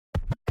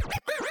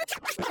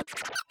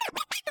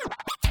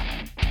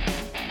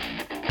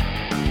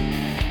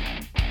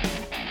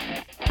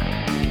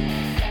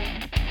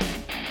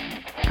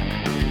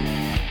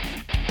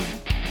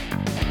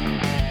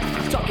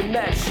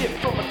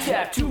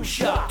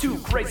Two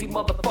crazy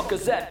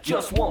motherfuckers that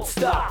just won't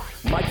stop.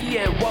 Mikey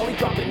and Wally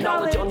dropping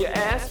knowledge on your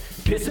ass.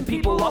 Pissing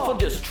people off, I'm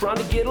just trying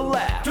to get a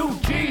laugh. 2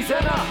 G's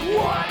and a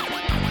what?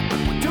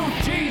 2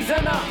 G's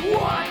and a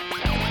what?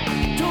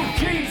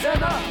 2 G's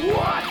and a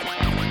what?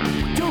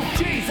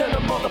 2 G's and a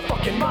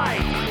motherfucking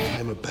mic.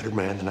 I'm a better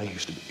man than I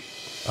used to be.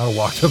 I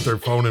walked up there,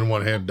 phone in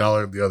one hand,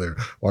 dollar in the other.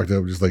 Walked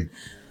up just like...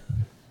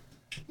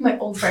 My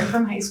old friend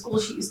from high school,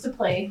 she used to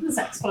play the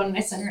saxophone, and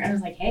I sent her, and I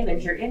was like, hey,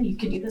 there's your in. You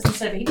can do this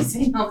instead of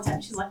babysitting all the time.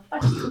 She's like,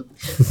 fuck you.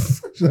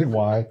 She's like,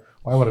 why?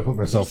 Why would I put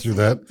myself through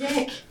that?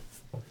 Dick.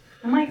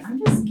 I'm like,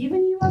 I'm just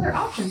giving you other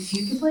options.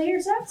 You can play your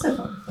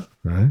saxophone.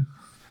 Right?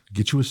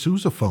 Get you a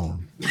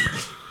sousaphone.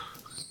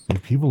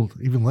 People,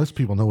 even less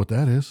people know what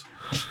that is.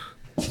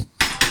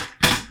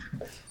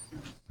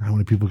 How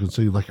many people can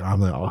say, like, I'm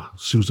the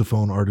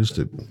sousaphone artist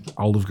at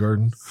Olive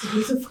Garden?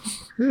 Sousaphone.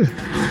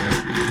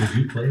 Yeah. Did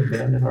you play a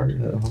band at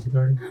Olive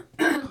Garden?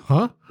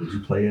 Huh? Did you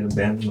play in a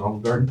band in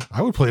Olive Garden?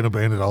 I would play in a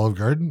band at Olive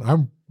Garden.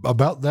 I'm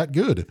about that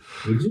good.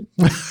 Would you?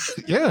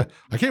 Yeah.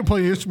 I can't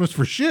play instruments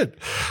for shit.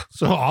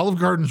 So Olive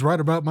Garden's right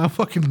about my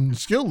fucking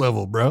skill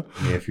level, bro.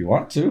 Yeah, if you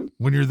want to.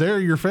 When you're there,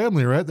 your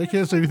family, right? They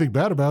can't say anything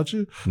bad about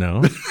you.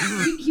 No.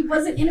 He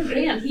wasn't in a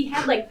band. He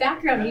had like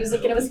background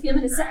music, and it was him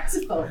and his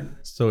saxophone.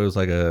 So it was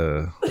like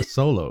a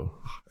solo.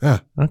 Yeah.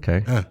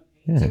 Okay. Yeah.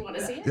 Do Yeah. you want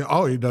to see it? Yeah.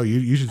 Oh, no,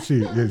 you should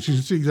see it. Yeah, she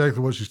should see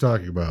exactly what she's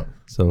talking about.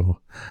 So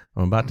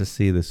I'm about to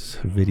see this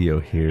video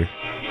here.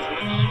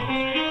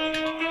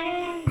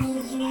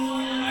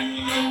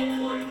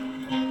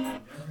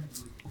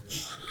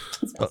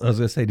 I was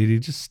gonna say, did he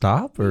just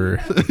stop or?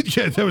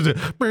 Yeah, that was it.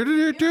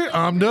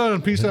 I'm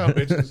done. Peace out,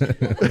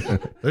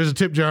 bitches. There's a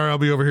tip jar. I'll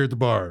be over here at the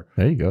bar.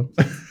 There you go.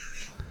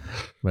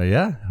 But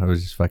yeah, I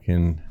was just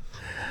fucking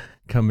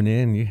coming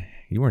in.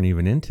 You weren't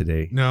even in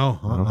today.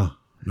 No.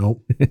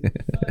 Nope.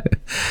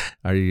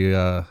 Are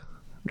you?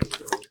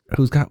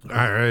 Who's got?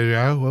 All right.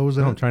 Yeah. What was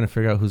that? I'm trying to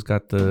figure out who's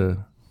got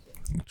the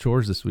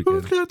chores this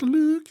weekend Who's got the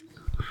look?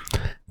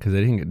 because they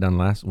didn't get done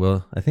last.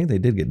 Well, I think they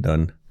did get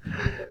done,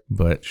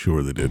 but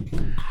Sure, they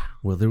did.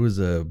 well, there was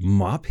a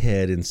mop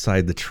head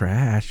inside the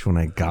trash when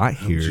I got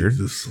here.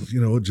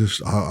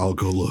 Jesus, I'll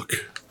go look.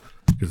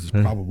 Because it's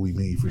probably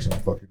me for some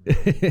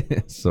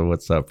fucking. So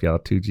what's up, y'all?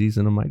 2Gs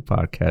and a Mic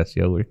podcast.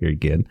 Yo, we're here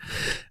again.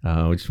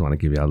 We just want to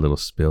give you a little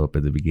spill up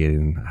at the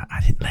beginning. I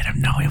didn't let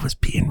him know it was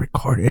being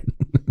recorded.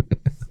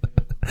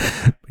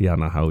 But y'all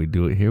know how we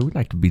do it here. We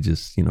like to be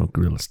just,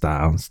 guerrilla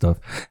style and stuff.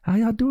 How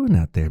y'all doing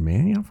out there,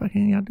 man?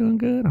 Y'all doing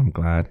good? I'm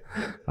glad.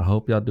 I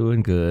hope y'all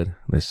doing good.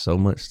 There's so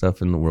much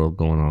stuff in the world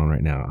going on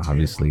right now.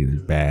 Obviously,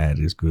 there's bad,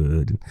 there's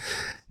good, and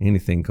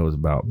anything goes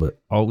about, but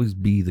always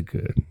be the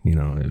good.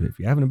 If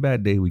you're having a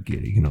bad day, we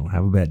get it.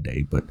 Have a bad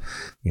day, but,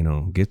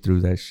 get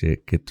through that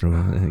shit. Get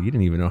through it. You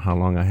didn't even know how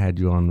long I had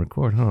you on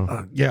record,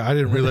 huh? Yeah, I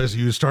didn't realize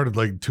you started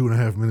like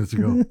 2.5 minutes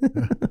ago.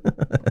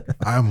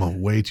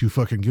 I'm way too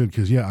fucking good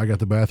because, I got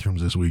the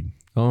bathrooms this week.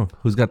 Oh,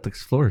 who's got the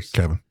floors?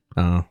 Kevin.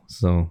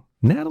 So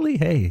Natalie,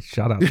 hey,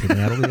 shout out to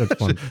Natalie. That's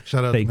fun.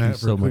 Shout out Thank to you Nat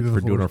so much cleaning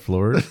for the doing our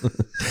floors.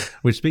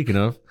 Which, speaking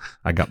of,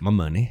 I got my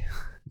money.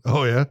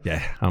 Oh, yeah?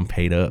 Yeah, I'm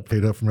paid up.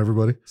 Paid up from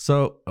everybody?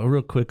 So,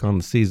 real quick on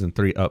the season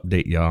 3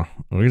 update, y'all.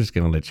 We're just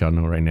gonna let y'all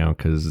know right now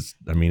because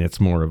it's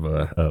more of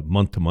a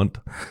month to month,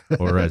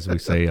 or as we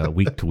say, a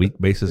week to week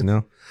basis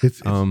now.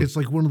 It's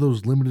like one of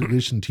those limited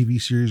edition TV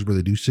series where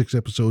they do 6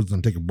 episodes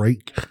and then take a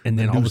break, and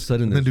then all of a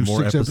sudden then there's do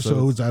more 6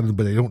 episodes out of it,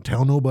 but they don't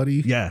tell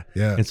nobody. Yeah,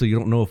 Yeah. And so you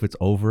don't know if it's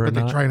over or But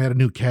they not. try and add a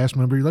new cast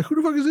member. You're like, who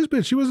the fuck is this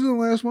bitch? She wasn't in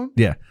the last one.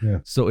 Yeah. Yeah.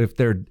 So if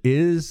there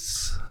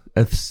is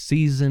a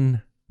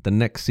season, the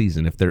next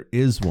season, if there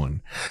is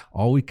one,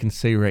 all we can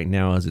say right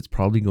now is it's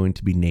probably going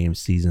to be named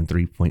season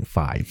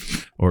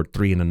 3.5 or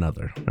 3 and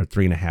another or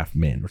 3.5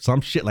 men or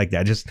some shit like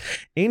that. Just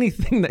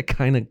anything that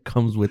kind of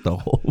comes with the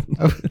whole.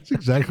 That's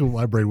exactly what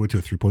my brain went to,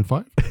 a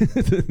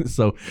 3.5.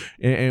 So,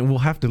 and we'll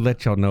have to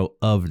let y'all know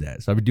of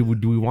that. So do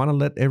we want to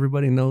let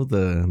everybody know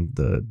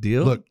the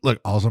deal? Look,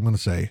 all I'm going to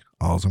say,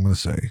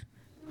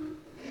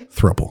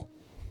 thruple.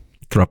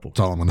 Thruple. That's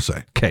all I'm going to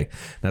say. Okay,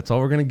 that's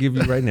all we're going to give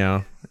you right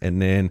now. And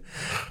then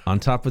on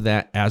top of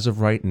that, as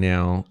of right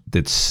now,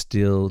 that's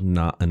still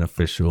not an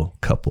official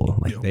couple.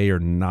 Like they are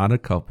not a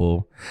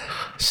couple,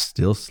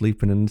 still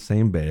sleeping in the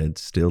same bed,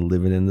 still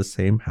living in the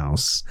same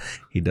house.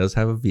 He does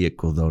have a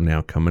vehicle though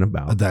now coming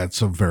about.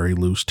 That's a very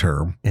loose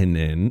term. And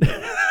then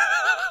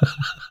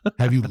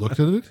Have you looked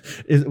at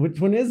it? which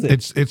one is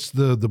it? It's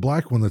the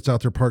black one that's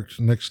out there parked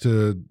next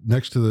to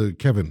the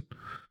Kevin.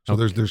 So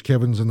there's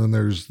Kevin's and then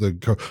there's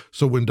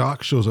so when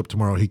Doc shows up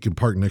tomorrow, he can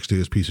park next to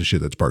his piece of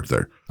shit that's parked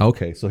there.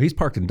 Okay, so he's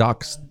parked in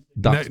Doc's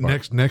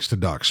spot. Next to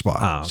Doc's spot.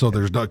 Ah, okay. So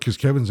there's Doc because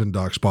Kevin's in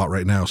Doc's spot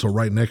right now. So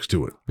right next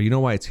to it. But you know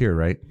why it's here,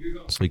 right?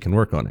 So he can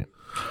work on it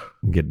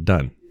and get it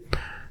done.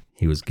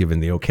 He was given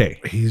the okay.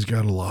 He's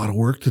got a lot of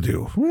work to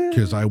do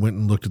because I went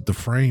and looked at the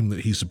frame that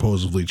he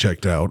supposedly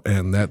checked out,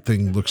 and that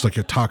thing looks like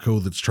a taco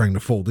that's trying to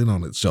fold in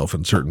on itself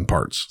in certain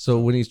parts. So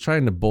when he's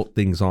trying to bolt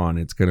things on,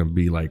 it's going to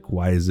be like,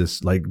 why is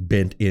this like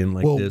bent in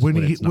like this? when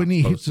it's not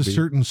he hits a supposed to be?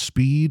 certain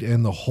speed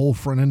and the whole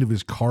front end of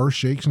his car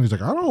shakes, and he's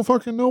like, I don't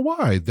fucking know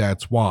why.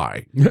 That's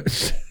why.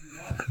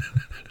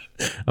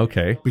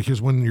 Okay. Because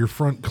when your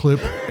front clip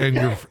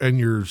and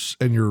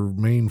your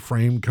main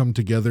frame come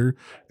together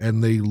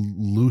and they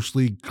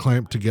loosely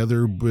clamp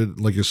together but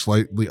like a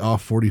slightly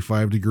off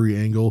 45-degree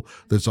angle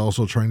that's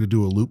also trying to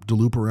do a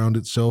loop around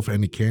itself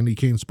and a candy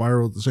cane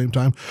spiral at the same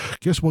time,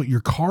 guess what?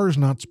 Your car is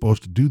not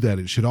supposed to do that.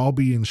 It should all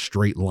be in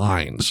straight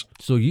lines.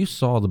 So you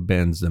saw the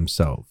bends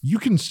themselves. You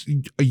can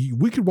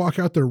we could walk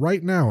out there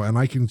right now and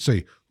I can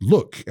say,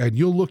 look, and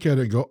you'll look at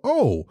it and go,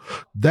 oh,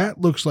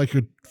 that looks like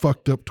a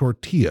fucked up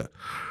tortilla.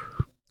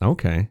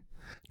 Okay.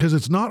 Because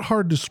it's not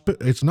hard to spit.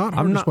 It's not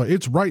hard to spot.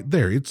 It's right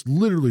there. It's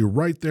literally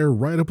right there,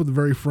 right up at the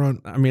very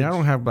front. I mean, I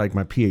don't have like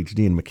my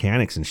PhD in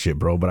mechanics and shit,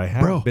 bro, but I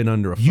have been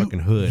under a fucking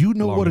hood. You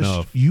know long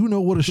enough. you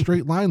know what a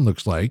straight line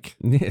looks like.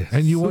 Yes.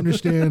 And you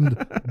understand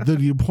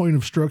the point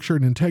of structure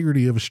and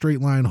integrity of a straight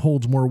line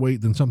holds more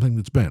weight than something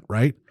that's bent,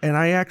 right? And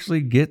I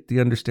actually get the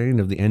understanding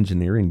of the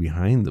engineering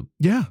behind the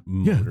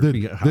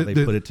motor, how they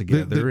put it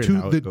together.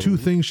 Two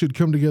things should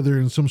come together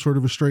in some sort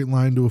of a straight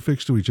line to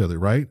affix to each other,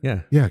 right?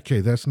 Yeah. Yeah,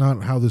 okay, that's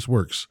not how this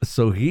works.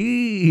 So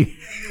I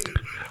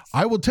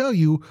will tell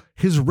you,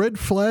 his red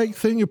flag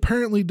thing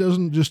apparently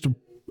doesn't just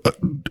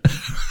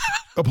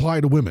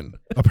apply to women.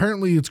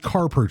 Apparently it's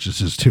car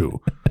purchases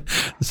too.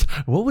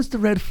 What was the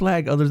red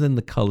flag other than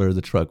the color of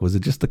the truck? Was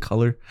it just the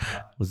color?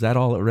 Was that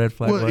all a red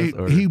flag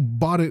was? He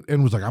bought it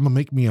and was like, I'm going to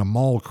make me a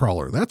mall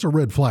crawler. That's a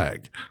red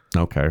flag.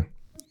 Okay.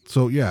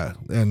 So yeah,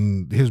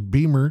 and his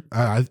Beamer,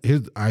 I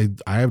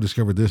have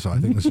discovered this. I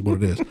think this is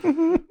what it is.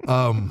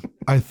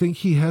 I think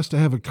he has to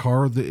have a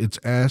car that its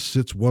ass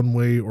sits one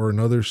way or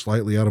another,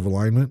 slightly out of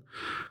alignment,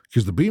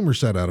 because the Beamer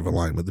sat out of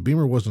alignment. The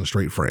Beamer wasn't a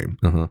straight frame,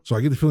 so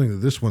I get the feeling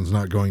that this one's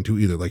not going to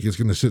either. Like it's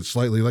going to sit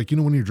slightly, like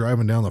when you're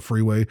driving down the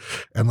freeway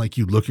and like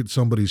you look at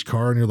somebody's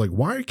car and you're like,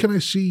 why can I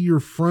see your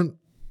front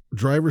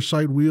driver's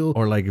side wheel?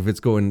 Or like if it's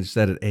going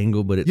set at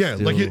angle, but it's still...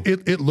 like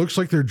it looks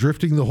like they're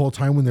drifting the whole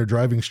time when they're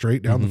driving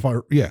straight down the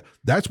fire. Yeah,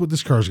 that's what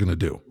this car's going to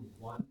do.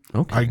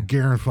 Okay. I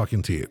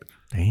guarantee it.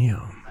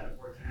 Damn.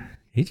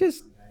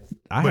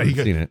 I haven't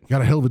seen it.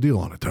 Got a hell of a deal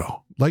on it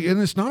though. Like, and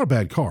it's not a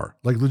bad car.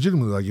 Like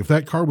legitimately, like if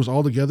that car was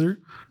all together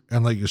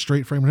and like a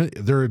straight frame,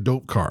 they're a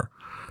dope car.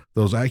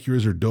 Those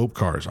Acuras are dope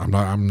cars. I'm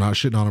not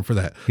shitting on them for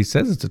that. He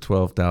says it's a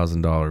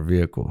 $12,000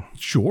 vehicle.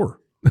 Sure.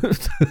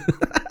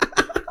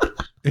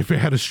 If it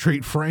had a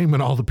straight frame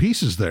and all the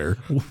pieces there.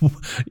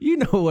 You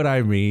know what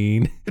I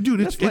mean.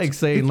 Dude, it's like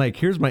saying, like,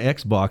 here's my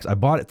Xbox. I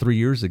bought it 3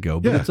 years ago,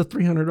 but it's a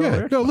 $300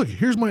 Xbox. No, look,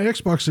 here's my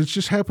Xbox. It's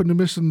just happened to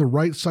miss in the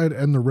right side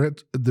and the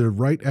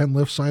right and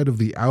left side of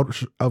the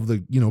outer of the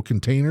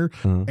container.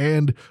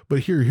 But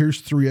here's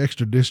 3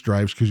 extra disk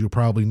drives because you'll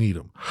probably need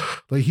them.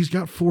 Like he's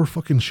got 4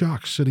 fucking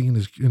shocks sitting in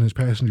his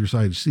passenger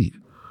side seat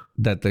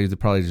that they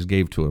probably just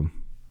gave to him.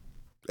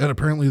 And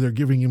apparently they're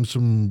giving him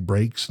some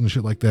brakes and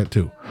shit like that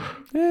too.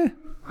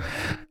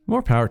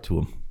 More power to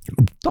him.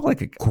 That's all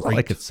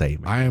I could say,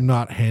 man. I am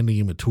not handing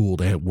him a tool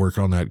to work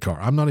on that car.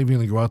 I'm not even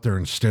going to go out there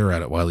and stare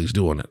at it while he's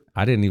doing it.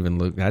 I didn't even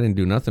look. I didn't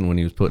do nothing when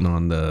he was putting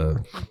on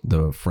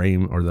the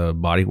frame or the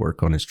body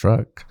work on his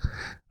truck.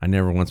 I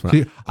never once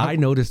went. I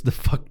noticed the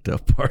fucked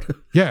up part of it.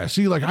 Yeah,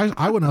 see, like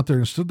I went out there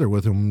and stood there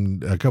with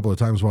him a couple of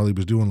times while he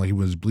was doing, like he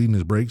was bleeding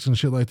his brakes and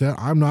shit like that.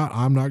 I'm not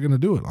going to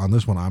do it on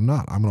this one. I'm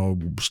not. I'm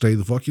going to stay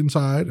the fuck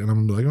inside and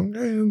I'm going to be like,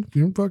 okay,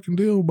 your fucking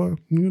deal, but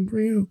good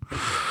for you.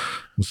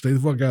 And stay the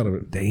fuck out of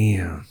it.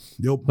 Damn.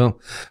 Yep. Well,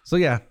 so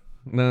yeah,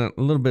 a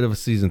little bit of a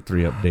season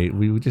 3 update.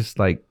 We would just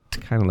like to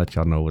kind of let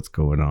y'all know what's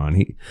going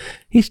on.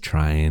 He's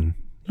trying.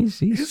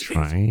 He's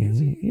trying. Is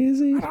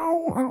he? I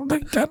don't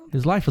think that.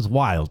 His life is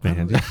wild,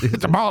 man.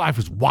 My life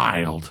is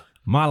wild.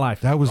 My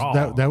life. That was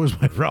raw. that was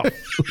my rough.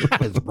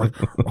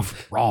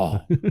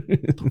 Raw.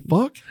 The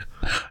fuck?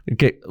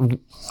 Okay.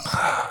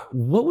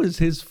 What was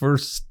his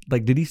first?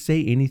 Like, did he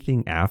say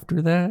anything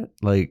after that?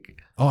 Like,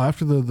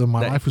 after the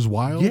my life is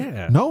wild.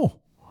 Yeah. No.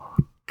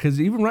 Because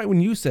even right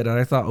when you said it,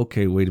 I thought,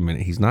 okay, wait a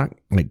minute. He's not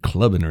like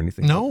clubbing or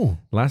anything. No.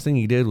 Last thing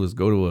he did was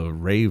go to a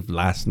rave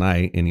last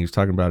night, and he was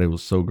talking about it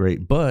was so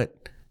great,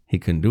 but he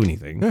couldn't do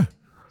anything. Yeah.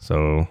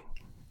 So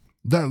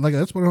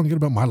that's what I don't get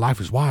about my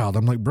life is wild.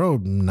 I'm like, bro,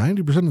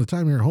 90% of the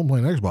time you're at home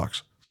playing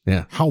Xbox.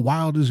 Yeah. How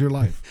wild is your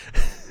life?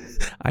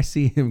 I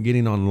see him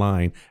getting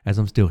online as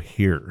I'm still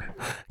here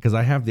because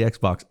I have the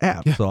Xbox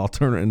app. Yeah. So I'll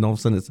turn it and all of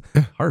a sudden it's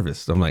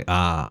Harvest. I'm like,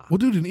 Well,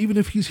 dude, and even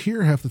if he's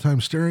here half the time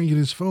staring at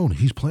his phone,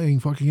 he's playing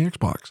fucking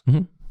Xbox.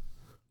 Mm-hmm.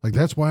 Like,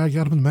 that's why I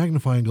got him in the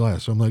magnifying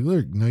glass. So I'm like,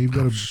 look, now you've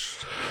got to...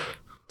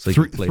 So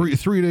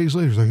 3 days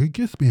later, he's like, it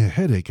gives me a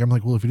headache. I'm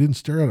like, well, if you didn't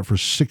stare at it for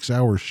 6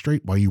 hours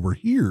straight while you were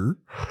here,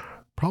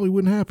 probably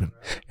wouldn't happen.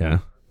 Yeah.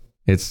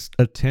 It's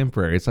a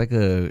temporary. It's like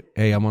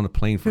hey, I'm on a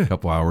plane for a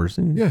couple hours.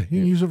 Yeah, you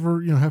can use it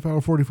for half hour,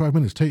 45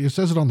 minutes. It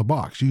says it on the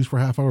box. Use for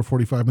half hour,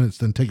 45 minutes,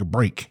 then take a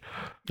break.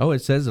 Oh, it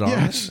says it on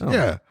Yes, it? Oh.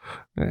 Yeah.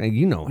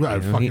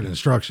 Fucking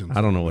instructions.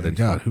 I don't know what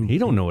instructions. He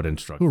don't know what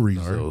instructions. Who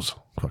reads those?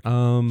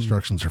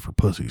 Instructions are for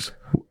pussies.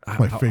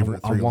 My favorite.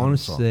 I want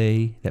to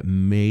say that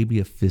maybe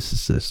a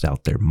physicist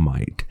out there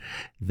might.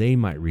 They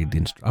might read the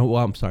instructions. Oh,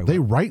 well, I'm sorry. They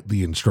write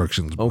the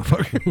instructions. Oh,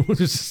 I was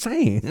just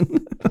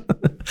saying.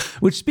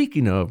 Which,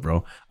 speaking of,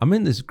 bro, I'm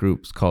in this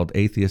group. It's called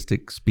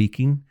Atheistic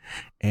Speaking.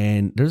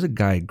 And there's a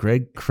guy,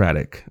 Greg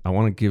Craddock. I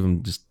want to give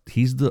him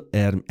he's the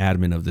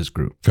admin of this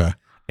group. Okay.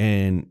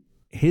 And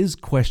his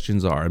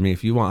questions are, I mean,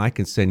 if you want, I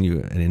can send you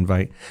an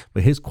invite,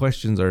 but his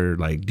questions are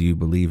like, do you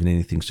believe in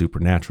anything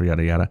supernatural,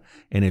 yada, yada.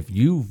 And if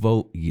you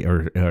vote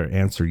or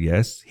answer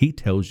yes, he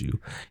tells you,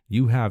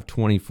 you have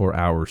 24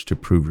 hours to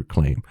prove your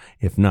claim.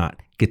 If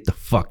not, get the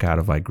fuck out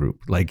of my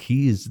group. Like,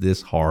 he is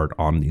this hard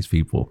on these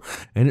people.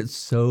 And it's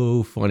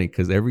so funny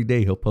because every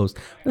day he'll post,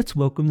 let's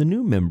welcome the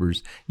new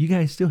members. You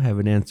guys still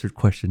haven't answered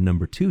question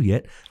number 2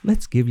 yet.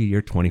 Let's give you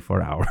your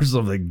 24 hours.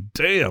 I'm like,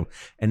 damn.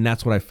 And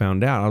that's what I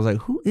found out. I was like,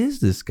 who is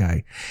this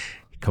guy?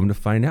 Come to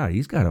find out,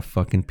 he's got a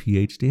fucking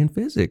PhD in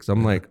physics.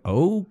 I'm like,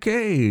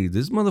 okay,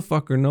 this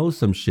motherfucker knows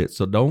some shit.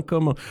 So don't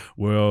come,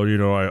 well, you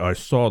know, I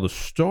saw the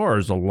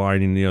stars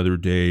aligning the other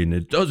day and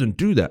it doesn't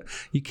do that.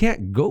 You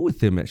can't go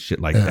with him at shit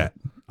like that.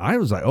 I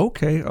was like,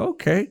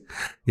 okay.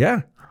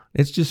 Yeah.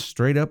 It's just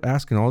straight up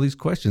asking all these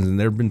questions. And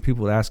there have been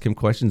people that ask him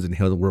questions and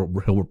he'll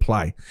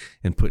reply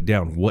and put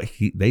down what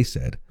they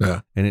said.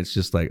 Yeah. And it's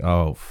just like,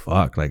 oh,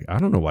 fuck. Like, I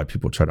don't know why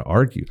people try to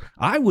argue.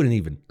 I wouldn't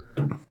even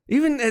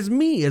as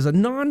me, as a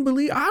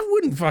non-believer, I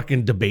wouldn't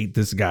fucking debate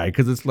this guy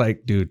because it's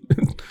like, dude,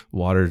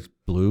 water's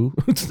blue.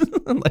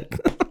 I'm like,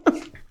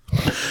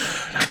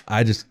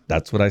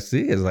 that's what I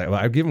see. Is like, well,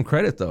 I give him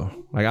credit though.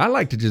 Like, I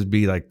like to just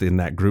be like in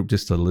that group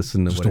just to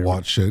listen to Just whatever. to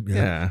watch shit.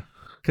 Yeah.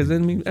 Because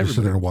then Just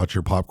sit there and watch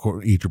your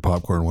popcorn, eat your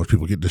popcorn, and watch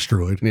people get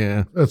destroyed.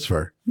 yeah. That's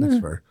fair. That's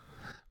fair.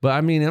 But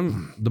I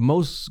mean, the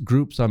most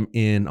groups I'm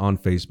in on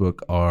Facebook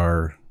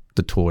are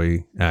the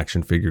toy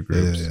action figure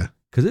groups. Yeah.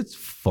 Because it's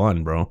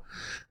fun, bro.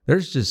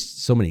 There's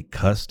just so many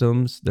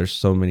customs. There's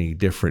so many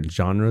different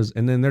genres.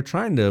 And then they're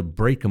trying to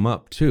break them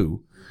up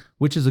too,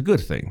 which is a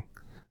good thing.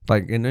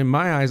 Like, and in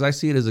my eyes, I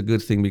see it as a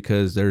good thing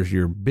because there's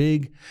your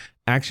big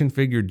action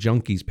figure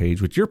junkies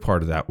page, which you're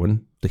part of that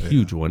one, the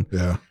huge one.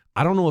 Yeah.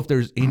 I don't know if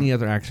there's any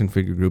other action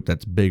figure group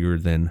that's bigger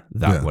than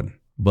that one,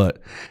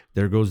 but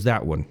there goes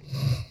that one.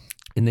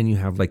 And then you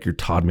have like your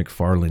Todd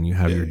McFarlane, you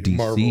have your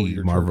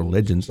DC, Marvel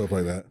Legends, stuff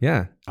like that.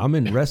 Yeah. I'm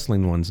in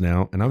wrestling ones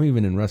now, and I'm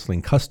even in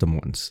wrestling custom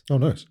ones. Oh,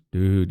 nice.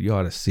 Dude, you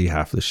ought to see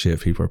half the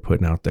shit people are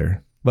putting out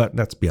there. But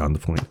that's beyond the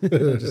point.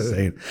 I'm just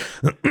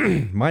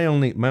saying. My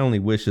only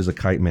wish is a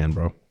Kite Man,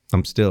 bro.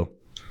 I'm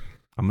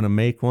going to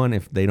make one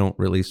if they don't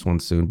release one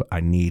soon, but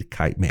I need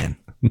Kite Man.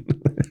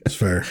 It's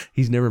fair.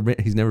 He's never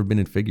been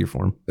in figure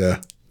form. Yeah.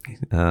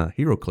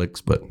 Hero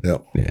Clicks, but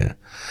Yep. yeah.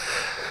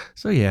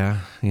 So yeah,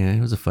 it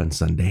was a fun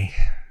Sunday.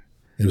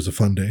 It was a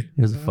fun day.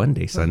 It was a fun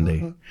day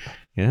Sunday.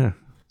 Yeah.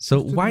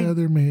 So Just why?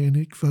 Another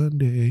manic fun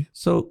day.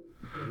 So,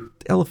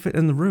 the elephant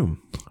in the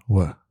room.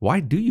 What?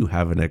 Why do you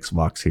have an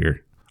Xbox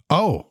here?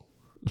 Oh,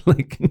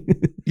 Like,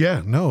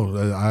 yeah. No,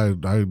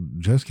 I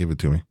Jess gave it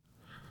to me.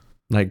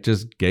 like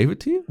just gave it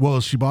to you? Well,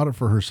 she bought it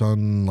for her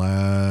son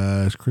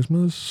last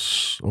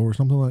Christmas or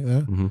something like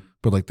that. Mm-hmm.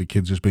 But like the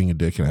kid's just being a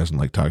dick and hasn't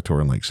like talked to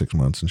her in like 6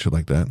 months and shit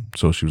like that.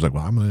 So she was like,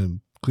 well, I'm going to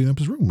clean up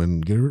his room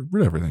and get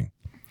rid of everything.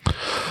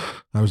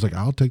 I was like,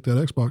 I'll take that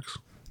Xbox.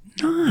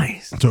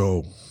 Nice.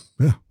 So,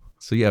 yeah.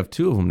 So you have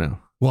 2 of them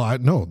now. Well,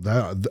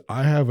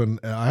 I have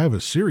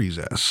a Series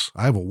S.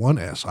 I have a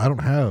 1S. I don't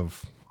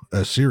have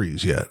a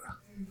Series yet.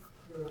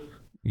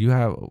 You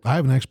have. I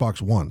have an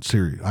Xbox One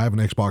series. I have an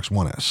Xbox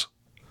One S.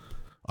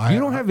 You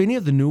don't have any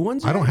of the new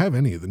ones? I don't have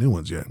any of the new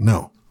ones yet.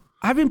 No.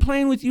 I've been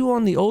playing with you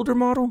on the older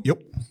model?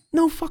 Yep.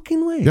 No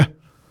fucking way. Yeah.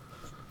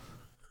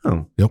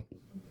 Oh. Yep.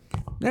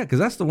 Yeah, because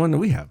that's the one that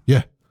we have.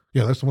 Yeah.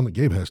 Yeah, that's the one that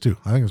Gabe has too.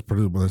 I think that's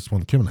the one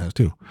that Kevin has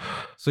too.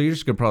 So you're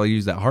just going to probably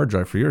use that hard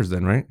drive for yours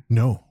then, right?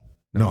 No,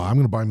 I'm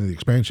going to buy me the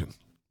expansion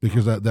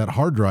because that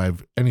hard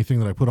drive, anything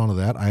that I put onto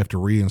that, I have to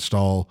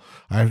reinstall.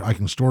 I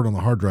can store it on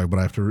the hard drive, but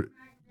I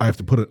have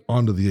to put it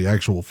onto the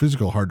actual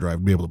physical hard drive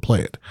to be able to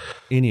play it.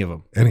 Any of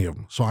them. Any of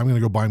them. So I'm going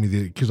to go buy me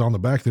because on the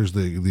back there's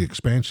the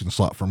expansion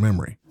slot for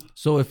memory.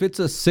 So if it's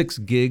a 6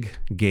 gig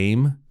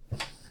game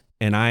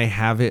and I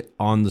have it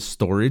on the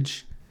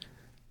storage,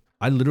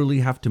 I literally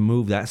have to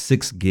move that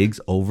 6 gigs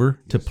over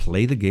to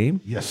play the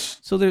game. Yes.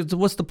 So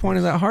what's the point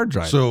of that hard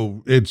drive?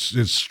 So it's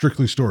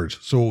strictly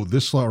storage. So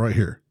this slot right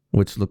here,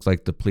 which looks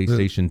like the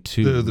PlayStation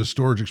 2. the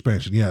storage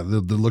expansion, yeah,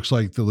 that looks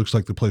like the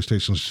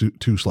PlayStation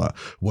 2 slot.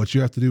 What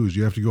you have to do is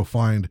you have to go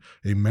find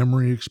a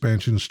memory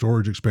expansion,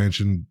 storage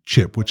expansion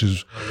chip, which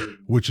is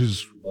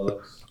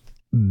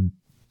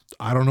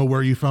I don't know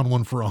where you found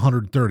one for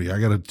 130. I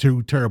got a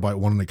 2 terabyte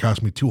one and it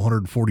cost me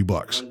 $240. 1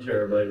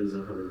 terabyte is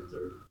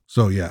 130.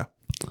 So yeah,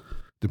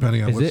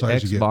 depending on Is what it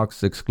size you get.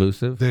 Xbox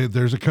exclusive?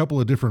 There's a couple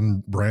of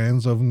different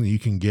brands of them that you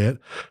can get,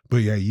 but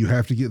yeah, you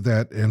have to get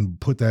that and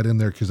put that in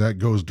there because that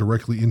goes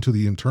directly into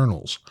the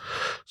internals.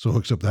 So it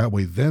hooks up that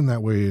way. Then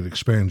that way it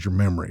expands your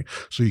memory.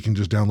 So you can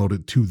just download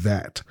it to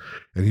that,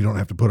 and you don't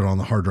have to put it on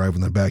the hard drive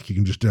in the back. You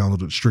can just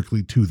download it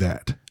strictly to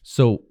that.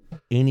 So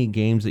any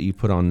games that you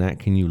put on that,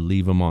 can you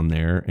leave them on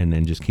there and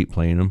then just keep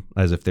playing them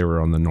as if they were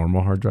on the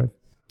normal hard drive?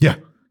 Yeah.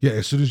 Yeah,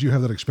 as soon as you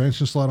have that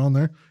expansion slot on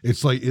there,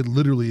 it's like it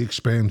literally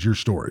expands your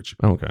storage.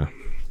 Okay.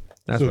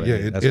 That's So what yeah, I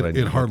need. That's what I it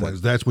need about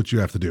hardlines. That's what you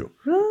have to do.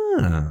 that.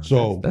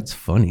 So- that's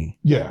funny.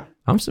 Yeah.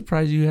 I'm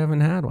surprised you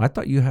haven't had one. I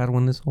thought you had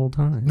one this whole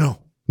time.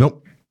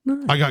 Nope.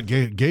 Nice. I got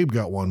Gabe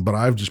got one, but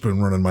I've just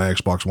been running my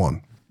Xbox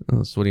One.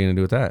 Oh, so what are you gonna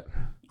do with that?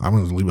 I'm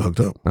going to leave it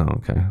hooked up Oh,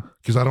 okay.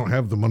 because I don't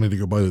have the money to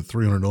go buy the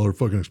 $300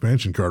 fucking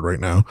expansion card right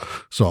now.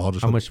 So I'll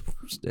just How much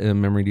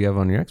memory do you have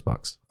on your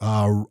Xbox?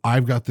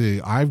 I've got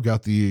the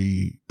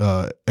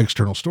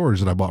external storage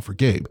that I bought for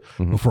Gabe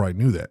before I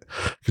knew that,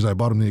 because I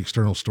bought him the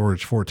external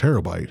storage 4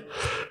 terabyte,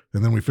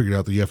 and then we figured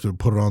out that you have to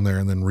put it on there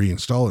and then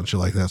reinstall it and shit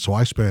like that. So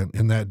I spent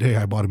in that day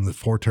I bought him the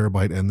 4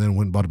 terabyte and then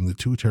went and bought him the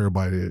 2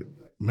 terabyte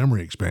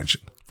memory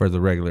expansion For the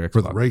regular Xbox.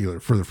 for the regular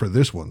for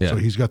this one. Yeah. So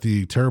he's got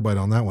the terabyte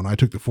on that one. I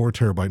took the 4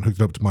 terabyte and hooked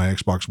it up to my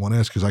Xbox One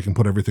S because I can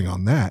put everything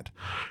on that,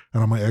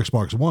 and on my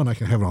Xbox One I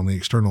can have it on the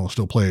external and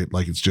still play it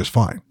like it's just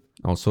fine.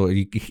 Oh, so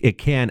it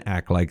can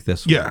act like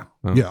this one. Yeah,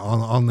 Oh. yeah.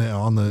 On the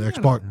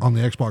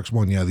Xbox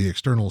One, yeah, the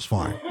external is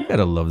fine. You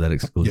gotta love that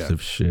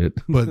exclusive shit.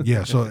 But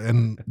yeah, so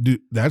and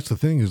dude, that's the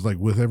thing is like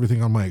with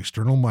everything on my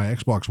external, my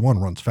Xbox One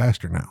runs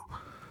faster now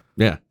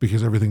Yeah.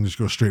 because everything just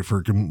goes straight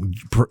for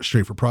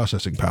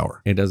processing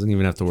power. It doesn't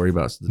even have to worry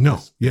about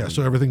No, yeah.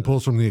 So everything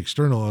pulls from the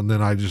external, and then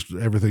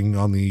everything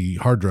on the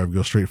hard drive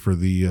goes straight for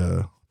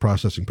the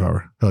processing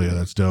power. Hell yeah,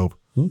 that's dope.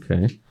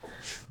 Okay.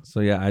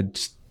 So yeah, I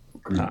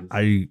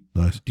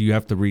Nice. do you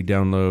have to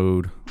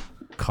re-download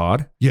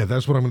COD? Yeah,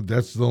 that's what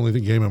that's the only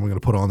game I'm going to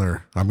put on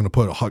there. I'm going to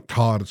put a hot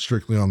COD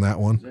strictly on that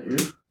one.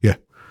 Yeah.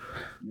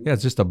 Yeah,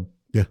 it's just a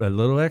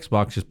little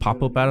Xbox just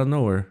pop up out of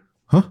nowhere.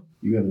 Huh?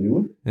 You got a new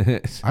one?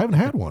 I haven't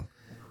had one.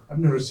 I've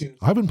never seen.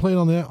 I've been playing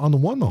on the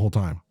one the whole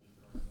time.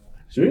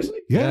 Seriously?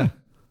 Yeah.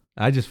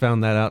 I just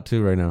found that out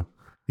too right now.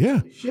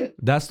 Yeah. Shit.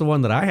 That's the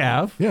one that I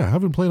have. Yeah.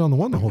 I've been playing on the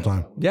one the whole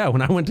time. Yeah,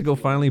 when I went to go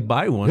finally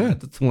buy one, Yeah.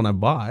 that's the one I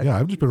bought. Yeah.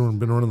 I've just been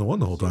running the one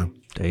the whole time.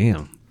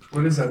 Damn.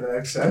 What is that? The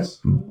XS?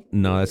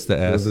 No, that's the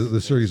S.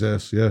 The Series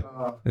S. Yeah.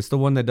 It's the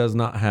one that does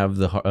not have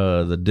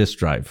the disc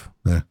drive.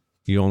 Yeah.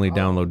 You only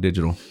download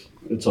digital.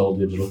 It's all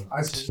digital.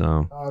 I see.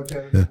 So Oh,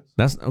 okay. Yeah.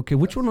 that's okay.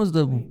 Which one was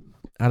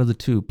out of the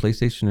two,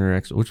 PlayStation or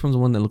X? Which one's the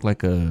one that looked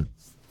like a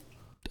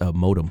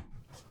modem?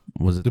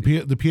 Was it The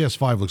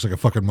PS5 looks like a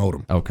fucking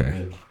modem.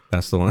 okay?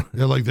 That's the one.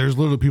 Yeah, like there's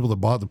literally people that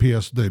bought a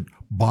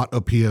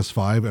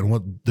PS5, and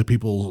what the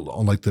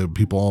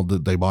people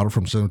that they bought it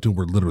from sent it to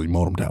were literally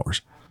modem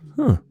towers.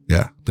 Huh.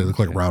 Yeah, they look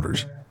like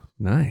routers.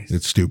 Nice.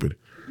 It's stupid.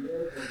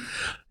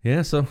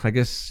 Yeah. So I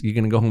guess you're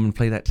gonna go home and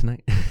play that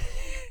tonight.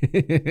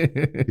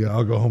 Yeah,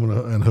 I'll go home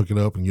and hook it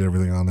up and get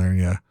everything on there.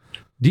 Yeah,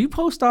 Do you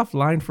post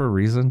offline for a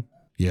reason?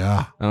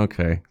 yeah.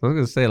 Okay. I was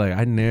gonna say like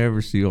I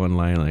never see you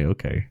online. Like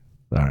okay,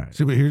 all right.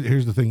 See, but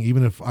here's the thing.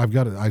 Even if I've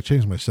got it, I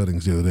changed my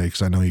settings the other day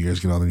because I know you guys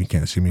get on there and you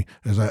can't see me.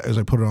 As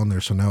I put it on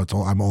there, so now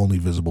I'm only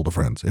visible to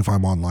friends. If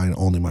I'm online,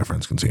 only my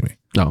friends can see me.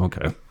 Oh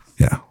okay.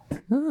 Yeah.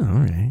 Oh, all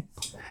right.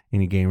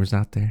 Any gamers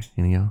out there?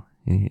 Any y'all?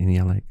 Any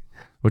y'all like?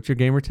 What's your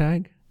gamer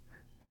tag?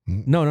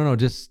 No.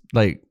 Just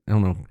like I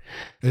don't know.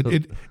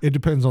 It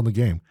depends on the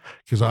game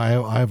because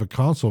I have a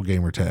console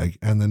gamer tag,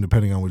 and then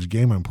depending on which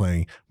game I'm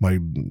playing, my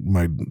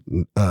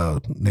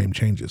name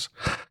changes.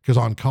 Because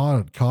on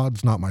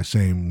COD's not my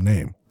same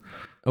name.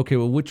 Okay,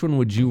 well, which one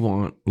would you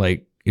want?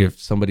 Like,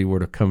 if somebody were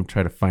to come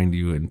try to find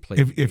you and play.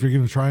 If you're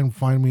gonna try and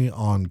find me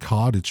on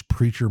COD, it's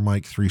Preacher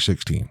Mike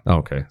 316.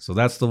 Okay, so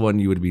that's the one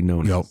you would be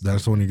known Yep, as.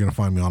 that's the one you're gonna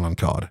find me on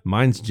COD.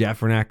 Mine's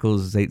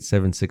Jaffernacles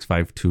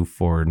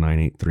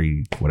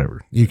 876524983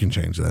 whatever. You can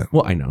change that.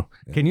 Well, I know.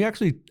 Can you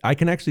actually? I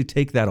can actually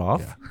take that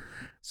off,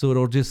 so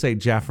it'll just say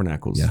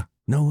Jaffernacles. Yeah.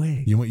 No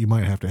way. You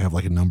might have to have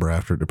like a number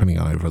after it, depending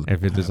on If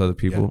there's other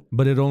people,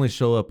 but it only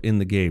show up in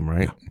the game,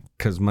 right?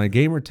 Because my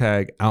gamer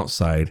tag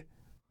outside,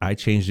 I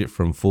changed it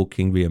from Full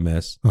King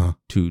VMS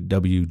to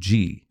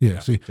WG. Yeah,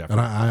 see, and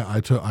I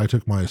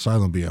took my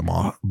Asylum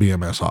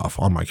BMS off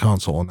on my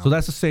console. And So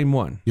that's the same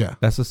one. yeah,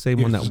 That's the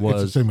same one that it's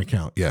was. the same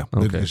account. Yeah,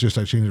 Okay. it's just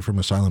I changed it from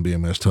Asylum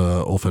BMS to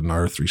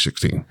Ulfednar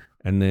 316.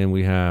 And then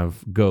we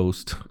have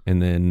Ghost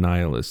and then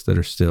Nihilist that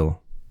are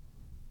still.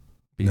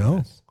 No,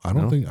 BMS. I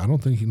don't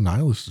think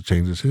Nihilist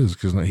changes his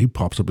because he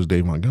pops up as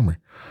Dave Montgomery.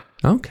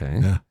 Okay.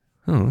 Yeah.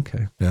 Oh,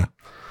 okay. Yeah,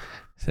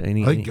 So I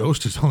think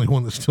Ghost is the only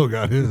one that still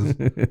got his.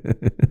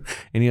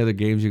 any other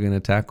games you're gonna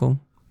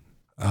tackle?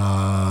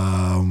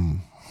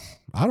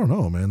 I don't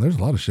know, man. There's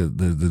a lot of shit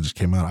that just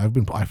came out.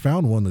 I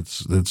found one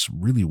that's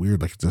really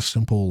weird. Like it's a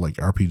simple like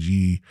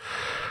RPG,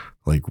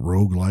 like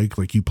roguelike.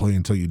 Like you play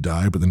until you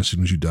die, but then as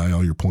soon as you die,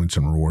 all your points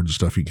and rewards and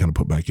stuff you kind of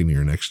put back into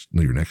your next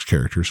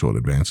character, so it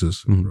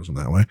advances and goes in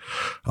that way.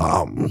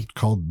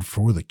 Called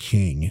For the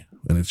King,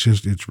 and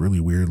it's really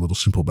weird, little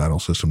simple battle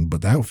system.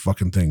 But that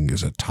fucking thing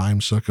is a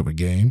time suck of a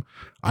game.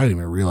 I didn't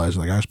even realize.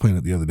 Like I was playing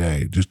it the other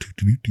day, just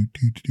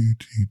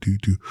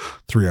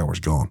 3 hours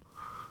gone.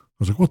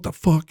 I was like, what the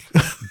fuck?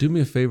 Do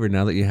me a favor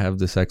now that you have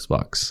this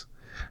Xbox,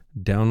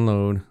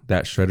 download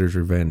that Shredder's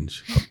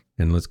Revenge,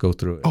 and let's go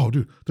through it. Oh,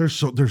 dude, there's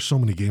so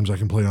many games I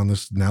can play on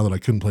this now that I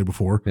couldn't play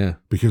before. Yeah.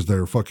 Because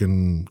they're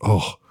fucking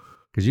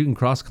Because you can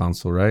cross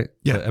console, right?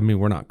 Yeah. I mean,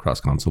 we're not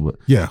cross console, but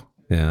yeah.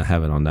 yeah, I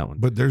have it on that one.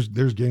 But there's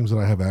games that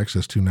I have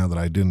access to now that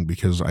I didn't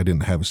because I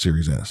didn't have a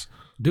Series S.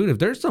 Dude, if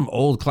there's some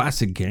old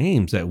classic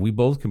games that we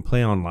both can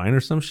play online or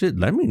some shit,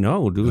 let me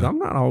know, dude. I'm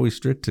not always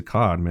strict to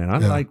COD, man. I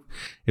like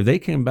if they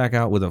came back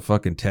out with a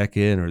fucking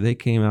Tekken or they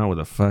came out with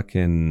a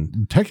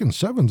fucking Tekken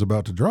 7's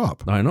about to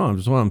drop. I know.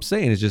 Just what I'm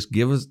saying is just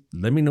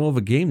let me know of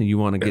a game that you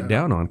want to get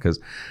down on,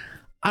 because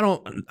I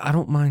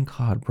don't mind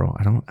COD, bro.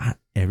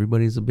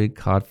 Everybody's a big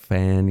COD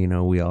fan. You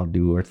know, we all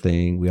do our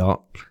thing.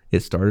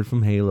 It started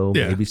from Halo,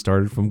 maybe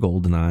started from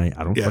GoldenEye.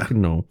 I don't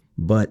fucking know,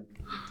 but.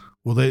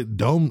 Well,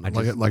 Dome,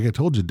 like I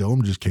told you,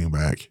 Dome just came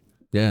back.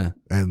 Yeah.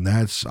 And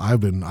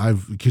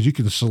because you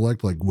can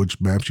select like which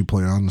maps you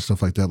play on and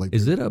stuff like that. Like,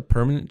 is it a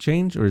permanent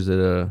change or is it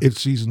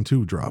it's season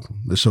 2 drop.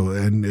 So,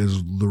 and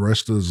is the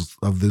rest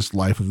of this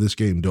life of this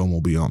game, Dome will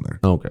be on there.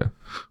 Okay.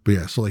 But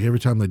yeah, so like every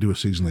time they do a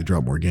season, they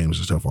drop more games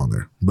and stuff on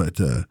there. But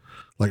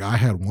like I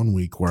had one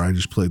week where I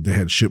just played, they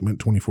had Shipment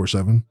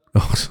 24/7.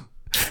 Oh,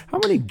 how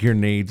many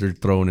grenades are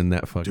thrown in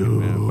that fucking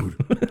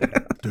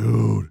map?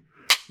 Dude.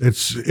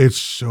 It's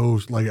so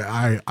like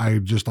I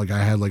just like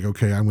I had like,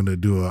 okay, I'm gonna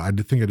do I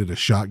think I did a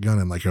shotgun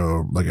and like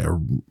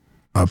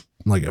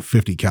a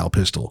 50 cal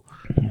pistol,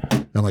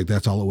 and like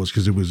that's all it was,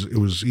 because it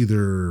was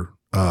either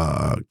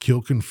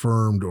kill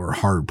confirmed or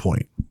hard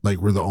point, like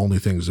were the only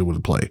things that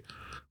would play.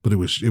 But it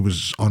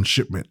was on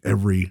Shipment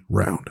every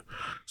round,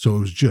 so it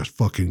was just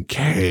fucking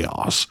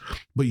chaos.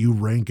 But you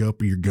rank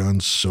up your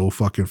guns so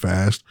fucking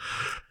fast,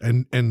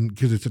 and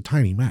because it's a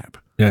tiny map.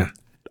 Yeah,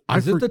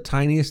 is it the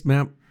tiniest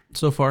map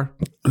so far?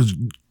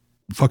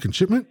 Fucking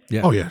Shipment?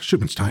 Yeah. Oh yeah,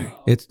 Shipment's tiny.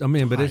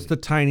 But it's the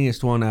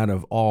tiniest one out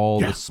of all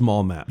the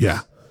small maps.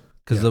 Yeah.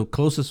 Because the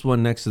closest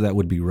one next to that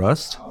would be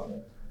Rust,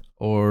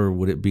 or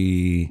would it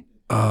be?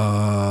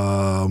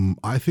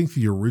 I think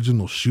the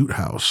original Shoot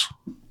House,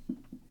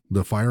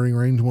 the firing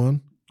range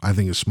one, I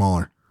think is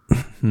smaller.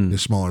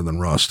 It's smaller than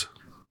Rust.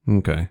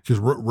 Okay. Because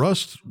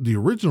Rust, the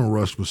original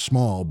Rust was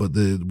small, but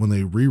when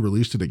they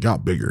re-released it, it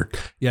got bigger.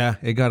 Yeah,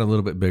 it got a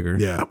little bit bigger.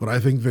 Yeah, but I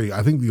think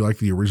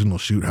the original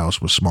Shoot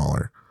House was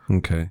smaller.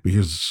 Okay.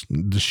 Because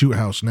the Shoot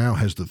House now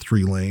has the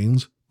 3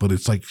 lanes, but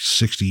it's like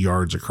 60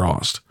 yards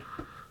across.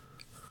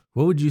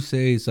 What would you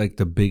say is like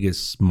the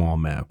biggest small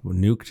map?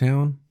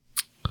 Nuketown?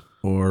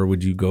 Or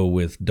would you go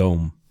with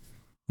Dome?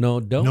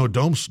 No,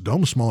 Dome's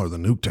smaller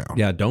than Nuketown.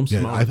 Yeah, Dome's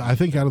smaller. I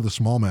think out of the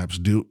small maps,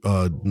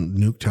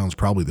 Nuketown's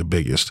probably the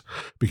biggest,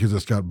 because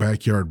it's got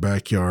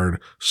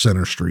backyard,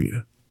 center street.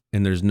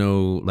 And there's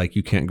no, like,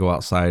 you can't go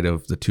outside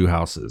of the 2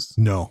 houses.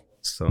 No.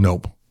 So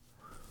Nope.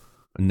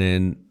 And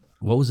then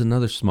what was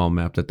another small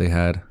map that they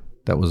had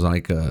that was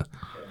like a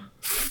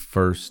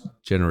first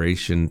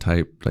generation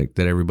type, like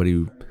that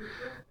everybody,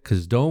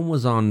 because Dome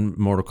was on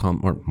Mortal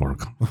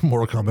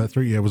Kombat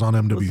 3, yeah, it was on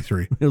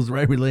MW3. It was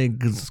right related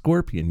to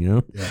Scorpion, you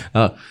know?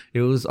 Yeah.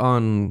 It was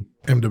on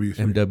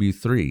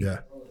MW3.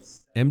 Yeah.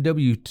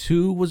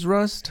 MW2 was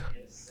Rust?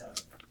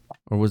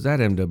 Or was that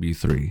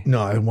MW3?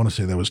 No, I want to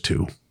say that was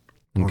 2.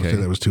 I want to say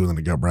that was 2, and then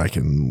it got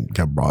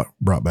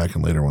brought back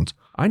in later ones.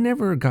 I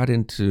never got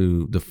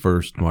into the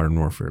first Modern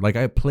Warfare. Like,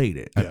 I played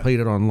it. I played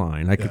it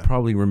online. I could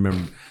probably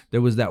remember.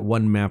 There was that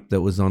one map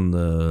that was on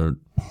the,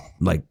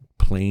 like,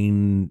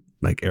 plane,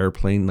 like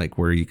airplane, like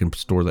where you can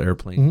store the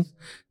airplanes. Mm-hmm.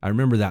 I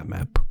remember that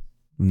map.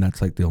 And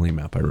that's like the only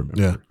map I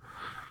remember. Yeah.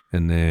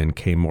 And then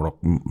came Mortal.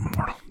 There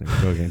we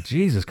go again.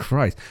 Jesus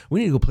Christ. We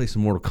need to go play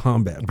some Mortal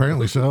Kombat.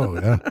 Apparently so,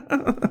 yeah.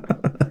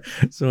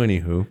 So,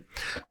 anywho.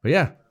 But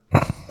yeah.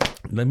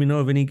 Let me know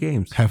of any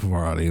games. Half of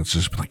our audience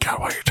is like, God,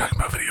 why are you talking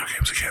about video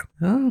games again?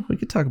 Oh, we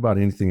could talk about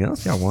anything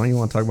else. Yeah, why? You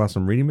want to talk about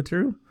some reading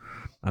material?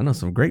 I know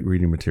some great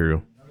reading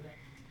material.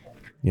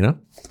 You know?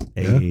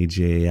 Yeah.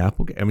 AJ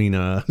Applegate. I mean,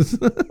 well,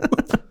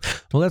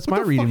 that's my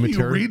reading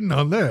material. What are you reading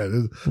on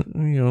that?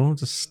 You know,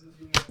 just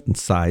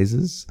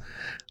sizes.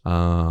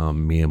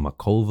 Mia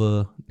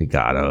Malkova. You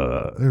got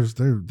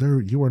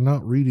you are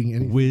not reading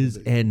anything. Wiz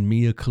and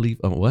Mia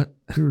Khalifa. What?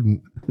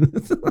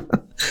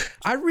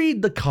 I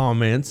read the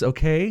comments,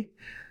 okay?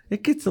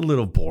 It gets a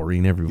little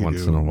boring every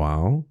once in a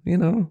while, you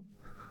know.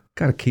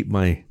 Got to keep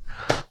my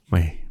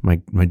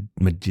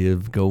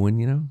jiv going,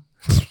 you know.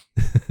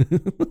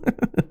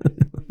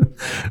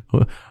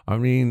 I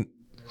mean,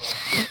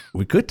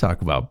 we could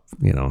talk about,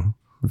 you know,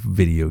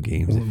 video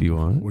games if you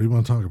want. What do you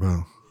want to talk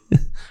about?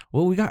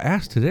 Well, we got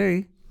asked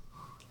today.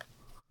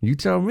 You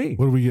tell me.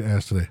 What did we get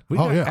asked today? I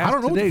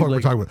don't know what the fuck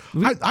we're talking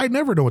about. I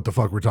never know what the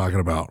fuck we're talking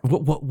about.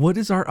 What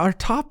is our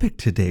topic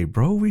today,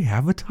 bro? We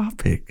have a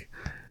topic.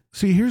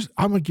 See,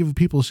 I'm going to give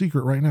people a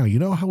secret right now. You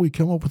know how we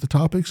come up with the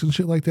topics and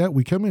shit like that?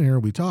 We come in here,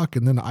 we talk,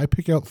 and then I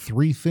pick out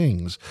 3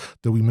 things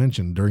that we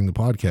mentioned during the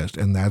podcast,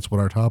 and that's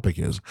what our topic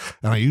is.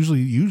 And I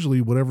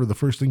usually whatever the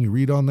first thing you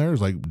read on there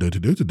is like,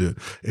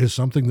 is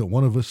something that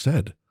one of us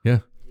said. Yeah.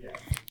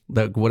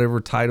 That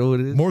whatever title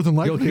it is. More than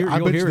likely,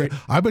 you'll hear it.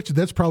 I bet you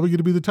that's probably going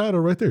to be the title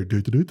right there.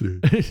 Because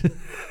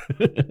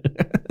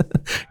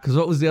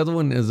what was the other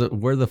one? Is it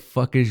where the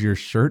fuck is your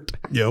shirt?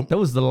 Yep. That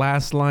was the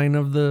last line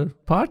of the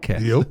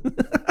podcast. Yep.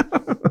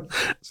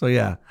 So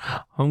yeah,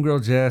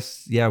 Homegirl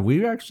Jess. Yeah,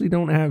 we actually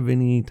don't have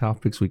any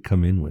topics we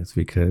come in with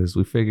because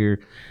we figure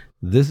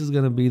this is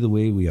going to be the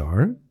way we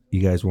are.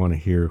 you guys want to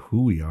hear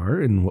who we are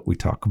and what we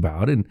talk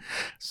about. And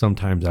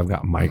sometimes I've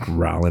got Mike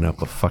riling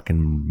up a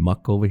fucking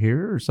muck over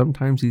here, or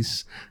sometimes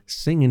he's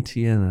singing to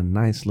you in a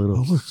nice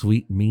little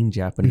sweet, mean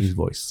Japanese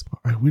voice. All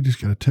right, we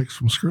just got a text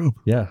from Scrub.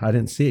 Yeah, I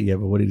didn't see it yet,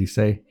 but what did he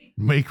say?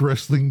 Make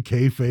wrestling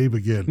kayfabe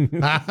again.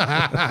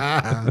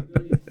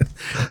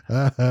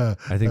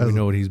 I think we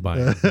know what he's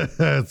buying.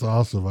 That's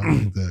awesome. I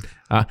like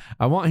that.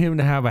 I want him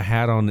to have a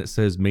hat on that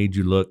says "Made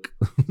You Look."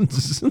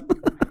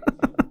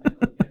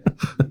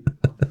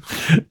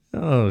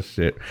 Oh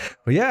shit!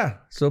 But yeah,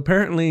 so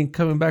apparently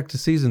coming back to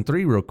season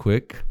 3 real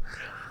quick.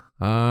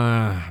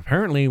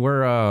 Apparently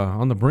we're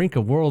on the brink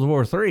of World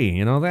War III.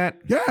 You know that?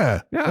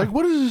 Yeah. Like,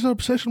 what is this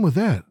obsession with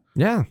that?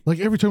 Yeah. Like,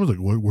 every time it's like,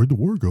 where'd the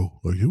war go?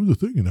 Like, it was a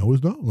thing and now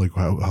it's not. Like,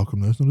 how come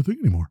that's not a thing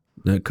anymore?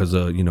 Because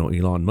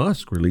Elon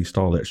Musk released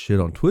all that shit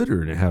on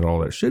Twitter and it had all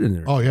that shit in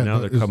there. Oh yeah. Now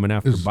they're coming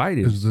after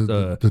Biden's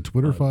the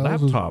Twitter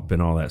files laptop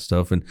and all that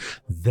stuff, and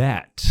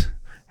that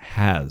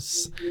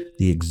has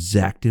the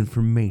exact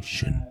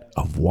information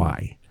of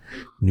why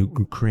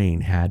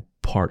Ukraine had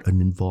part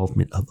and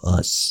involvement of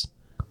us,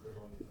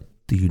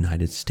 the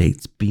United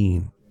States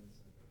being,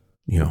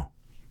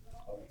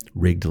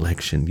 rigged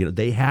election.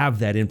 They have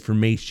that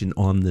information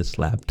on this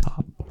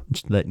laptop.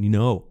 Just letting you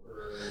know.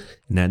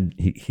 And then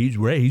he's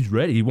ready. He's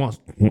ready. He wants.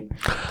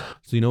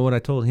 So you know what I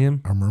told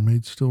him? Are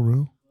mermaids still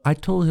real? I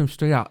told him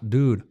straight out,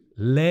 dude,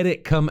 let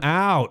it come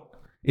out.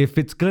 If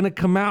it's going to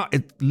come out,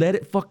 let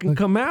it fucking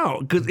come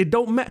out. Because it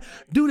don't matter.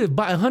 Dude, if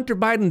Hunter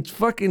Biden's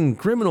fucking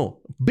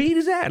criminal, beat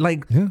his ass.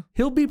 Like,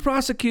 he'll be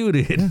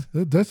prosecuted. Yeah,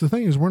 that's the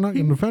thing, is we're not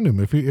going to defend him.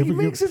 If he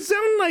makes it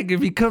sound like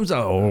if he comes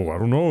out, I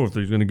don't know if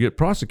he's going to get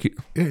prosecuted.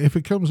 If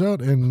it comes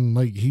out and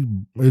like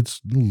it's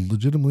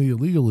legitimately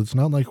illegal, it's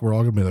not like we're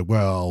all going to be like,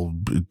 well,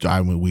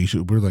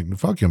 we're like,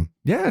 fuck him.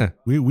 Yeah.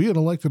 We an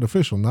elected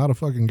official, not a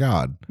fucking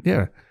god.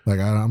 Yeah. Like,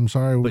 I'm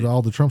sorry with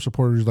all the Trump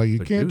supporters, like, you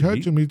can't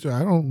touch him. I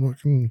don't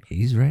fucking.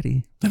 He's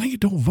ready. Then you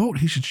don't vote.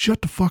 He should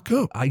shut the fuck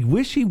up. I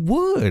wish he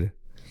would.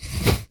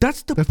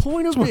 That's the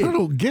point of what it. I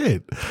don't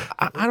get.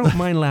 I don't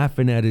mind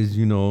laughing at his,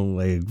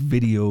 like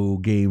video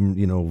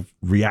game,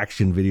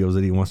 reaction videos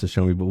that he wants to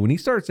show me. But when he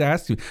starts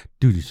asking,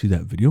 dude, you see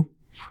that video?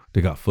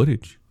 They got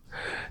footage.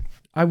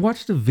 I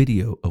watched a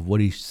video of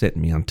what he sent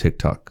me on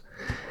TikTok,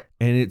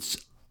 and it's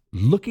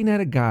looking at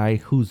a guy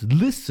who's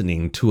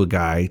listening to a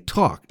guy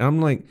talk. And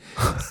I'm like,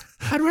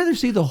 I'd rather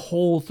see the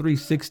whole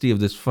 360 of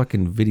this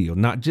fucking video,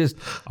 not just,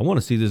 I want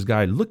to see this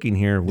guy looking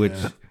here, which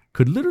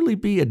could literally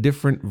be a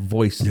different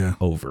voice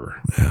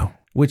over. Yeah.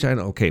 Which I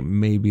know, okay,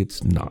 maybe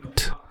it's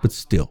not, but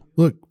still.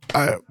 Look,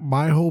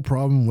 my whole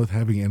problem with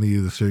having any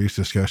of the serious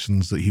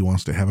discussions that he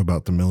wants to have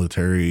about the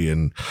military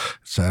and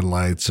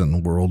satellites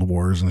and world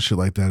wars and shit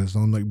like that is,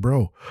 I'm like,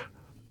 bro,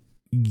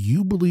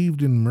 you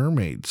believed in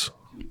mermaids.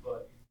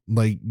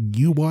 Like,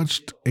 you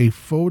watched a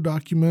faux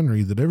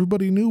documentary that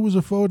everybody knew was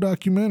a faux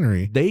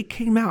documentary. They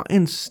came out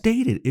and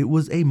stated it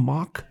was a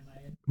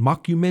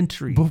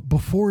mockumentary.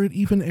 Before it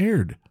even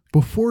aired.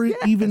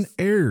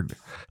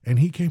 And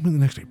he came in the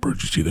next day, bro,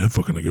 did you see that?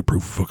 Fucking, I get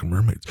proof of fucking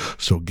mermaids.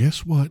 So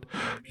guess what?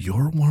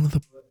 You're one of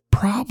the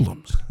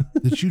problems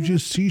that you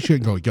just see shit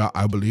and go, yeah,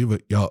 I believe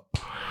it. Yeah.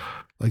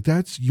 Like,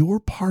 that's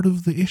your part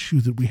of the issue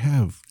that we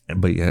have.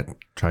 But yet,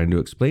 trying to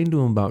explain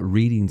to him about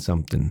reading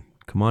something.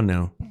 Come on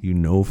now,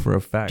 for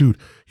a fact, dude.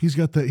 He's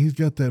got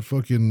that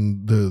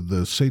fucking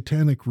the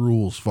Satanic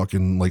Rules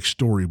fucking like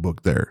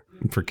storybook there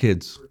for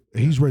kids.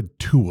 He's read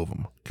 2 of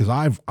them because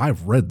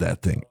I've read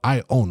that thing.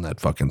 I own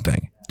that fucking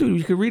thing, dude.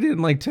 You could read it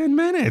in like 10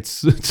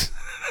 minutes.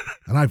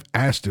 And I've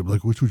asked him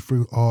like, which was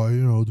the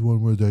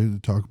one where they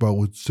talk about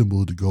what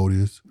symbol of the goat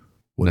is.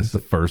 That's the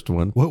first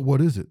one.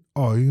 What is it?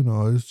 Oh,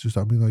 it's just,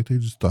 like they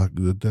just thought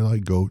that they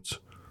like goats.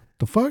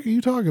 The fuck are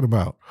you talking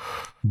about?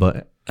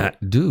 But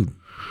dude,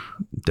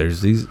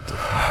 there's these.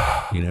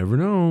 You never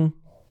know.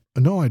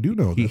 No, I do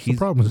know. That's the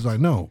problem is I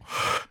know.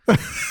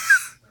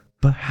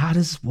 But how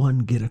does one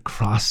get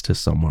across to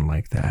someone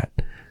like that?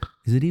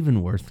 Is it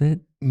even worth it?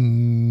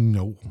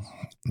 No.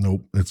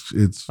 Nope.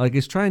 It's like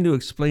it's trying to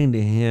explain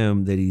to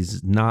him that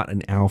he's not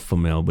an alpha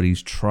male, but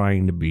he's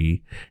trying to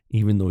be,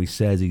 even though he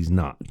says he's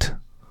not.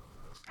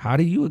 How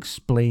do you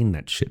explain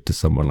that shit to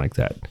someone like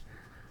that?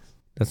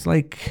 That's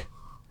like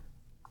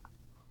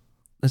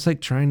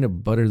trying to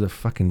butter the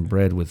fucking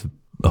bread with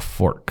a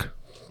fork.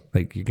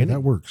 Like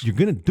that works. You're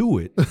gonna do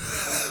it,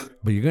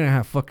 but you're gonna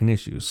have fucking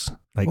issues.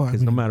 Like,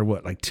 because no matter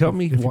what, like, tell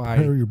me if why. If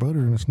you prepare your butter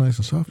and it's nice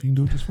and soft, you can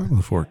do it just fine with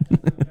a fork.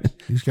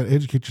 You just got to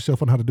educate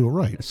yourself on how to do it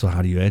right. So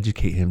how do you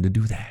educate him to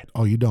do that?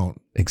 Oh, you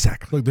don't.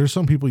 Exactly. Look, there's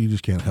some people you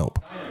just can't help.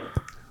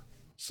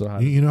 So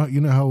you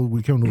know how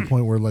we come to a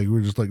point where like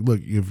we're just like, look,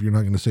 if you're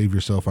not going to save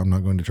yourself, I'm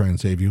not going to try and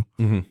save you.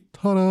 Mm-hmm.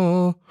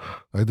 Ta-da!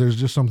 Like, there's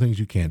just some things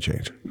you can't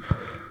change.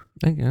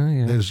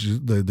 Yeah.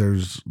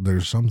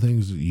 There's some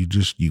things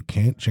that you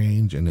can't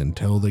change, and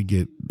until they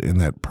get in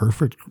that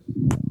perfect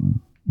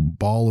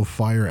ball of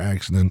fire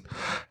accident,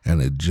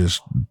 and it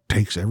just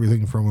takes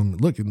everything from him.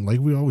 Look, and like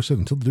we always said,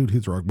 until the dude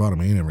hits rock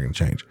bottom, he ain't never gonna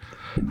change.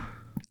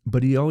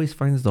 But he always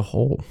finds the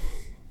hole.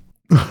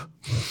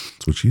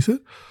 That's what she said.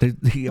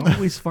 He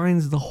always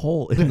finds the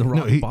hole in the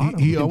rock bottom.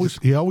 He always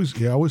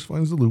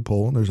finds the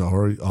loophole, and there's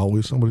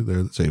always somebody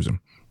there that saves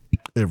him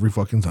every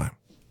fucking time.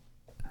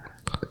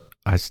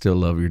 I still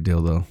love your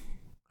deal, though.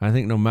 I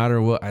think no matter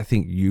what, I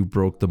think you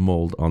broke the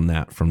mold on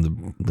that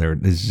from there.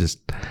 It's just,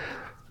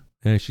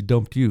 she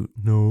dumped you.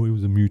 No, it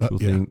was a mutual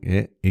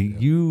thing.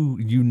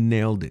 You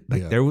nailed it.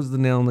 Like there was the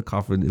nail in the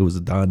coffin. It was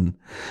done.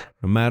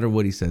 No matter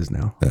what he says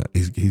now.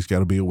 He's got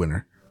to be a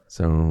winner.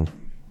 So,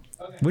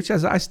 which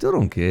I still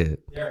don't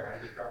get.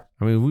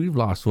 I mean, we've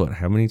lost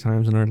how many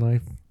times in our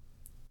life?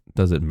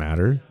 Does it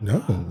matter?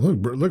 No,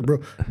 look,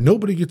 bro.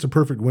 Nobody gets a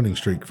perfect winning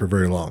streak for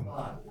very long.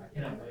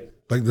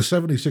 Like the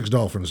 76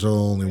 Dolphins are the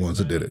only ones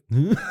that did it.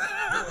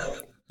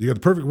 You got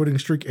the perfect winning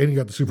streak and you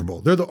got the Super Bowl.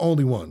 They're the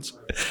only ones.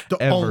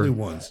 Only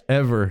ones.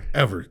 Ever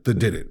that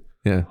did it.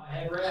 Yeah.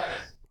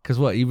 Because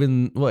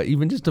even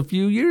just a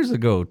few years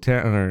ago,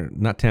 or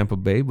not Tampa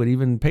Bay, but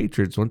even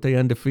Patriots, weren't they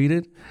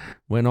undefeated?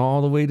 Went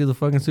all the way to the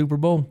fucking Super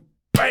Bowl.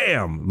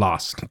 Bam!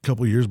 Lost. A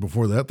couple years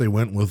before that, they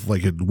went with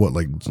like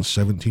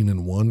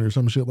 17-1 or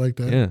some shit like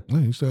that. Yeah.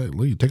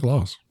 You take a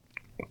loss.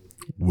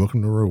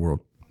 Welcome to the real world.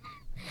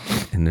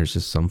 And there's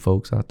just some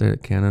folks out there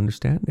that can't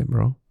understand it,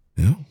 bro.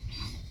 Yeah.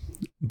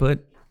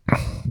 But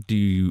do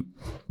you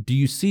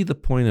see the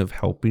point of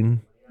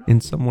helping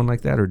in someone like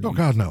that, or Oh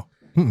God, no.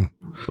 Mm-mm.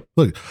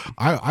 Look,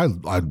 I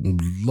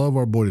love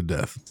our boy to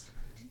death,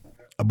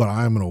 but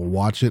I'm gonna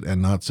watch it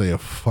and not say a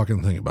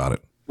fucking thing about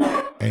it,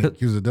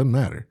 because it doesn't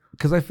matter.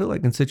 Because I feel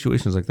like in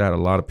situations like that, a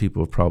lot of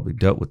people have probably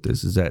dealt with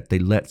this. Is that they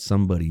let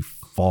somebody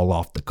fall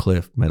off the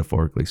cliff,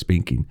 metaphorically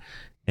speaking,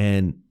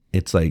 and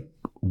it's like,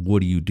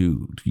 what do you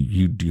do? Do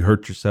you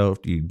hurt yourself?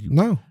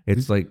 No,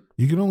 it's like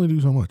you can only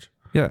do so much.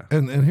 Yeah,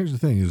 and here's the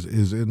thing: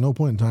 is at no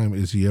point in time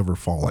is he ever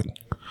falling.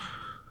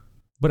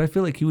 But I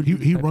feel like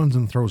he runs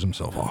and throws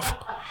himself off.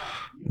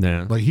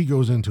 Yeah, like he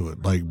goes into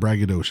it like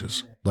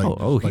braggadocious.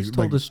 Like he's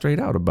told us straight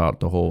out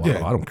about the whole.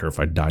 Yeah. I don't care if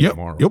I die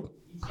tomorrow. Yep.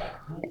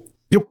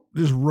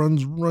 Just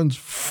runs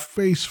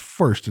face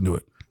first into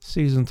it.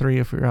 Season 3,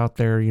 if you're out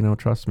there,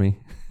 trust me,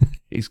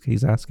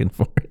 he's asking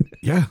for it.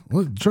 Yeah,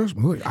 look, trust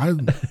me. Look,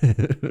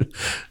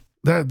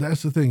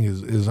 that's the thing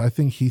is I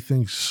think he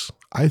thinks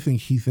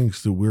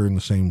that we're in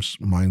the same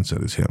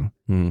mindset as him.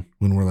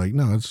 When we're like,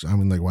 no,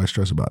 why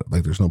stress about it?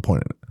 Like, there's no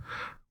point in it.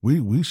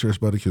 We stress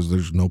about it because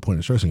there's no point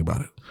in stressing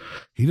about it.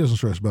 He doesn't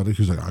stress about it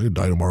because like, I could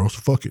die tomorrow, so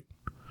fuck it.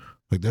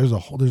 Like, there's a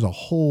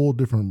whole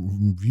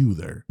different view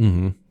there.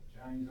 Mm-hmm.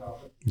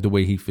 The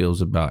way he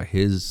feels about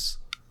his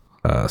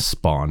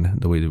spawn,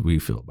 the way that we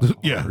feel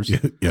about ours.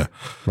 Yeah.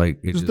 Like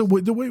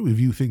the way we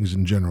view things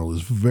in general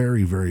is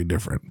very, very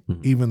different.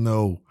 Mm-hmm. Even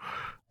though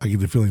I get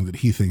the feeling that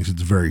he thinks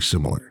it's very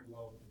similar,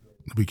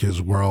 because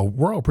we're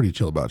all pretty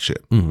chill about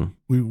shit. Mm-hmm.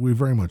 We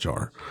very much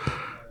are.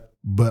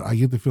 But I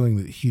get the feeling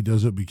that he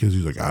does it because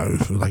he's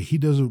like he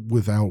does it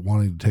without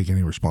wanting to take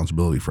any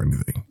responsibility for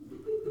anything.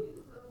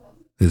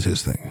 Is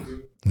his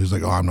thing. He's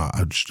like,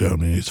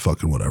 it's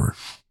fucking whatever.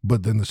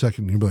 But then the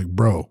second you'd be like,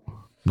 bro,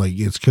 like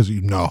it's because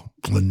no,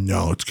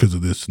 it's because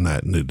of this and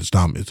that, and it's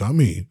not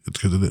me. It's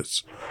because of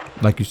this.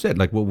 Like you said,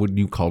 like what would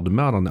you called him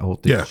out on that whole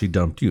thing? Yeah. She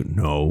dumped you.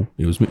 No,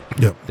 it was me.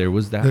 Yep. There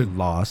was that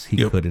loss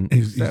he couldn't.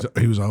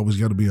 He was always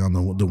got to be on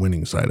the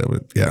winning side of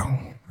it.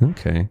 Yeah.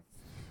 Okay.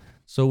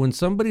 So when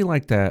somebody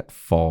like that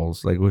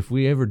falls, like if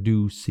we ever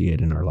do see it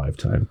in our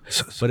lifetime,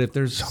 but if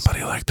there's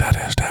somebody like that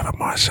has to have a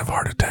massive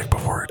heart attack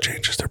before it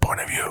changes their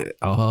point of view.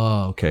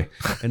 Oh, okay.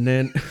 And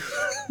then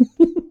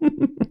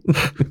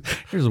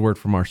here's a word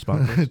from our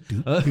sponsor.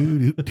 Don't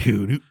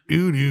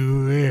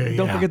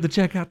forget to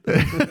check out.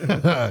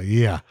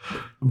 Yeah.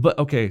 But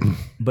okay,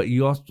 but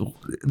you also,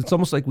 it's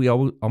almost like we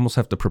almost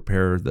have to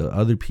prepare the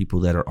other people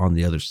that are on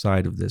the other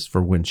side of this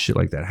for when shit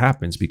like that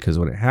happens, because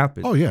when it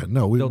happens, oh yeah,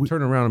 no, they'll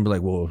turn around and be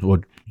like, well,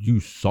 you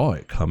saw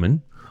it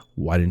coming.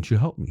 Why didn't you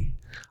help me?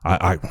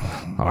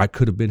 I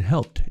could have been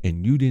helped,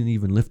 and you didn't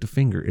even lift a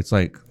finger. It's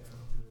like,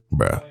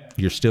 bruh,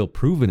 you're still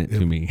proving it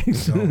to me.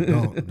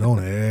 don't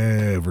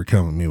ever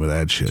come at me with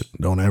that shit.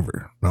 Don't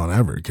ever,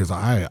 because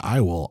I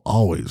will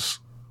always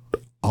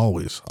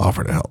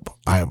offer to help.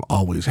 I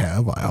always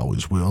have. I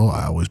always will.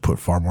 I always put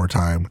far more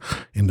time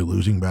into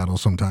losing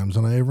battles sometimes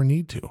than I ever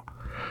need to,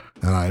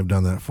 and I have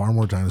done that far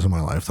more times in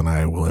my life than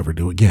I will ever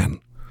do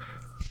again.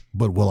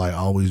 But will I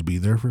always be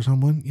there for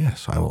someone?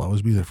 Yes, I will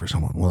always be there for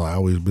someone. Will I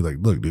always be like,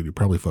 look, dude, you're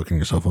probably fucking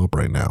yourself up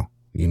right now.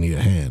 You need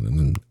a hand. And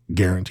then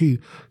guaranteed,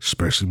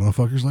 especially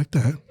motherfuckers like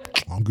that,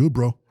 I'm good,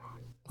 bro.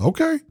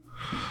 Okay.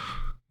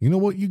 You know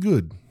what? You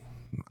good.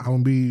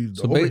 I'm going to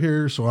be over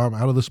here, so I'm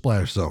out of the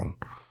splash zone.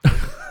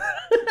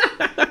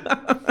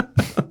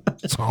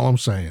 That's all I'm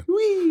saying.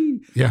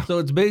 Whee! Yeah. So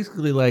it's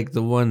basically like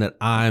the one that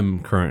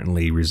I'm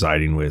currently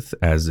residing with,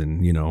 as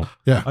in,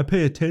 yeah. I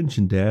pay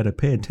attention, Dad. I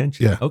pay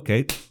attention. Yeah.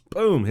 Okay.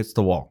 Boom. Hits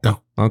the wall. Yeah.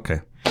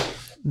 Okay.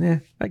 Yeah,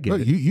 I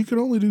get it. You can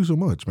only do so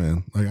much,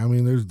 man. Like, I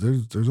mean,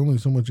 there's only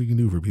so much you can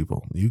do for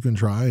people. You can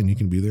try and you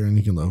can be there and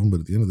you can love them, but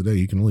at the end of the day,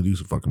 you can only do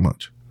so fucking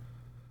much.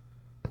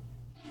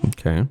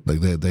 Okay. Like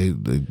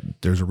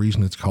there's a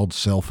reason it's called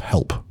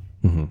self-help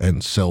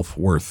and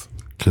self-worth,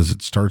 because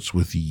it starts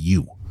with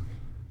you.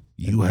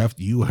 You have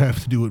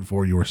to do it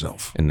for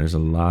yourself. And there's a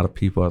lot of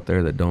people out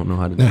there that don't know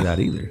how to do that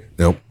either.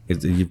 Yep.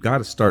 You've got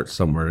to start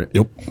somewhere.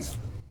 Yep.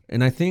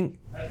 And I think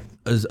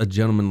as a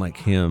gentleman like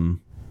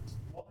him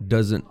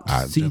doesn't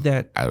see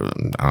that. I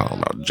don't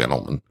know,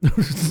 gentleman.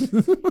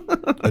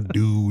 A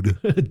dude.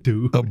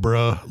 A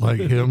bruh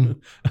like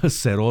him. A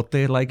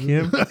cerote like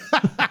him.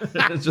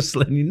 Just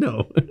letting you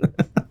know.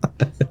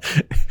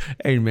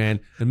 Hey, man,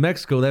 in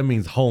Mexico, that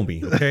means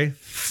homie, okay?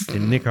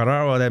 In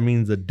Nicaragua, that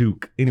means a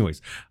duke.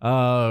 Anyways,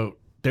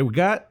 we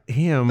got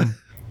him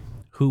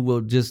who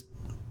will just,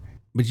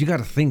 but you got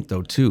to think,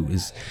 though, too,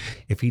 is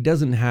if he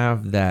doesn't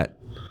have that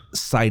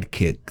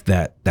sidekick,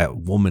 that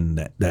woman,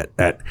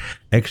 that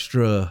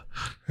extra,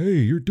 hey,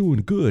 you're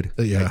doing good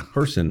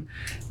person,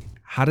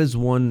 how does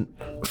one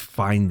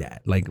find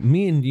that? Like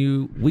me and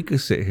you, we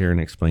could sit here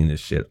and explain this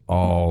shit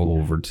all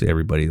over to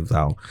everybody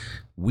without,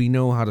 we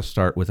know how to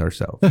start with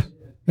ourselves.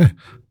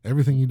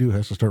 Everything you do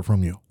has to start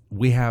from you.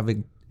 We have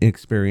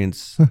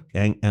experience,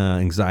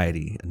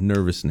 anxiety,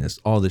 nervousness,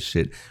 all this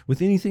shit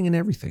with anything and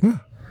everything.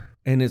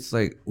 And it's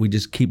like, we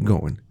just keep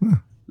going,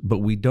 but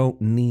we don't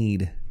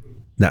need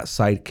that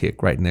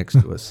sidekick right next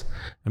to us.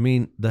 I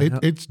mean,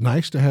 it's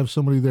nice to have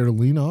somebody there to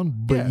lean on,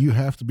 but you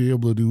have to be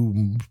able to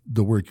do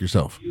the work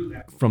yourself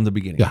from the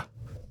beginning. Yeah.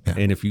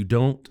 And if you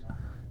don't,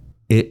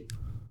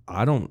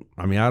 I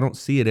don't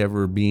see it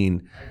ever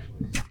being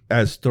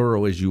as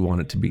thorough as you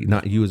want it to be.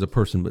 Not you as a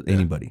person, but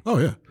anybody. Oh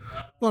yeah.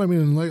 Well,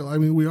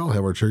 we all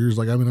have our triggers.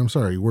 I'm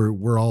sorry.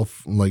 We're all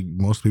like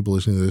most people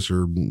listening to this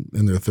are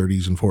in their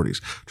 30s and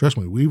 40s. Trust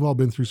me, we've all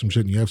been through some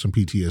shit, and you have some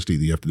PTSD that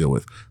you have to deal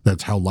with.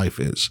 That's how life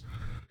is.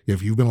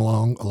 If you've been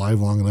alive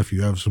long enough,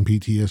 you have some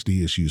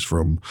PTSD issues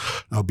from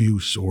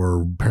abuse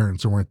or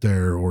parents that weren't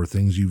there or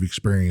things you've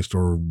experienced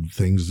or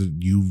things that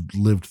you've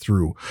lived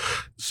through.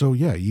 So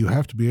yeah, you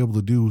have to be able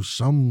to do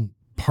some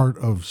part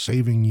of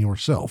saving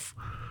yourself.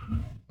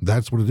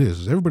 That's what it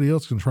is. Everybody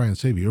else can try and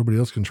save you. Everybody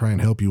else can try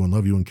and help you and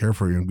love you and care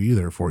for you and be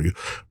there for you.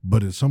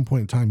 But at some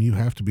point in time, you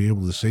have to be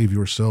able to save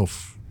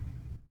yourself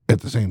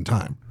at the same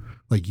time.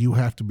 Like you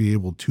have to be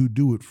able to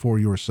do it for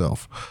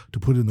yourself, to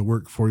put in the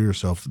work for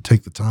yourself, to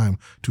take the time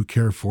to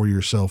care for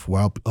yourself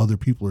while other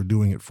people are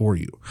doing it for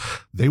you.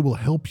 They will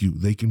help you.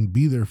 They can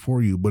be there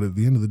for you. But at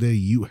the end of the day,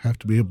 you have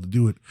to be able to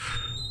do it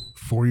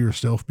for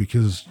yourself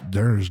because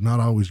there's not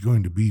always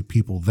going to be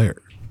people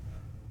there.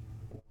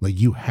 Like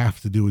you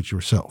have to do it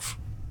yourself.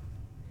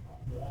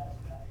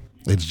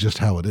 It's just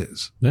how it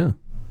is. Yeah.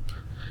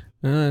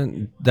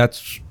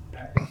 That's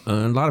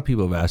a lot of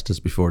people have asked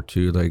us before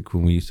too, like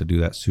when we used to do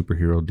that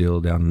superhero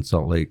deal down in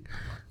Salt Lake,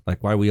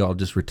 like why we all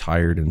just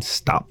retired and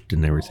stopped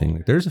and everything.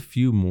 Like, there's a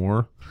few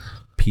more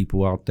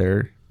people out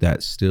there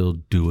that still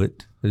do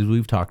it, as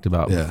we've talked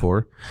about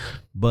before.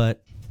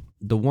 But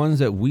the ones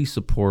that we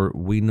support,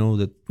 we know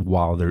that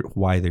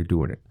why they're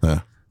doing it.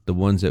 The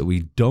ones that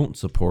we don't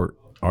support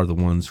are the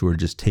ones who are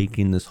just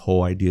taking this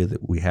whole idea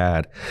that we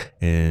had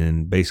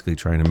and basically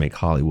trying to make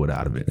Hollywood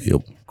out of it.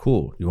 Yep.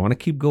 Cool. You want to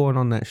keep going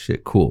on that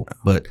shit? Cool.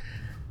 But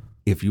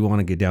if you want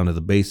to get down to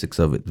the basics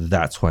of it,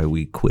 that's why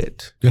we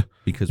quit. Yeah.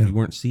 Because we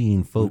weren't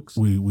seeing folks.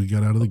 We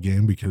got out of the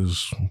game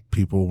because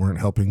people weren't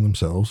helping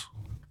themselves.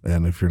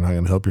 And if you're not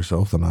going to help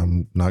yourself, then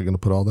I'm not going to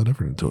put all that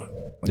effort into it.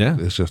 Yeah.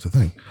 It's just a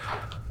thing.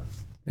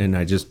 And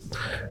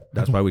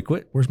that's why we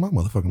quit. Where's my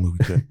motherfucking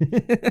movie check?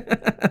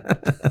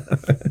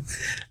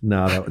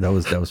 No, that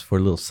was for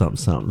a little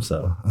something.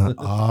 So,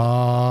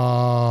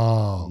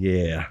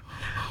 yeah,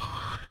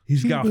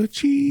 he's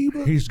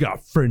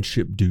got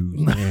friendship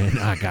dues, man.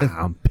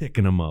 I'm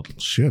picking them up.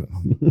 Shit,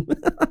 I'm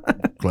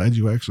glad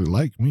you actually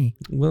like me.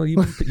 Well,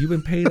 you've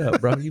been paid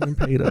up, bro. You've been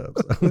paid up.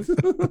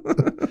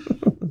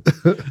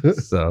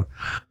 So,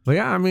 but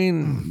yeah, I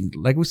mean,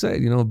 like we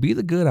said, be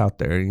the good out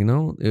there.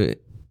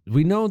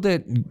 We know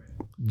that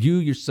you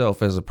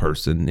yourself as a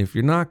person, if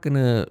you're not going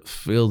to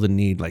feel the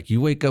need, like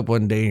you wake up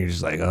one day and you're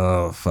just like,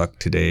 oh, fuck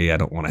today, I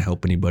don't want to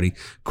help anybody.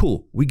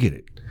 Cool, we get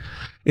it.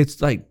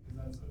 It's like,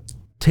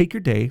 take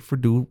your day for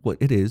do what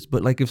it is.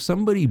 But like if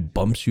somebody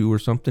bumps you or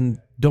something,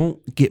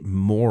 don't get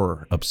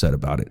more upset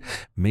about it.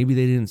 Maybe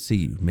they didn't see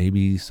you.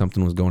 Maybe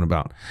something was going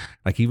about.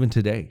 Like even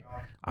today,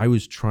 I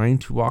was trying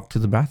to walk to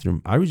the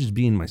bathroom. I was just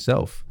being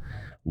myself.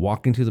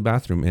 Walking to the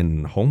bathroom,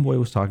 and homeboy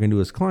was talking to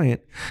his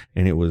client,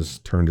 and it was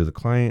turn to the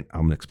client.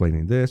 I'm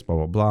explaining this, blah,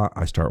 blah, blah.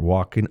 I start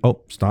walking.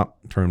 Oh, stop.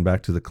 Turn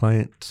back to the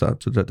client.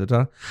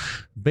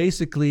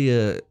 Basically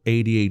a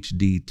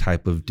ADHD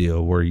type of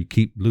deal where you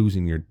keep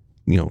losing your,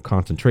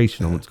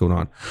 concentration on what's going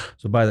on.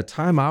 So by the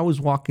time I was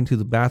walking to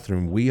the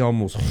bathroom, we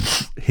almost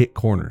hit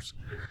corners.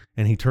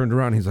 And he turned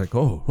around and he's like,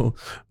 oh,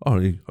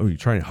 are you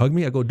trying to hug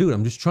me? I go, dude,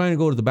 I'm just trying to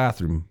go to the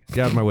bathroom. Get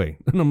out of my way.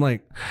 And I'm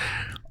like,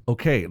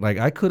 okay, like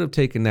I could have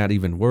taken that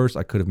even worse.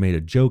 I could have made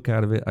a joke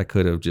out of it. I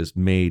could have just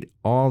made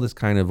all this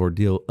kind of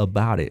ordeal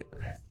about it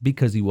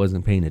because he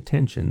wasn't paying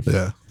attention.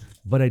 Yeah.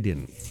 But I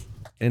didn't.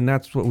 And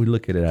that's what we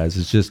look at it as.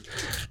 It's just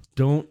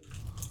don't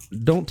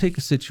take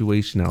a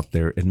situation out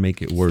there and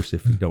make it worse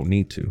if you don't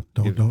need to.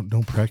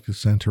 Don't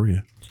practice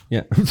Santeria.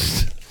 Yeah.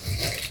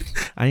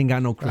 I ain't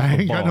got no crystal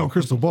ball. Got no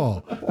crystal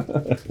ball.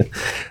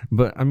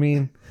 But I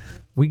mean,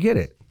 we get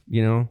it.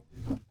 You know,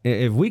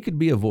 if we could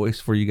be a voice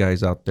for you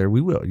guys out there,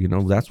 we will. You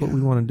know, that's what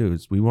we want to do.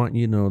 Is we want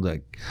you to know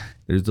that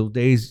there's those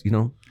days. You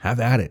know, have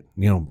at it.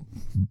 You know,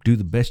 do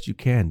the best you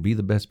can. Be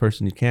the best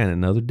person you can.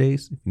 And other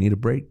days, if you need a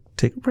break,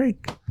 take a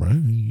break. Right?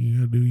 You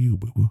gotta do you,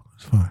 boo boo.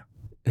 It's fine.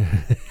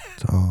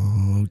 It's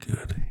all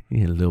good.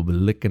 You a little bit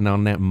licking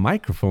on that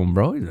microphone,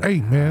 bro.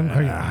 Hey, man,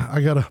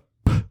 I got a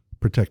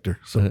protector,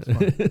 so it's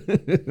fine.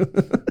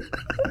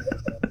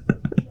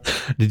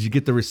 Did you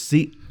get the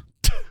receipt?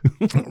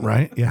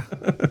 Right? Yeah.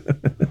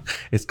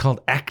 It's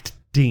called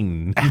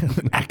acting.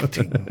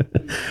 Acting.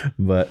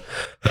 But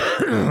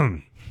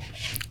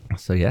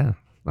so yeah.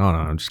 Oh no,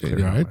 I'm just kidding.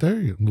 You're right there.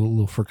 You're a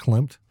little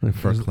verklempt,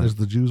 as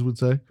the Jews would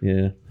say.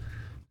 Yeah.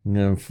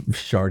 Yeah,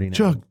 sharding.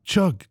 Chug,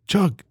 chug,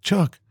 chug,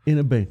 chug. In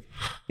a bowl.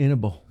 In a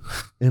bowl.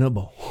 In a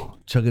bowl.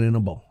 Chug it in a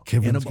bowl.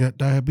 Kevin's got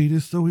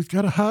diabetes, so he's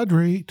got to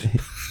hydrate.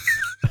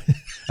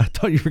 I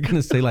thought you were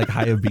gonna say like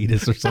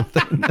diabetes or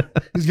something.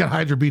 He's got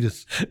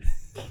hydrobetus.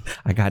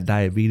 I got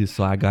diabetes,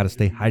 so I gotta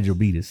stay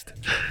hydrobetus.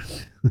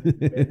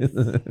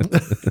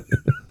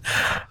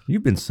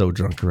 You've been so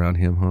drunk around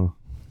him,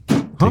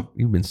 huh?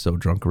 You've been so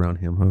drunk around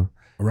him, huh?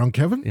 Around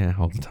Kevin? Yeah,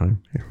 all the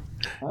time.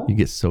 You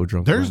get so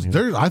drunk. There's around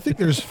him. I think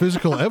there's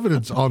physical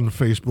evidence on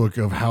Facebook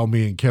of how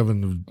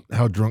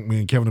drunk me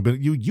and Kevin have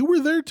been. You were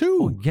there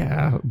too.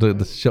 Yeah,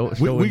 the show.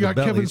 We got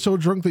Kevin so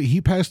drunk that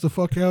he passed the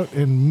fuck out,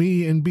 and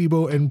me and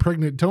Bebo and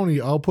pregnant Tony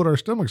all put our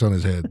stomachs on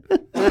his head.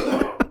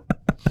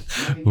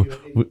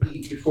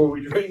 Eat before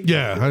we drink.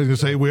 Yeah, I was gonna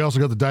say we also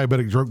got the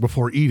diabetic drunk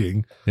before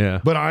eating. Yeah,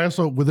 but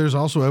there's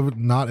also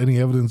not any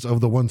evidence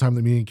of the one time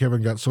that me and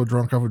Kevin got so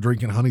drunk off of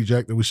drinking Honey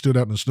Jack that we stood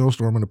out in a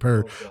snowstorm in a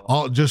pair,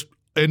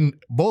 and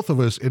both of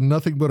us in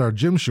nothing but our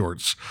gym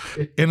shorts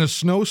in a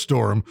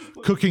snowstorm,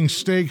 cooking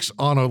steaks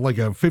on a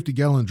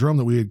 50-gallon drum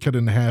that we had cut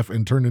in half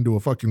and turned into a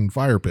fucking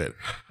fire pit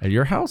at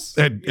your house.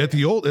 At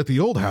the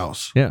old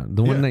house. Yeah,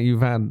 the one that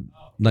you've had.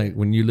 Like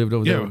when you lived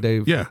over there with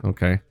Dave? Yeah.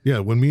 Okay. Yeah,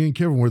 when me and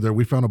Kevin were there,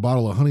 we found a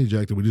bottle of Honey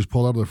Jack that we just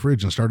pulled out of the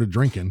fridge and started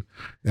drinking.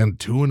 And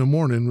 2 a.m,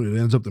 it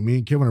ends up that me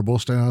and Kevin are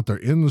both standing out there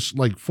in this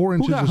 4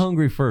 inches. Who got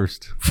hungry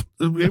first?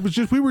 It was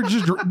just, we were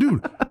just,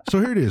 dude. So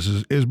here it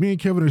is me and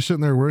Kevin are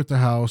sitting there, we're at the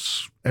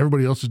house.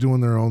 Everybody else is doing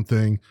their own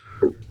thing.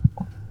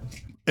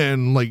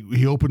 And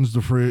he opens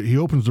the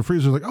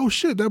freezer, like, oh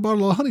shit, that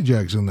bottle of Honey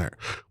Jack's in there,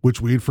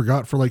 which we had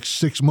forgot for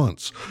 6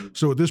 months.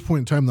 So at this point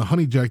in time, the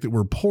Honey Jack that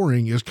we're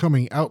pouring is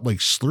coming out like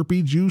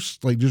Slurpee juice,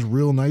 just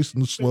real nice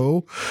and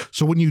slow.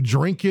 So when you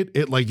drink it,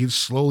 it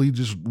slowly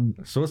just.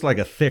 So it's like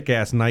a thick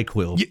ass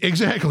NyQuil. Yeah,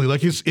 exactly.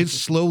 It's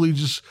slowly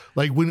just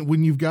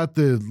when you've got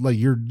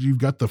you've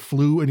got the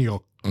flu and you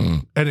go.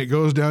 And it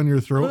goes down your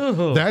throat.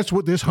 Ugh. That's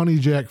what this Honey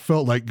Jack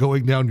felt like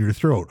going down your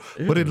throat.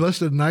 Ew. But it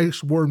left a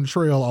nice warm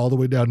trail all the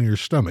way down to your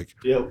stomach.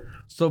 Yep.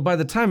 So by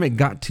the time it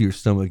got to your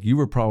stomach, you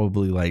were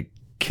probably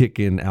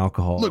kicking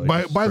alcohol. Look,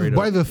 by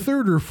the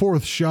third or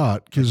fourth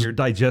shot, because your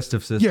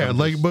digestive system. Yeah,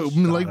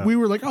 we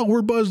were like, oh,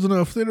 we're buzzed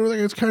enough. They were like,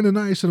 it's kind of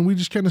nice, and we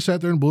just kind of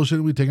sat there and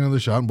bullshit. We take another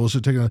shot and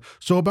bullshit.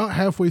 So about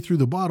halfway through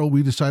the bottle,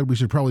 we decided we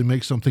should probably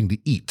make something to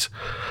eat.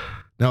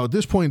 Now at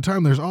this point in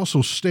time, there's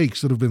also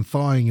steaks that have been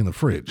thawing in the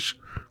fridge.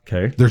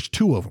 Okay. There's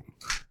 2 of them,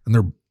 and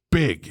they're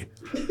big.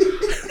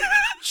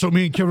 So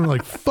me and Kevin are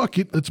like, fuck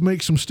it, let's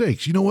make some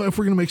steaks. You know what? If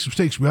we're going to make some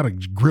steaks, we got to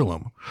grill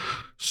them.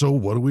 So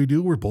what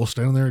do? We're both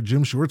standing there at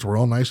gym shorts. We're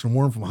all nice and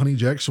warm from Honey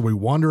Jack. So we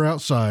wander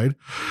outside,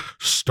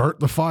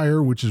 start the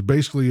fire, which is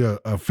basically a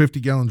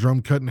 50-gallon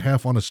drum cut in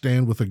half on a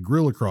stand with a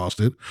grill across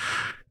it.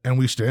 And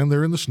we stand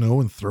there in the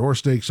snow and throw our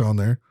steaks on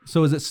there.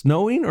 So is it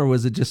snowing or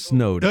was it just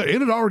snowed?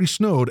 It had already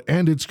snowed,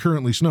 and it's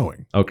currently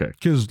snowing. Okay.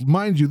 Because,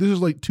 mind you, this is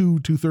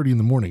 2:30 in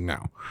the morning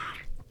now.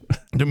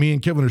 And me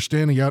and Kevin are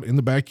standing out in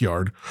the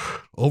backyard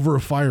over a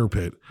fire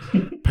pit,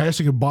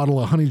 passing a bottle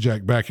of Honey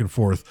Jack back and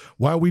forth,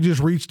 while we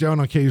just reach down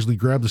and occasionally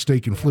grab the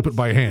steak and flip it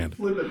by hand.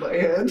 Flip it by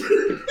hand.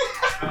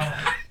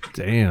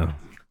 Damn.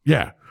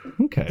 Yeah.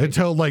 Okay.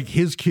 Until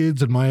his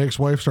kids and my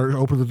ex-wife start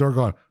opening the door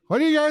going, what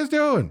are you guys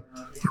doing?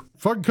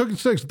 Fucking cooking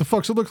steaks. What the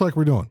fuck's it look like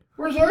we're doing?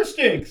 Where's our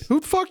steaks? Who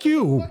fuck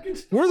you?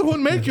 We're the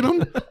one making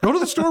them. Go to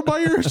the store, buy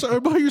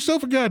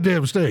yourself a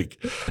goddamn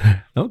steak.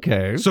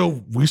 Okay.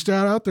 So we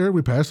sat out there.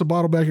 We passed the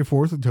bottle back and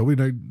forth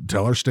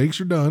until our steaks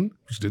are done,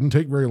 which didn't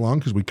take very long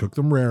because we cooked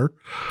them rare.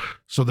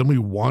 So then we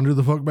wander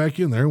the fuck back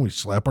in there and we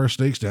slap our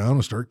steaks down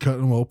and start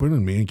cutting them open.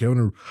 And me and Kevin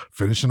are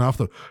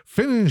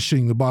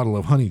finishing the bottle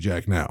of Honey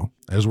Jack now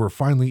as we're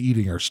finally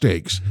eating our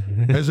steaks.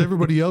 As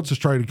everybody else is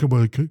trying to come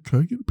on, can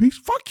I get a piece?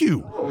 Fuck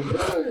you.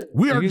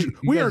 We guys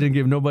didn't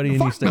give nobody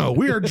any steak. No,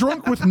 we are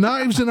drunk with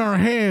knives in our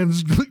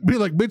hands. Be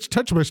like, bitch,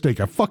 touch my steak.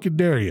 I fucking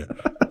dare you.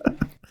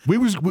 We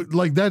was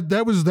like that.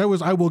 That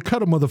was. I will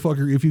cut a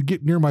motherfucker if you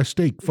get near my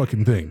steak.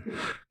 Fucking thing.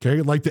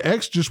 Okay. Like the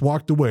ex just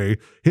walked away.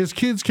 His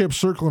kids kept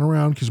circling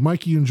around because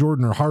Mikey and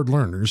Jordan are hard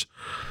learners.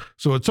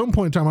 So at some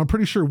point in time, I'm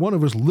pretty sure one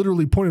of us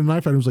literally pointed a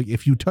knife at him. Was like,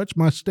 if you touch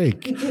my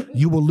steak,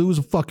 you will lose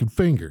a fucking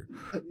finger.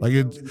 Like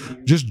it.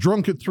 Just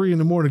drunk at 3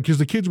 a.m. because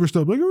the kids were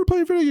still like, we're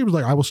playing video games.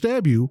 Like, I will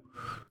stab you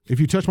if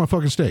you touch my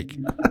fucking steak.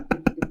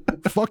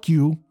 Fuck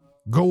you.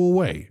 Go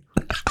away.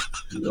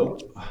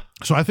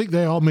 So I think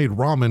they all made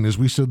ramen as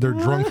we stood there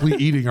drunkenly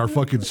eating our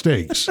fucking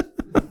steaks.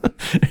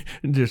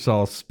 Just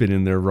all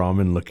spinning their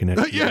ramen, looking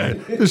at you. Yeah,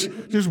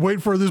 just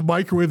wait for this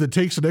microwave that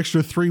takes an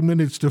extra 3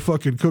 minutes to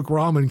fucking cook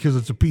ramen because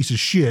it's a piece of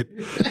shit.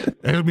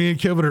 And me and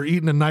Kevin are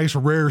eating a nice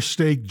rare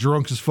steak,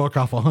 drunk as fuck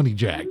off a Honey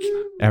Jack.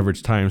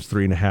 Average time's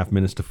 3.5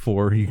 minutes to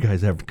 4. You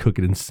guys have to cook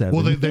it in 7.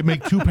 Well, they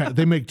make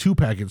they make 2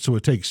 packets, so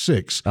it takes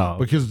 6. Oh.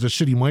 Because it's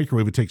a shitty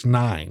microwave, it takes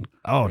 9.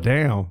 Oh,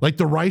 damn. Like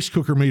the rice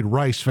cooker made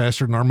rice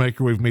faster than our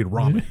microwave made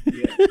ramen.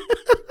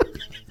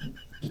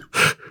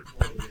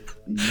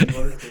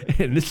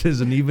 And this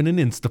isn't even an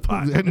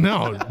Instapot.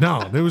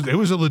 No, it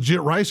was a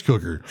legit rice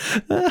cooker.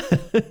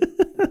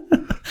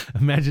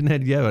 Imagine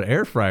that you have an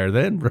air fryer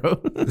then,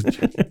 bro.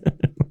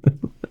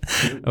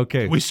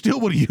 Okay. We still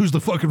would have used the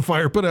fucking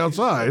fire pit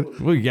outside.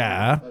 Well,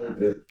 yeah.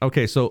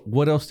 Okay, so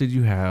what else did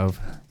you have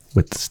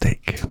with the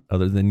steak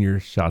other than your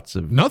shots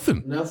of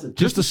Nothing.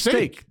 just a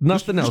steak?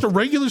 Nothing else. Just a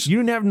regular. You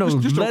didn't have no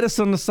just a- lettuce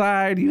on the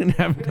side. You didn't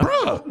have.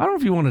 Bruh. I don't know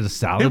if you wanted a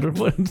salad or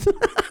what.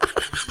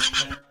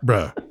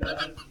 Bruh.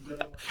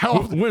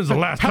 When's the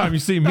last time you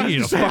see me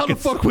in a How the fucking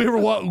fuck we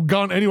ever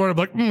gone anywhere? I'm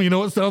like, you know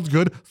what sounds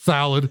good?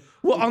 Salad.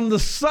 Well, on the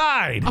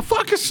side. A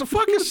fucking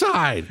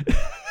side.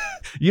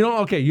 You don't.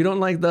 Okay, you don't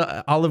like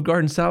the Olive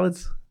Garden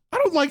salads. I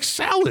don't like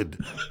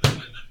salad.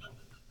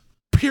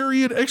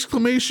 Period!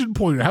 Exclamation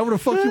point. However the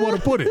fuck you want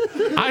to put it.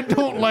 I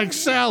don't like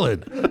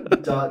salad.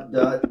 Dot,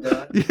 dot,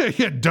 dot.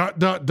 Yeah.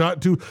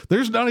 Dot. Too.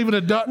 There's not even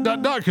a dot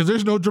because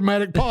there's no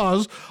dramatic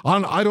pause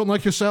on. I don't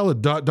like your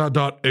salad.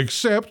 Dot.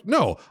 Except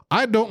no,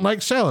 I don't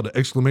like salad.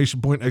 Exclamation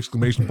point.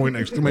 Exclamation point.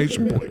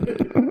 Exclamation point.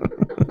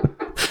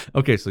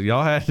 Okay, so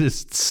y'all had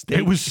this steak.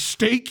 It was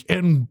steak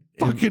and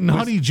fucking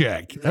Honey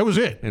Jack. That was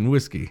it. and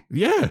whiskey.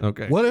 Yeah.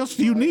 Okay. What else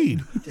do you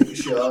need? Take a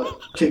shot.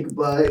 Take a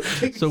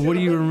bite. So what do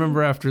you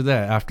remember after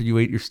that? After you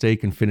ate your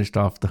steak and finished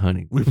off the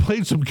honey? We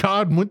played some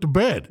COD and went to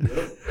bed.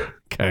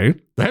 Okay.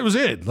 That was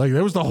it. Like,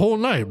 that was the whole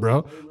night,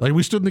 bro. Like,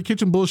 we stood in the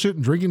kitchen bullshit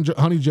and drinking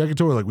Honey Jack and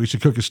Tori. Like, we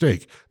should cook a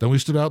steak. Then we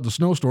stood out in the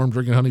snowstorm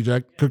drinking Honey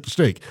Jack, cooked a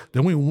steak.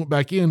 Then we went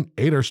back in,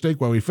 ate our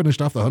steak while we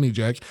finished off the Honey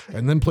Jack,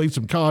 and then played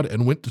some COD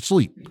and went to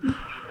sleep.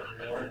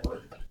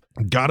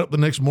 Got up the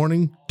next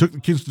morning, took the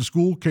kids to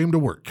school, came to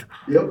work.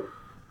 Yep.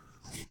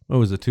 What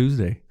was it,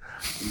 Tuesday?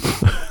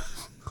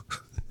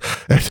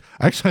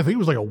 Actually, I think it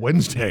was like a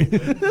Wednesday.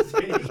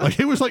 Like,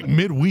 it was like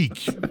midweek.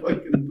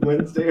 Fucking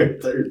Wednesday or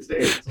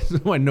Thursday.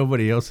 Why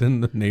nobody else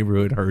in the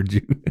neighborhood heard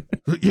you?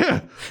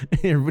 Yeah.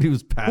 Everybody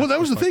was passed. Well, that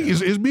was the thing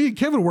is me and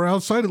Kevin were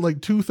outside at like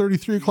 2:30,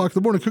 3 o'clock in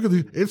the morning cooking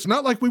these. It's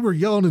not like we were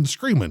yelling and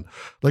screaming.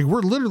 Like,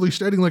 we're literally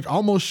standing like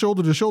almost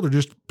shoulder to shoulder,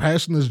 just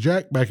passing this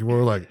jack back and forth.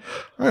 We're like,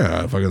 oh,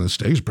 yeah, fucking the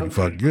steak's pretty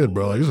fucking good,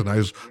 bro. Like,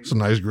 it's a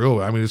nice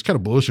grill. I mean, it's kind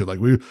of bullshit. Like,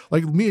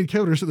 me and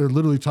Kevin are sitting there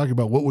literally talking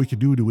about what we could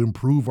do to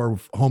improve our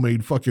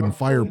homemade fucking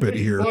fire pit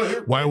here.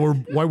 Why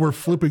we're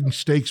flipping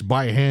steaks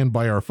by hand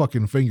by our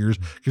fucking fingers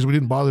because we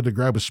didn't bother to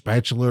grab a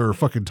spatula or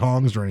fucking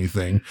tongs or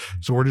anything.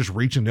 So we're just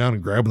reaching down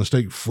and grabbing the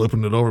steak,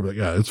 flipping it over. But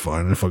yeah, it's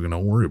fine. I fucking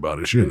don't worry about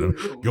it. Shit.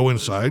 And go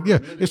inside. Yeah,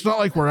 it's not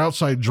like we're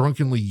outside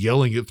drunkenly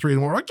yelling at 3 in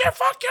the morning. Like, yeah,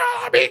 fuck you,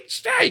 I'm eating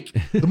steak.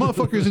 The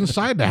motherfuckers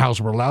inside the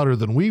house were louder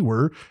than we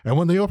were. And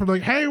when they opened,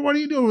 like, hey, what are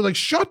you doing? We're like,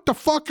 shut the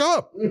fuck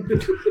up.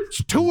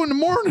 It's 2 in the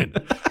morning.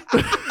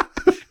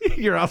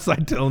 You're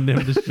outside telling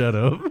them to shut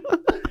up.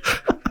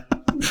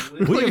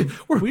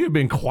 We have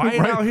been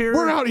quiet out here.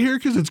 We're out here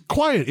because it's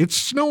quiet. It's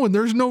snowing.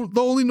 The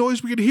only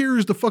noise we could hear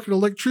is the fucking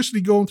electricity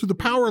going through the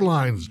power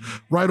lines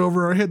right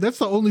over our head. That's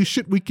the only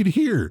shit we could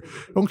hear.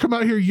 Don't come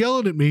out here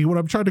yelling at me when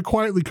I'm trying to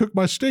quietly cook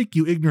my steak,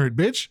 you ignorant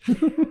bitch.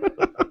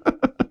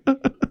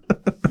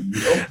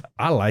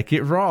 I like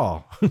it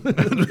raw.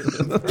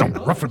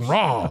 Rough and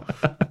raw.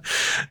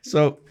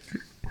 So,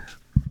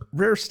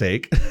 rare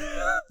steak.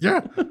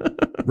 Yeah.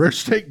 Rare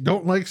steak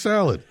don't like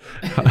salad.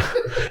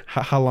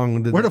 How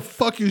long did Where the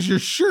fuck is your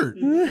shirt?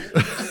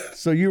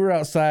 So you were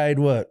outside,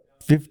 what,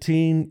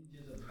 15,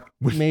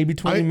 maybe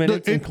 20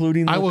 minutes,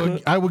 including the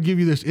cook? I will give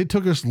you this. It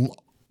took us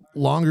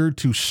longer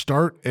to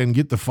start and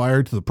get the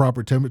fire to the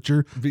proper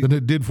temperature than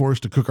it did for us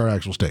to cook our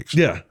actual steaks.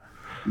 Yeah.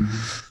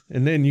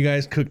 And then you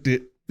guys cooked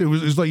it.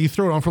 It's like you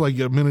throw it on for like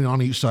a minute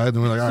on each side,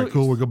 and we're like, all right,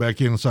 cool, we'll go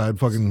back inside.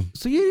 Fucking.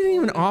 So you didn't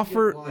even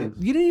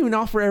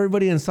offer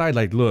everybody inside,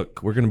 like,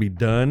 look, we're gonna be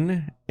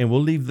done and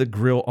we'll leave the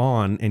grill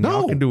on and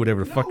y'all can do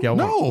whatever the fuck y'all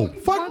want.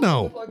 No, fuck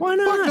no. Why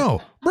not? Fuck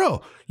no.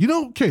 Bro,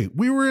 okay,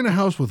 we were in a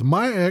house with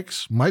my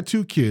ex, my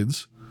 2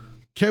 kids,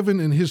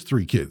 Kevin and his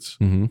 3 kids.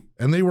 Mm-hmm.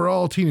 And they were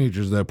all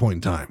teenagers at that point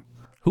in time.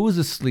 Who was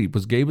asleep?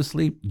 Was Gabe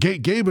asleep?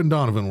 Gabe and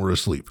Donovan were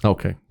asleep.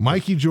 Okay.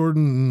 Mikey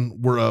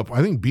Jordan were up.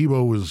 I think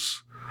Bebo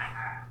was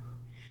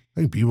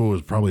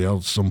probably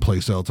out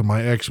someplace else, and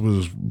my ex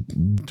was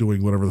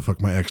doing whatever the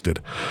fuck my ex did.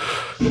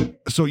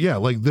 So yeah,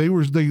 like they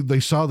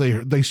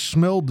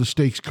smelled the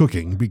steaks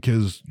cooking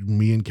because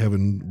me and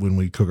Kevin, when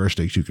we cook our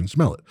steaks, you can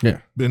smell it. Yeah.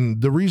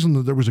 And the reason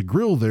that there was a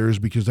grill there is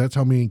because that's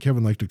how me and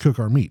Kevin like to cook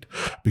our meat,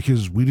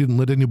 because we didn't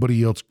let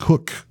anybody else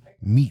cook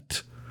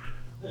meat.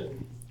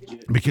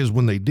 because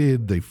when they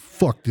did, they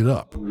fucked it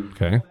up.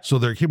 Okay. So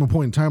there came a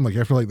point in time, like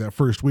after like that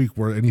first week,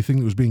 where anything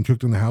that was being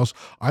cooked in the house,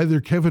 either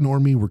Kevin or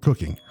me were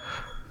cooking.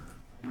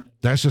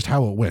 That's just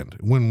how it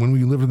went. When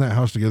we lived in that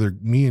house together,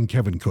 me and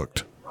Kevin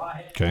cooked.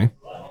 Okay.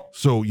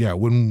 So yeah,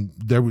 when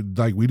there was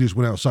like we just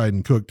went outside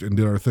and cooked and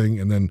did our thing,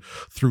 and then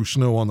threw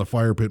snow on the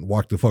fire pit and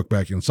walked the fuck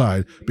back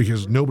inside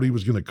because nobody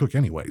was going to cook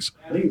anyways.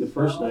 I think the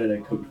first night I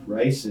cooked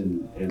rice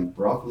and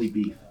broccoli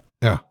beef.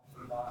 Yeah,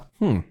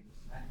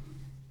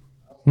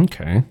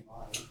 Okay.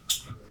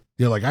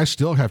 yeah. Like I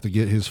still have to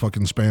get his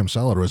fucking spam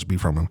salad recipe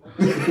from him.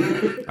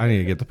 I need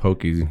to get the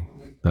pokey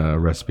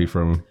recipe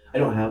from him. I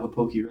don't have a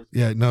poke recipe.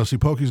 Yeah, no. See,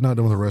 Pokey's not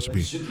done with a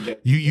recipe.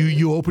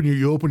 You open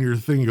your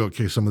thing. You go,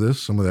 okay, some of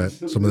this, some of that,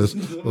 some of this, a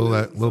little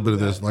of that, a little bit of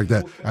this, like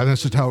that, and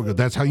that's just how it goes.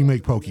 That's how you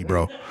make Poke,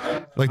 bro.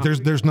 Like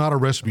there's not a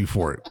recipe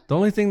for it. The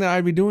only thing that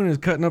I'd be doing is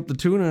cutting up the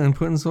tuna and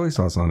putting soy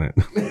sauce on it.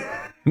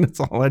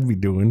 That's all I'd be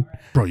doing.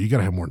 Bro, you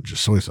gotta have more than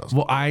just soy sauce.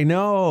 Well, I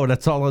know.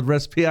 That's all the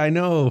recipe I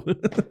know.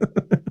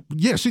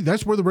 Yeah, see,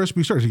 that's where the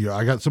recipe starts. You go,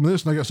 I got some of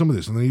this and I got some of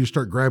this, and then you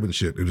start grabbing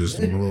shit. And just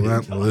a little of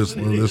that, a little of this, a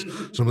little of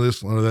this, some of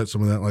this, a little of that,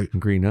 some of that. Like,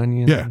 Green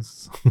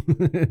onions.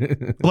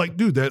 like,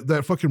 dude,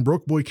 that fucking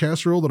broke boy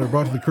casserole that I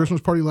brought to the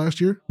Christmas party last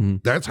year.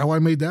 That's how I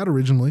made that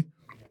originally.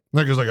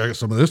 Like, it's like I got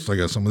some of this, I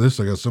got some of this,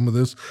 I got some of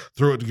this.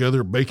 Throw it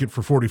together, bake it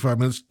for 45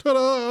 minutes.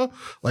 Ta-da!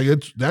 Like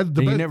that's the And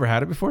best. you never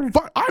had it before?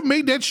 I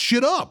made that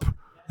shit up.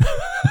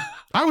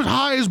 I was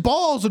high as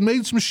balls and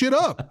made some shit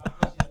up.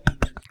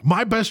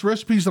 My best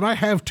recipes that I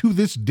have to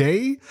this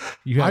day,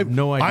 You have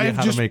no idea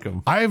how to make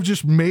them. I have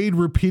just made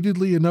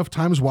repeatedly enough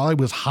times while I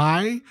was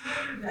high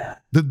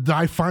that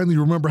I finally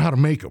remember how to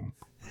make them.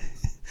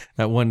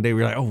 That one day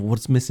we were like, oh,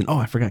 what's missing? Oh,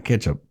 I forgot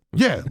ketchup.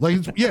 Yeah,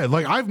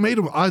 like I've made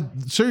them.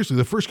 Seriously,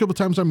 the first couple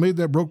times I made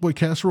that broke boy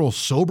casserole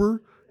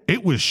sober,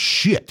 it was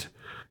shit.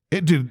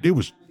 It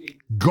was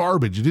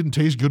garbage. It didn't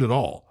taste good at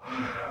all.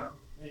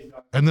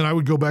 And then I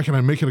would go back and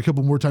I'd make it a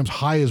couple more times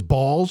high as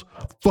balls.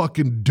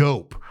 Fucking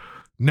dope.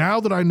 Now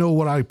that I know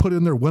what I put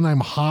in there when I'm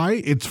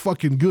high, it's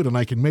fucking good and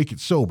I can make it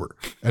sober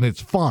and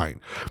it's fine.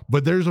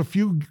 But there's a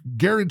few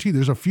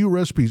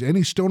recipes.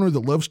 Any stoner that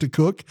loves to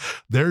cook,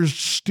 there's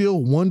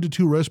still 1 to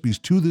 2 recipes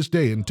to this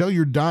day. Until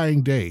your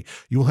dying day,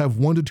 you'll have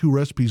 1 to 2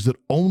 recipes that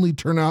only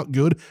turn out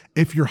good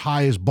if you're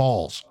high as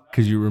balls.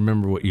 Because you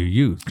remember what you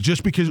used.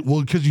 Just because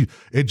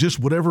it just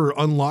whatever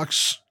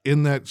unlocks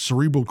in that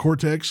cerebral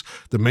cortex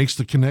that makes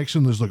the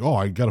connection. There's like, oh,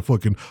 I gotta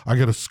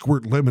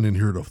squirt lemon in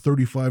here at a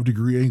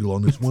 35-degree angle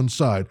on this one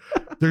side.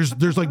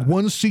 There's like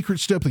one secret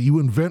step that you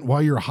invent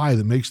while you're high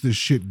that makes this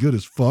shit good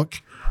as fuck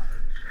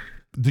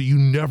that you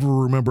never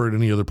remember at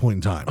any other point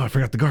in time. Oh, I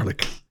forgot the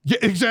garlic. Yeah,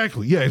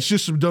 exactly. Yeah, it's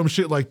just some dumb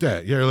shit like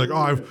that. Yeah, you're like, oh,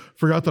 I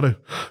forgot that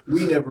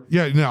We never.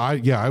 Yeah, no,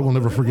 I will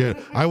never forget.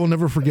 I will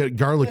never forget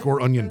garlic or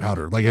onion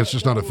powder. Like it's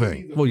just not a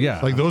thing. Well, yeah.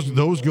 Like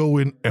those go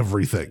in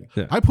everything.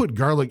 Yeah. I put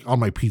garlic on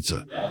my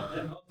pizza.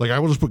 Like I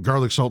will just put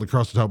garlic salt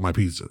across the top of my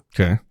pizza.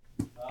 Okay.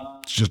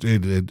 It's just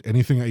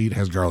anything I eat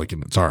has garlic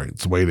in it. Sorry,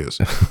 it's the way it is.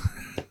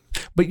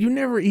 But you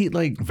never eat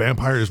like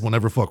Vampires will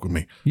never fuck with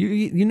me.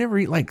 you never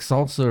eat like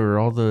salsa or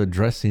all the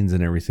dressings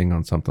and everything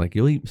on something. Like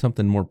you'll eat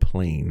something more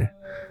plain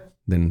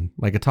than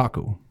like a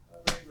taco.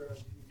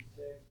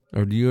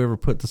 Or do you ever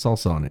put the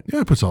salsa on it? Yeah,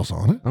 I put salsa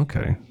on it.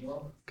 Okay.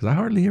 Because I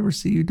hardly ever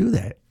see you do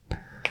that.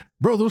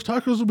 Bro, those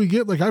tacos that we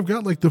get, like I've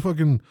got like the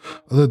fucking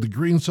the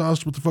green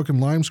sauce with the fucking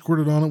lime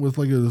squirted on it with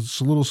like a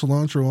little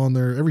cilantro on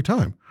there every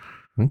time.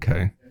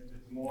 Okay.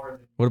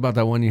 What about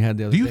that one you had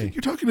the other Do you day? think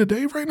you're talking to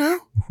Dave right now?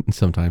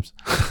 Sometimes.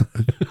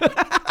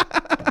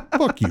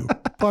 Fuck you.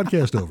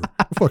 Podcast over.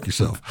 Fuck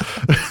yourself.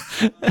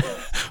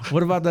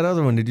 What about that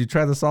other one? Did you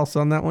try the salsa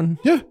on that one?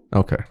 Yeah.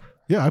 Okay.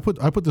 Yeah, I put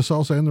the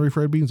salsa and the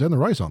refried beans and the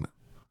rice on it.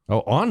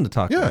 Oh, on the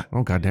taco? Yeah.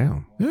 Oh,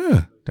 goddamn.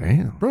 Yeah.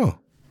 Damn. Bro.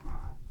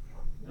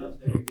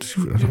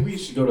 We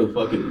should go to the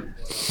fucking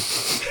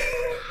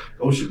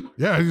ocean.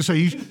 Yeah, I was gonna say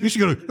you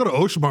should go to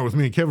Ocean Bar with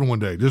me and Kevin one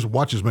day. Just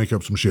watch us make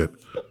up some shit.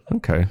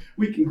 Okay.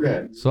 We can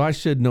grab. So I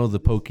should know the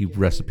pokey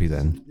recipe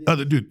then.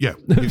 Dude, yeah.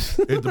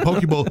 The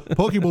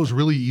poke bowl is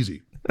really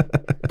easy.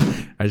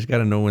 I just got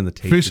to know when the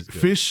taste is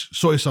good. Fish,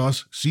 soy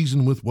sauce,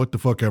 seasoned with what the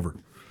fuck ever.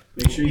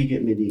 Make sure you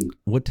get Medine.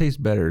 What tastes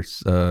better,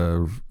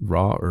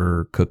 raw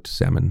or cooked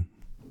salmon?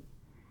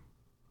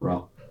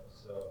 Raw.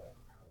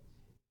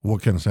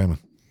 What kind of salmon?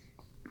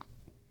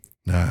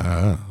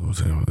 Nah,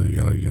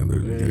 you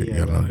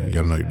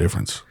gotta know your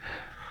difference.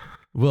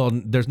 Well,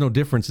 there's no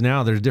difference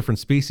now. There's different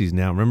species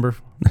now. Remember,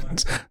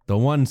 the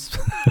ones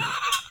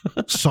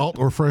Salt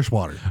or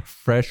freshwater?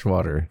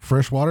 freshwater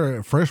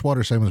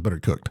Freshwater salmon is better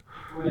cooked.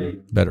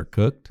 better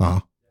cooked. Uh-huh.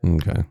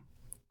 Okay.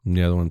 And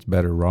the other one's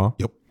better raw.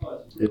 Yep.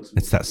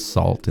 It's that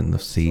salt in the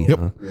sea. Yep.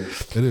 Huh?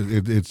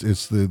 It is.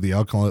 It's the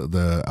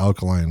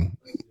alkaline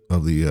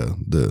of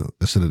the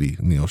acidity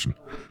in the ocean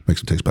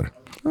makes it taste better.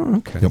 Oh,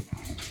 okay. Yep.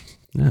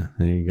 Yeah.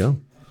 There you go.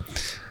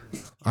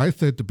 I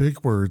said the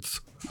big words.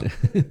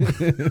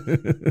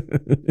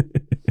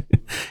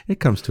 It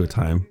comes to a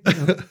time.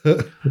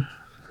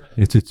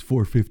 It's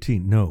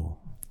 4:15. No.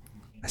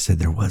 I said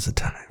there was a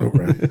time. Oh,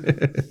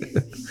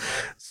 right.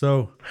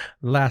 So,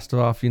 last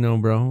off,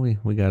 bro,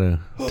 we gotta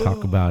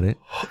talk about it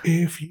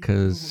If you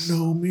 'Cause-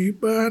 know me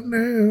by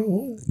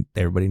now,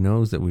 everybody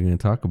knows that we're gonna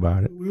talk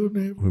about it. we'll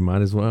never We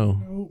might as well.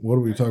 know. What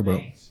are we talking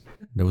about?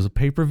 There was a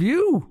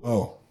pay-per-view.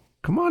 Oh,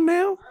 Come on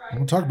now.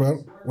 we'll talk about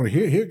it. Well,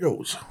 here it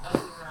goes.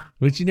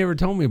 But you never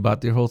told me about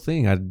the whole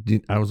thing.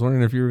 I was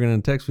wondering if you were gonna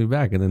text me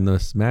back, and then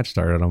this match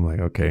started. I'm like,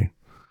 okay.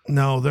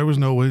 No, there was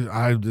no way.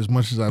 As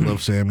much as I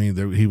love Sammy,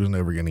 he was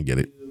never going to get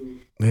it.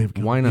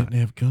 Why not?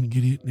 Never going to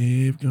get it.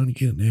 Never going to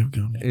get it. Never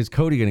going to. Is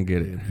Cody gonna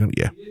get it?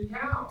 Yeah.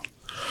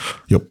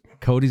 Yep.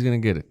 Cody's gonna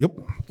get it. Yep.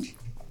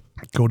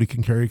 Cody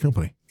can carry a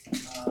company.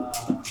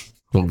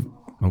 Well,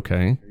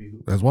 okay.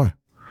 That's why.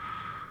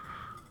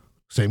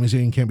 Sami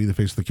Zayn can't be the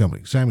face of the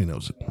company. Sammy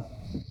knows it.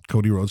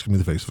 Cody Rhodes can be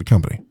the face of the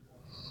company.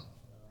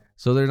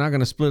 So they're not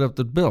gonna split up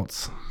the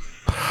belts.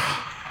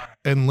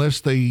 Unless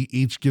they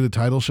each get a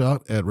title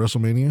shot at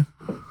WrestleMania.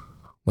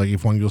 Like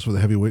if one goes for the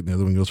heavyweight and the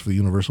other one goes for the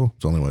Universal.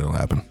 It's the only way it'll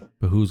happen.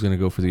 But who's gonna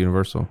go for the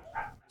Universal?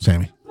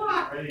 Sammy.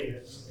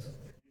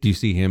 Do you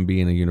see him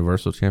being a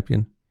Universal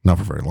champion? Not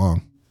for very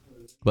long.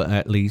 But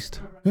at least,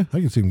 Yeah, I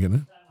can see him getting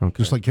it. okay.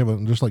 Just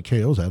like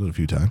KO's had it a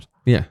few times.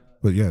 Yeah.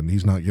 But yeah, and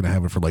he's not gonna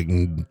have it for like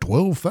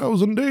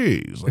 12,000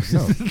 days. Like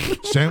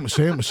no,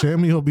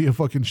 Sammy will be a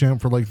fucking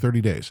champ for like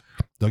 30 days.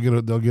 They'll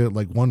get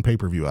like one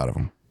pay-per-view out of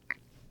him.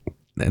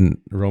 And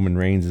Roman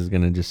Reigns is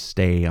gonna just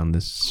stay on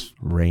this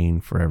reign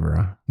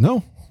forever. Huh?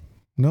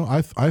 No,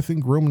 I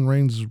think Roman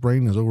Reigns'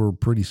 reign is over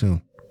pretty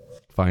soon.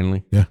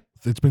 Finally. Yeah,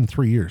 it's been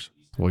 3 years.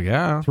 Well,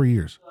 yeah. 3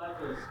 years.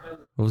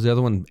 What was the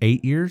other one?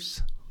 8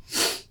 years?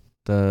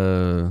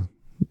 The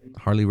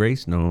Harley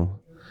race? No.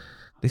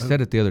 They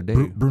said it the other day.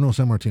 Bruno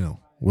Sammartino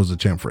was the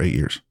champ for 8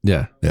 years.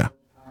 Yeah. Yeah,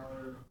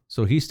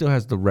 So he still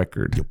has the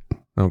record.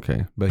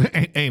 Okay. But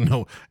ain't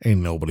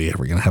nobody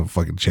ever gonna have a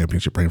fucking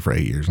championship reign for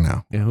 8 years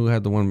now. and who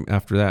had the one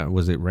after that?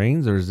 Was it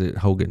Reigns or is it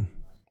Hogan?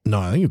 No,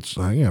 I think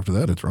after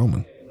that it's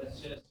Roman.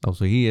 Oh,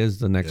 so he is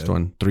the next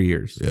one. 3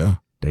 years. Yeah,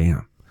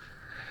 Damn.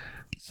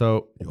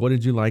 So what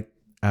did you like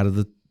out of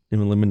the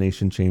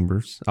elimination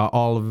chambers?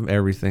 All of them,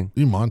 everything.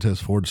 Montez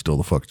Ford's still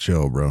the fucking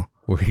show, bro.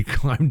 Where he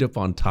climbed up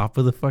on top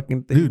of the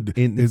fucking thing, Dude,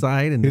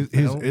 inside, and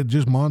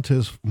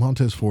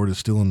Montez Ford is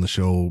still in the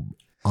show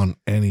on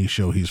any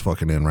show he's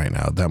fucking in right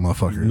now. That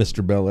motherfucker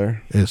Mr.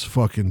 Belair. is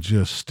fucking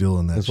just still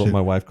in that That's shit. what my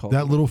wife called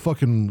That him. little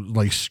fucking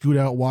like scoot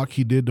out walk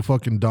he did to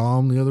fucking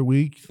Dom the other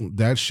week,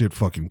 that shit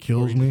fucking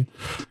kills me.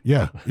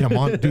 Yeah,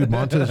 dude,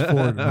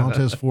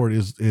 Montez Ford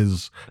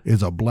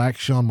is a black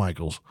Shawn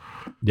Michaels.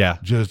 Yeah,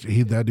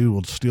 That dude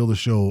will steal the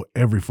show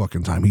every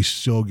fucking time. He's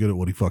so good at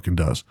what he fucking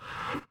does.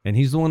 and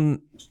he's the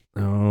one.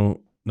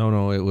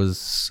 No, it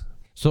was.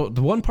 So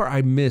the one part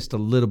I missed a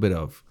little bit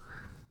of.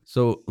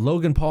 So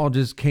Logan Paul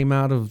just came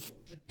out of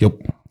Yep.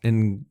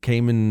 and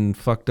came and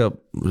fucked up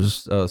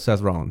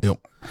Seth Rollins. Yep.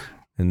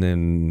 And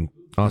then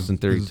Austin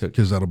Theory took.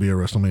 Because that'll be a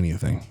WrestleMania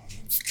thing.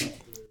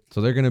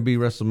 So they're gonna be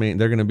WrestleMania.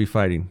 They're gonna be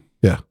fighting.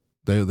 Yeah.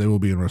 They will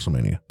be in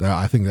WrestleMania.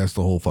 I think that's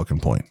the whole fucking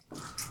point.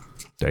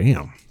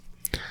 Damn.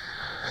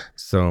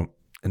 So,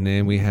 and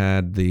then we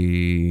had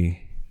the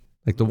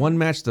one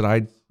match that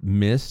I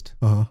missed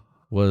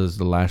was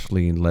the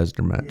Lashley and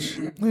Lesnar match.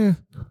 Yeah.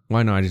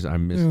 Why not? I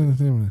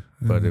missed it,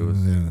 but it was.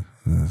 Yeah.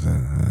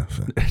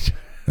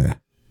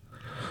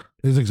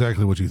 It's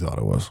exactly what you thought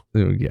it was.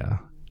 Yeah.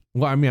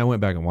 Well, I mean, I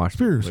went back and watched.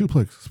 Spear, it,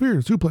 but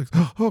suplex.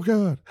 Oh,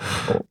 God.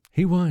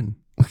 he won.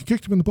 He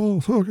kicked him in the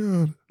balls. Oh,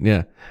 God.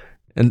 Yeah,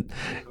 and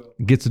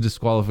gets a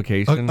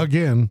disqualification.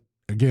 Again,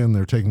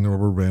 they're taking the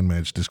rubber band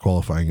match,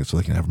 disqualifying it so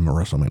they can have a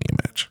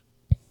WrestleMania match.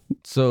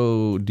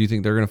 So, do you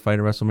think they're gonna fight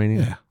at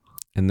WrestleMania? Yeah.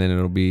 And then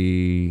it'll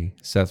be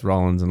Seth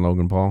Rollins and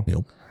Logan Paul. Yep.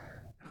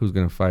 Who's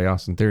gonna fight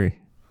Austin Theory?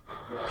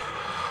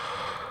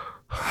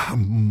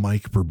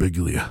 Mike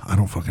Birbiglia. I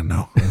don't fucking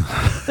know.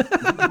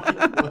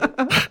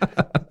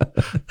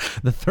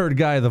 The third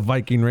guy, the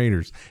Viking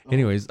Raiders.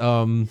 Anyways,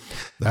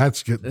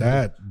 That's good.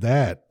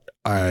 That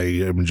I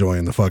am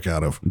enjoying the fuck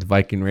out of. the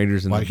Viking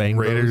Raiders and the Viking Bang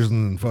Raiders Bros.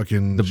 and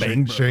fucking The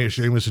Bang Bros.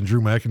 Sheamus and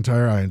Drew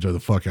McIntyre. I enjoy the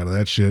fuck out of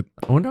that shit.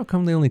 I wonder how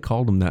come they only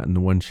called them that in the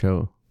one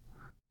show.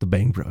 The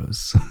Bang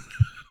Bros.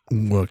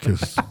 Well,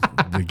 because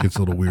it gets a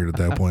little weird at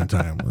that point in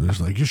time.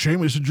 It's like, you're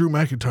Sheamus and Drew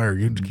McIntyre.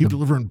 You keep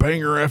delivering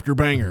banger after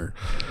banger.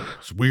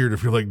 It's weird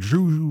if you're like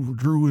Drew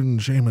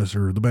and Sheamus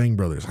or the Bang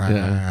Brothers.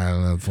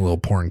 That's a little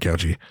porn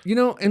couchy. You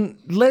know, and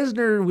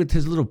Lesnar with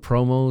his little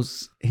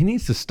promos, he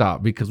needs to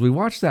stop because we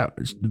watched that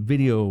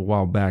video a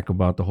while back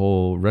about the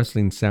whole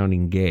wrestling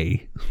sounding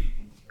gay.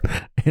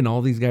 And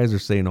all these guys are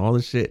saying all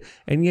this shit.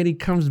 And yet he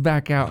comes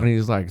back out and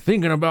he's like,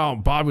 thinking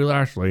about Bobby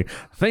Lashley,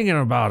 thinking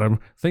about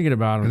him, going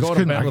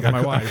to bed with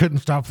my I wife. couldn't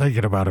stop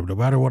thinking about him no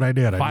matter what I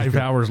did. 5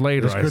 hours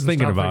later, I was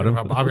thinking about him.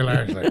 Bobby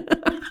Lashley.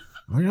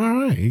 Like,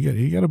 all right,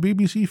 you got a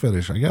BBC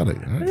fetish. I got it.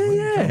 All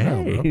right,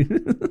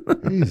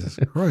 Hey. Jesus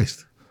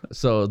Christ.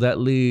 So that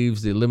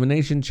leaves the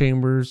Elimination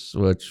Chambers,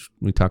 which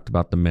we talked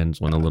about the men's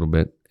one a little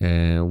bit.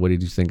 And what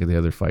did you think of the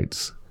other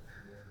fights?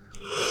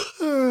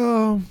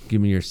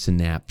 Give me your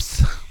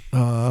synapse.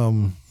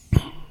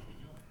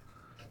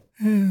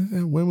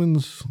 the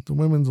women's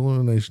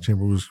elimination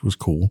chamber was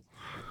cool.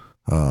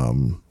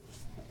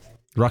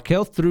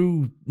 Raquel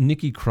threw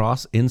Nikki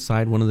Cross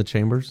inside one of the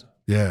chambers.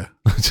 Yeah,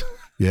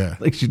 yeah,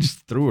 Like she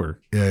just threw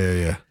her.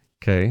 yeah.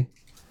 Okay.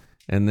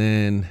 And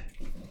then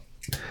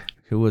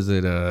who was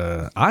it?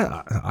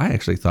 I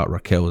actually thought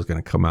Raquel was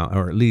going to come out,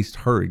 or at least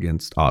her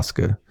against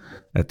Asuka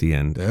at the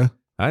end. Yeah.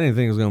 I didn't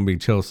think it was going to be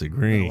Chelsea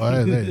Green.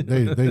 Well, they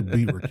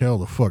beat Raquel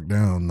the fuck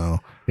down though.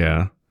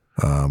 Yeah.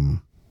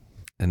 And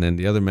then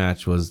the other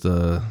match was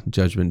the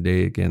Judgment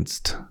Day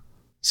against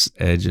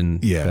Edge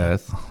and Yeah.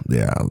 Beth.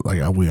 Yeah,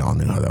 like we all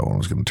knew how that one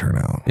was going to turn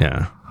out.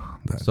 Yeah.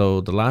 So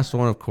the last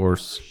one, of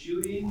course,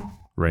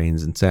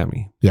 Reigns and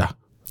Sammy. Yeah,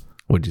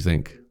 What'd you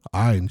think?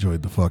 I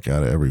enjoyed the fuck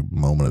out of every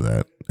moment of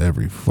that,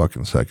 every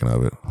fucking second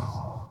of it.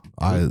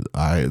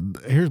 I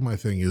here's my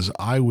thing is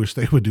I wish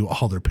they would do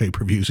all their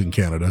pay-per-views in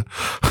Canada.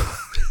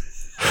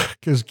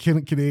 Because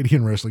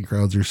Canadian wrestling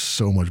crowds are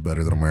so much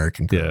better than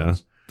American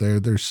crowds.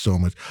 There's so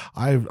much.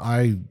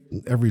 I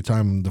every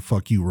time the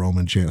 "fuck you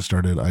Roman" chant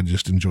started, I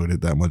just enjoyed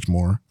it that much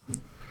more.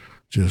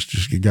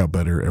 Just it got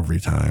better every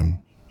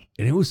time.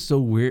 And it was so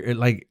weird.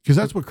 Because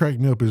that's what cracked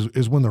me up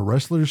is when the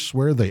wrestlers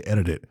swear they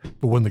edit it,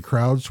 but when the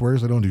crowd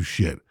swears they don't do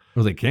shit.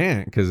 Well, they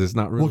can't because it's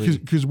not really. Well,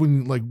 because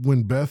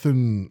when Beth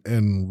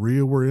and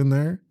Rhea were in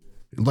there,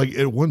 like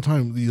at one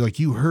time, like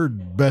you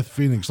heard Beth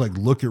Phoenix like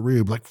look at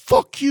Rhea like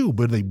 "fuck you,"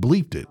 but they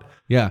bleeped it.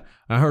 Yeah,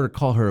 I heard her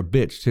call her a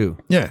bitch too.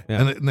 Yeah,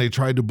 and they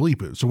tried to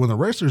bleep it. So when the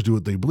wrestlers do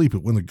it, they bleep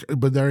it.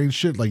 But there ain't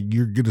shit like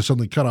you're gonna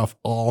suddenly cut off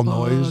all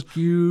noise. Fuck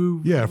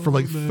you. Yeah, for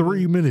like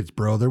 3 minutes,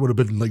 bro. There would have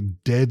been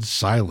like dead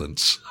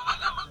silence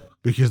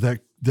because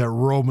that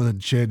Roman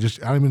chant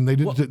just. I mean, they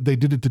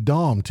did it to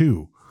Dom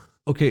too.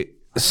 Okay,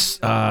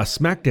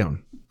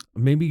 SmackDown.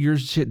 Maybe your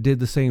shit did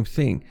the same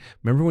thing.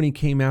 Remember when he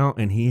came out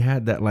and he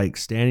had that like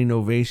standing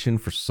ovation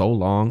for so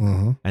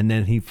long, and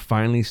then he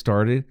finally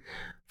started.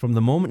 From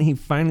the moment he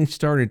finally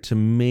started to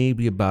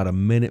maybe about a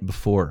minute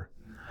before,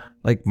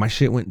 like my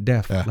shit went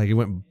deaf, like it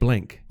went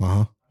blank.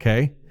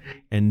 Okay,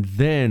 and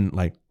then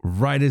like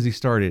right as he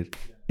started,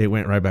 it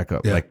went right back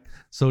up. Yeah. Like,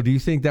 so do you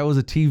think that was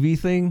a TV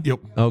thing? Yep.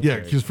 Okay. Yeah,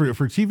 because for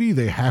TV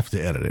they have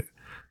to edit it.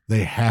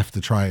 They have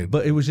to try it.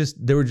 But it was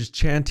just they were just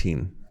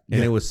chanting,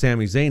 and it was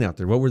Sami Zayn out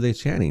there. What were they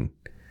chanting?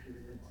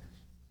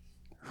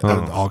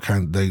 All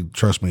kind. They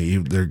trust me.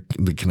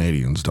 The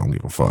Canadians don't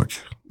give a fuck.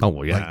 Oh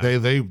well, yeah.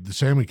 Like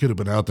Sammy could have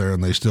been out there,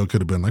 and they still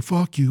could have been like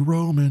 "fuck you,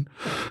 Roman,"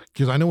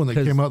 because I know when they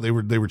came out, they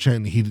were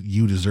chanting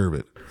 "you deserve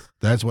it."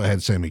 That's what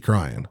had Sammy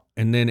crying.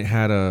 And then it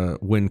had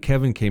when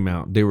Kevin came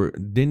out,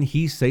 didn't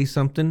he say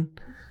something?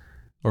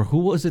 Or who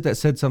was it that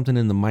said something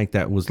in the mic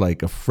that was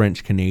like a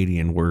French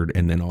Canadian word?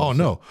 And then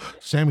No,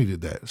 Sammy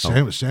did that.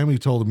 Sammy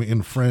told him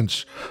in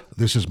French,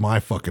 "This is my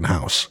fucking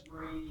house."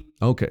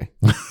 Okay.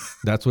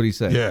 That's what he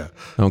said. Yeah.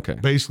 Okay.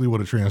 Basically,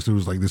 what it translated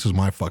was like, "This is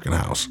my fucking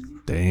house."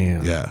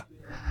 Damn. Yeah.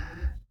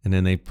 And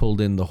then they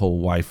pulled in the whole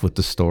wife with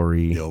the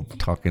story,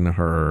 talking to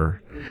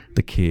her,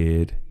 the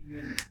kid.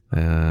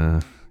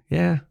 Yeah.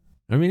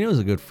 I mean, it was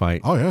a good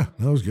fight. Oh yeah,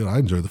 that was good. I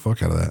enjoyed the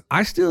fuck out of that.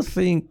 I still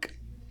think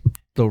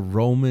the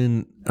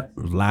Roman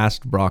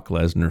last Brock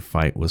Lesnar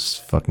fight was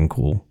fucking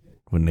cool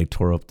when they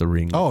tore up the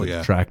ring with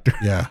the tractor.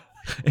 Yeah.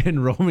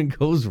 And Roman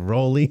goes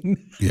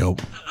rolling.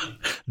 Yep.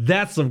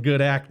 That's some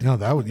good acting. No,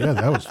 that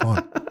was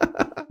fun.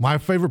 My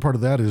favorite part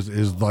of that is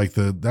like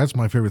that's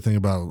my favorite thing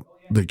about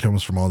that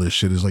comes from all this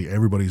shit is like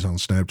everybody's on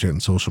Snapchat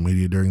and social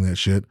media during that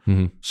shit.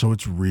 So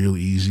it's real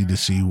easy to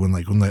see when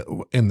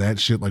that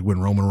shit, like when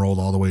Roman rolled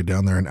all the way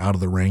down there and out of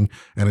the ring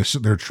and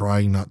they're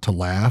trying not to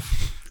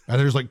laugh. And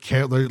there's like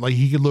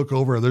he could look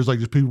over and there's like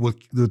just people with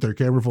their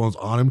camera phones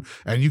on him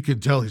and you can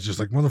tell he's just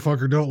like,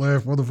 "Motherfucker, don't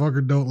laugh.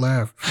 Motherfucker, don't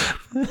laugh."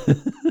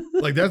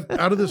 Like that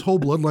out of this whole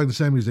Bloodline to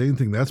Sami Zayn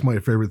thing, that's my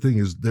favorite thing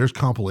is there's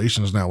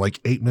compilations now,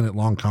 like 8-minute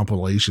long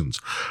compilations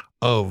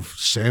of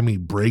Sammy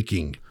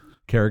breaking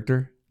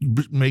Character?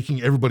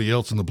 making everybody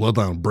else in the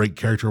Bloodline break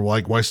character,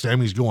 like why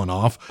Sammy's going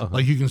off.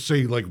 Like you can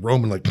say like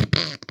Roman, like,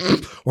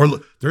 or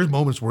there's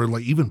moments where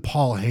like even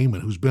Paul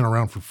Heyman, who's been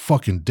around for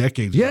fucking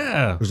decades,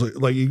 Yeah. there's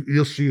like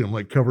you'll see him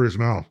like cover his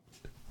mouth.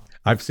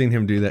 I've seen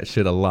him do that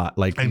shit a lot.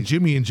 Like, And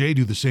Jimmy and Jay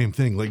do the same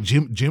thing. Like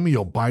Jimmy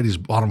will bite his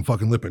bottom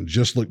fucking lip and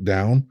just look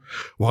down,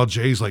 while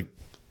Jay's like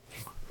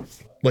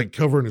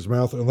covering his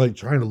mouth and like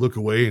trying to look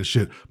away and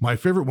shit. My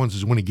favorite ones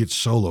is when he gets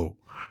Solo.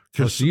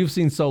 Because so you've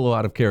seen Solo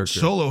out of character.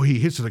 Solo, he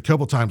hits it a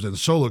couple times, and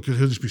Solo, because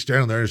he'll just be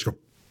standing there and just go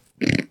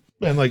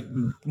and like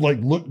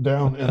look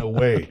down and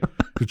away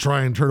to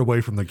try and turn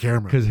away from the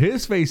camera. Because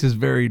his face is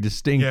very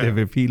distinctive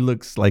if he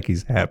looks like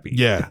he's happy.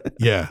 Yeah.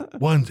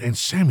 And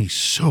Sammy's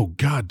so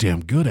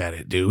goddamn good at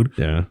it, dude.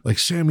 Yeah. Like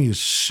Sammy is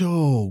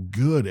so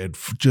good at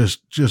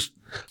just.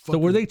 So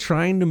were they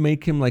trying to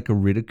make him like a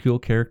ridicule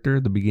character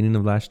at the beginning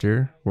of last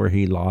year, where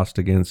he lost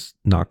against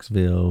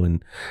Knoxville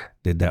and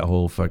did that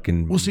whole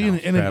fucking? Well, see,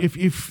 and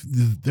if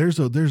there's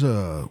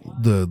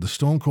the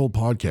Stone Cold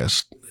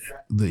podcast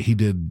that he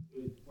did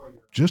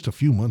just a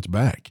few months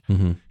back.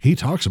 He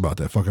talks about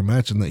that fucking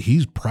match and that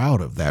he's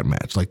proud of that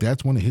match. Like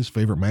that's one of his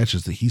favorite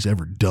matches that he's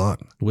ever done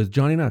With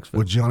Johnny Knoxville.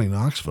 with Johnny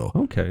Knoxville.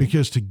 Okay.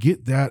 Because to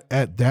get that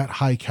at that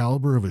high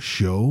caliber of a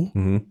show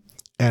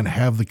and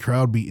have the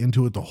crowd be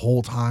into it the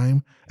whole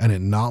time and it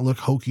not look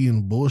hokey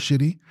and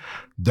bullshitty,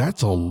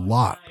 that's a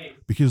lot.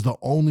 Because the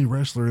only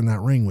wrestler in that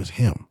ring was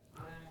him.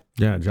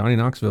 Yeah, Johnny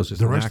Knoxville's just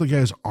The an rest of the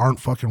guys aren't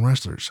fucking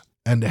wrestlers.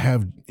 And to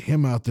have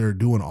him out there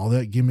doing all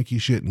that gimmicky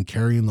shit and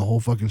carrying the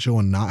whole fucking show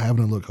and not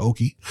having it look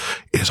hokey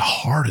is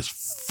hard as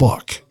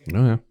fuck.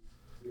 Oh,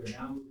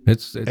 yeah.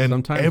 It's And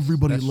sometimes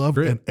everybody that's loved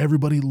grit. and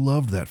everybody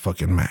loved that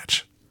fucking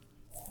match.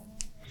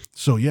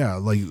 So yeah,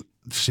 like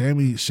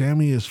Sammy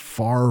is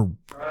far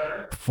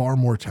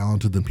more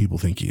talented than people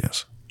think he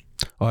is.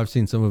 Oh, I've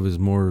seen some of his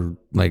more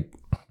like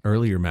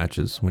earlier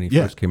matches when he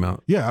Yeah. first came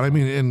out. Yeah, I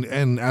mean,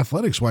 and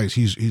athletics wise,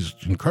 he's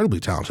incredibly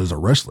talented as a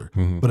wrestler.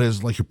 But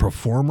as like a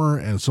performer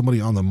and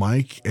somebody on the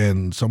mic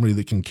and somebody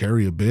that can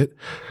carry a bit,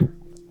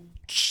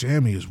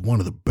 Sammy is one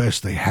of the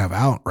best they have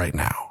out right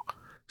now.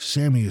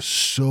 Sammy is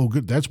so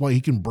good. That's why he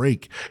can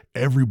break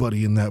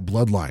everybody in that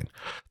bloodline.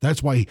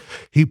 That's why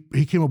he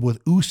came up with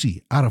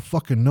Usi out of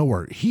fucking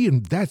nowhere.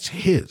 That's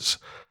his.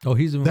 Oh,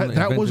 he's the one that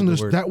That wasn't invented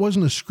the word. that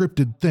wasn't a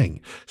scripted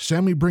thing.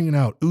 Sammy bringing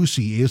out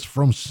Usi is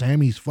from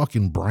Sammy's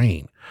fucking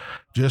brain.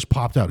 Just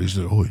popped out. He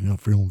said, "Oh, I'm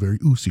feeling very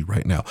Usi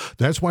right now."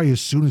 That's why as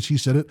soon as he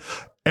said it,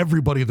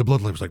 everybody in the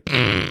bloodline was like,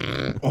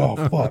 "Oh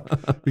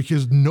fuck,"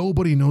 because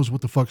nobody knows what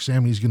the fuck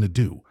Sammy's gonna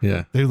do.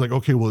 Yeah. They're like,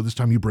 "Okay, well, this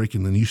time you break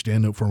and then you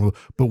stand up for him."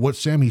 But what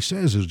Sammy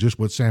says is just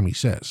what Sammy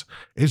says.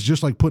 It's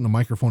just like putting a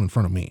microphone in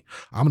front of me.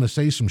 I'm gonna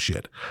say some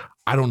shit.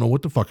 I don't know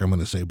what the fuck I'm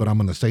gonna say, but I'm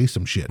gonna say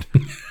some shit.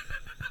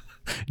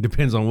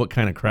 Depends on what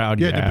kind of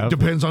crowd you Yeah, have.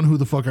 depends on who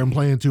the fuck I'm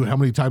playing to, how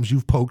many times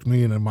you've poked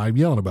me, and am I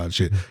yelling about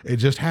shit. It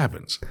just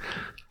happens.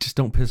 Just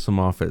don't piss him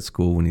off at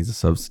school when he's a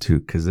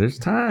substitute, because there's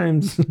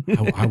times.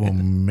 I will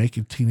make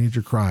a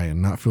teenager cry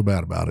and not feel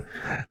bad about it.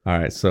 All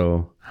right,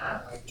 so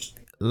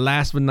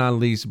last but not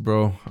least,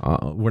 bro,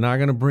 we're not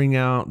gonna bring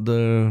out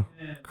the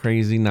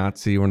crazy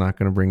Nazi. We're not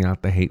gonna bring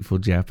out the hateful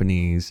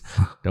Japanese.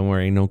 Don't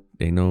worry, ain't no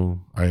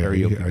Are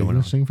you karaoke going going to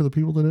on. sing for the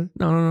people today?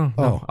 No.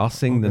 Oh, I'll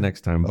sing the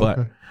next time, but.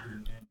 Okay.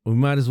 We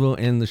might as well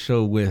end the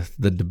show with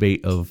the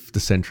debate of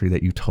the century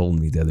that you told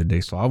me the other day.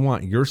 So I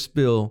want your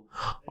spill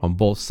on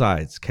both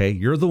sides, okay?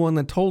 You're the one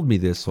that told me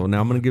this, so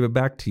now I'm going to give it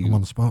back to I'm you. on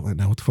the spotlight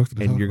now. What the fuck did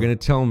I And talk you're about? going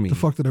to tell me What the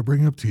fuck did I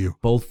bring up to you?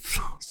 both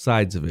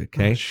sides of it,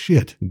 okay?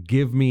 Shit.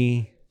 Give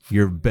me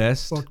your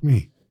best Fuck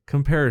me.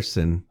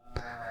 comparison.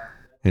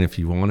 And if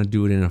you want to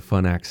do it in a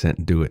fun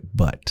accent, do it.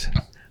 But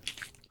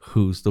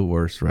who's the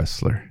worst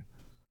wrestler?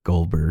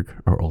 Goldberg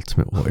or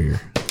Ultimate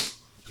Warrior?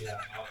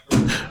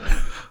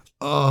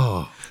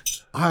 Oh,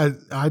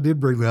 I did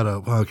bring that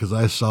up, huh? Because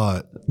I saw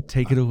it.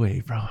 Take it away,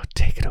 bro.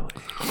 Take it away.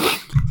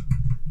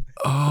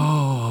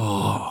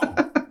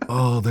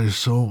 Oh, there's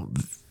so.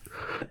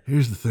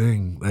 Here's the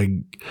thing.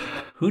 Like,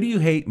 Who do you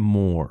hate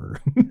more?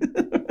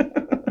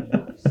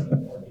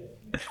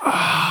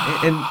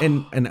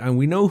 and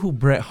we know who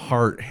Bret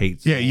Hart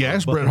hates. yeah, you more,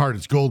 ask but- Bret Hart,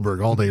 it's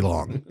Goldberg all day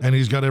long, and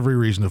he's got every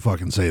reason to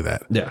fucking say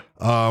that. Yeah.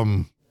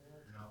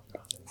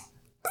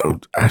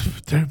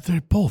 They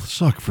both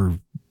suck for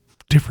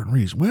different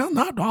reasons. Well,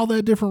 not all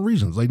that different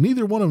reasons. Like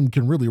neither one of them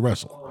can really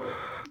wrestle.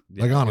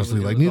 Like honestly,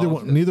 like neither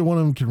one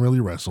of them can really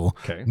wrestle.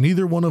 Okay.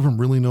 Neither one of them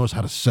really knows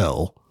how to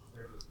sell.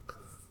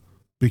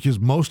 Because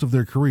most of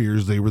their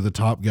careers, they were the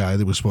top guy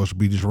that was supposed to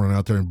be just running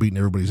out there and beating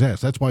everybody's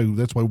ass. That's why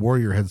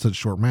Warrior had such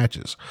short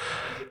matches.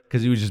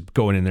 Because he was just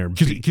going in there. and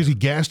Because he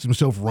gassed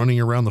himself running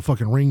around the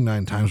fucking ring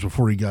 9 times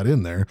before he got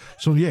in there.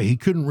 So yeah, he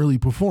couldn't really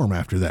perform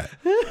after that.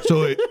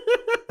 So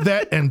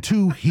that and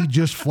 2, he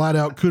just flat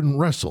out couldn't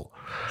wrestle.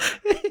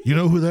 You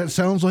know who that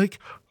sounds like?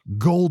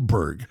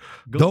 Goldberg.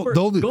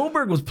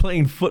 Goldberg was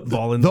playing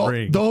football in the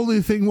ring. The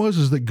only thing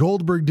was that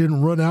Goldberg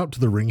didn't run out to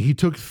the ring. He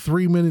took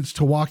 3 minutes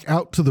to walk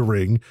out to the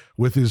ring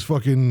with his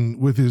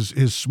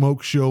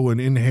smoke show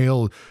and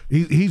inhale.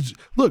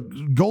 Look,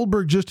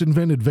 Goldberg just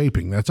invented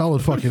vaping. That's all it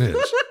fucking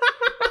is.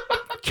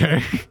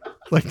 Okay,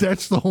 like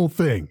that's the whole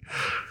thing.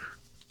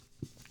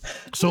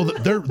 So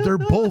they're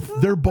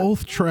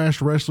both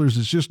trash wrestlers.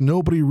 It's just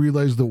nobody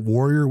realized that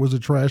Warrior was a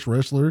trash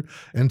wrestler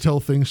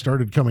until things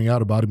started coming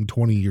out about him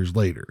 20 years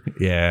later.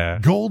 Yeah.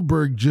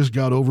 Goldberg just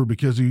got over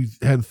because he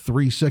had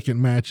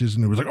 3-second matches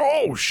and it was like,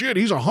 oh shit,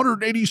 he's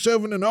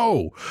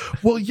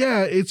 187-0. Well,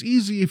 yeah, it's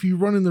easy if you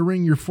run in the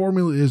ring. Your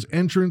formula is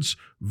entrance,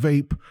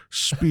 vape,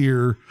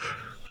 spear,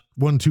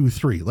 1, 2,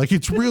 3. Like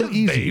it's real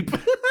easy.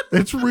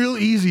 It's real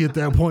easy at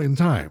that point in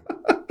time.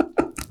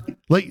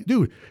 Like,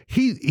 dude,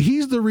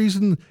 he's the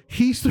reason.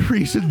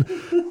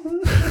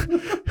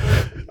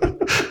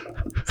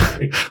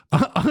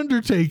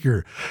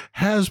 Undertaker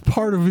had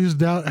part of his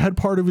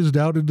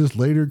doubt in his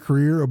later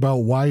career about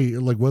why,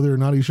 like, whether or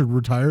not he should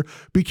retire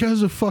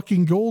because of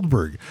fucking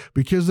Goldberg.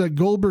 Because that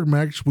Goldberg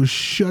match was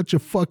such a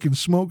fucking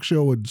smoke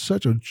show and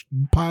such a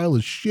pile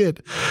of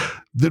shit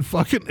that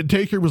fucking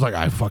Taker was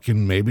like,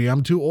 maybe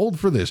I'm too old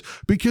for this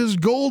because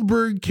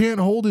Goldberg can't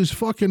hold his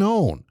fucking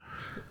own.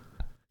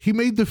 He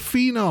made the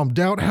Phenom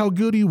doubt how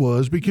good he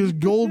was because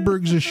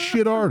Goldberg's a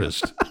shit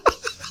artist.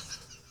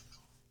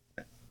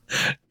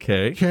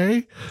 Okay.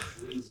 Okay?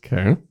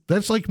 Okay.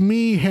 That's like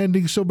me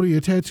handing somebody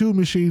a tattoo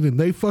machine and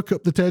they fuck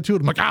up the tattoo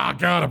and I'm like,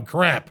 God, I'm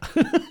crap.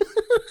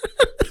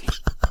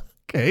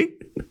 Okay.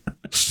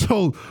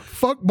 So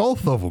fuck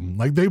both of them.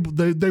 Like they're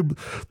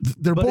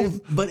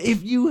both. But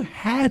if you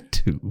had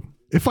to,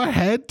 If I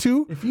had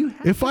to,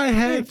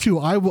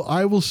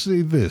 I will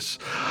say this.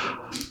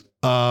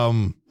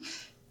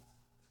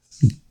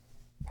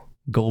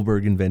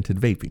 Goldberg invented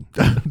vaping.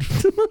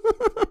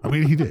 I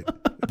mean, he did.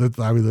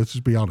 Let's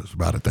just be honest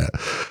about it. That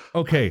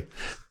Okay.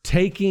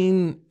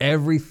 Taking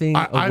everything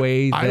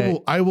away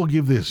I will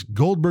give this.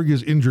 Goldberg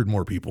has injured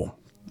more people.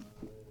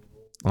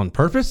 on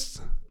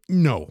purpose,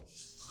 No,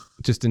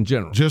 just in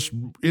general. just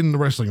in the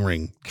wrestling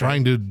ring,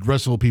 trying to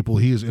wrestle people.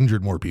 He has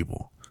injured more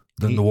people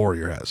than the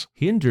Warrior has.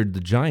 He injured the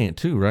Giant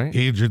too, right?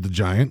 He injured the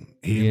Giant.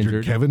 He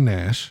injured Kevin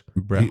Nash.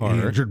 Bret He Hart.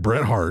 injured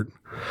Bret Hart.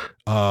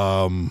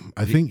 I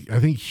think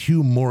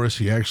Hugh Morris.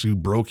 He actually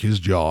broke his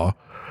jaw.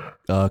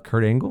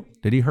 Kurt Angle.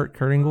 Did he hurt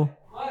Kurt Angle?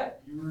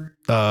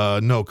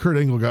 No, Kurt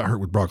Angle got hurt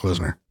with Brock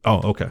Lesnar.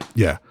 Oh, okay.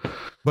 Yeah.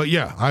 But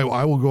yeah,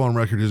 I will go on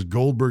record as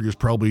Goldberg is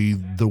probably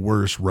the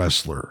worst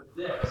wrestler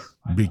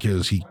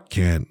because he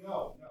can't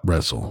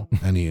wrestle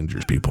and he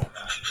injures people.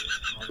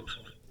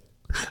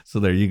 So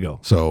there you go.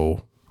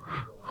 So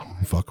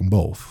fuck them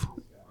both.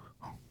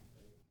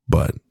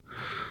 But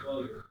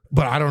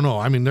I don't know.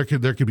 I mean, there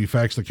could be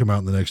facts that come out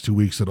in the next 2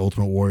 weeks that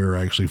Ultimate Warrior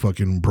actually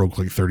fucking broke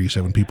like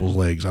 37 people's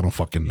legs. I don't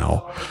fucking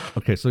know.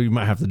 Okay, so you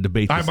might have to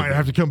debate this. I might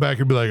have to come back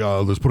and be like,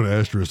 oh, let's put an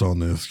asterisk on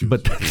this.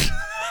 But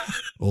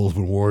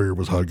Ultimate Warrior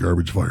was hot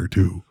garbage fire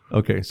too.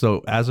 okay,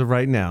 so as of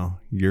right now,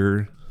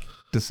 your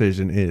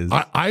decision is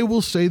I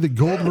will say that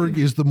Goldberg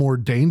is the more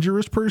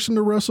dangerous person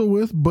to wrestle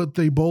with, but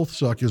they both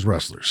suck as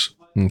wrestlers.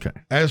 okay.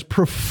 As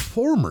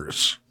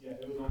performers,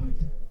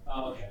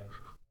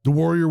 the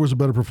Warrior was a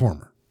better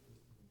performer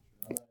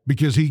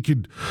because he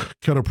could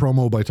cut a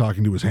promo by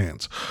talking to his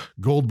hands.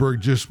 Goldberg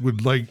just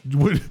would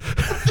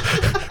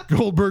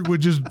Goldberg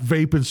would just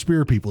vape and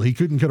spear people. He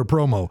couldn't cut a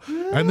promo.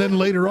 And then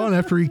later on,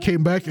 after he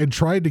came back and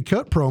tried to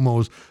cut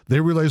promos, they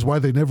realized why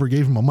they never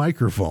gave him a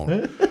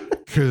microphone.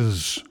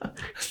 Because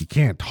he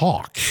can't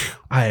talk.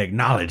 I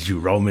acknowledge you,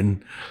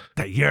 Roman,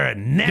 that you're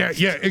next.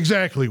 Yeah,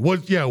 exactly.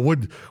 When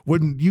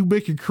you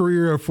make a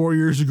career of 4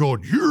 years ago,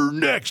 you're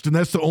next, and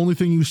that's the only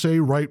thing you say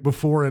right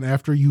before and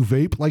after you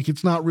vape, like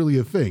it's not really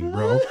a thing,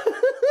 bro.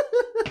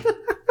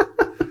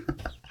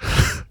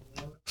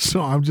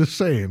 So I'm just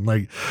saying,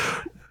 like,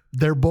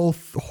 they're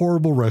both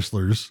horrible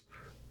wrestlers.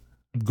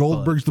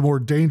 Goldberg's the more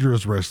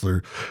dangerous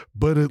wrestler,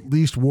 but at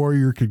least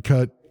Warrior could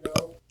cut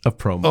A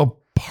promo. a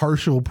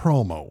partial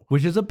promo.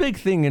 Which is a big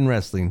thing in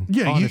wrestling.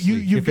 Yeah, honestly.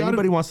 you've if got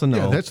anybody wants to know.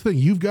 Yeah, that's the thing.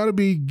 You've got to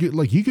be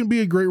like, you can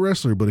be a great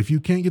wrestler, but if you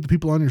can't get the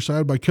people on your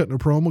side by cutting a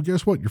promo,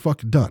 guess what? You're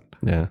fucking done.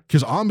 Yeah.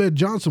 Because Ahmed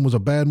Johnson was a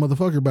bad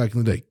motherfucker back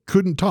in the day.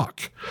 Couldn't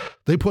talk.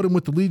 They put him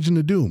with the Legion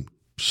of Doom.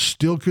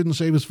 Still couldn't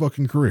save his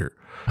fucking career.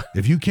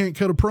 If you can't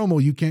cut a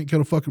promo, you can't cut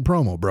a fucking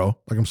promo, bro.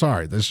 Like, I'm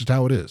sorry. That's just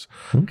how it is.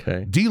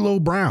 Okay. D'Lo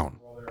Brown.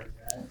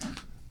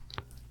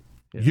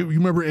 You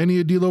remember any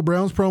of D'Lo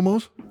Brown's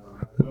promos?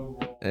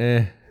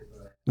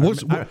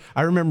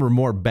 I remember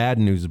more Bad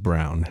News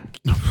Brown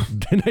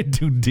than I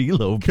do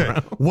D'Lo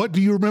Brown. What do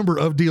you remember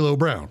of D'Lo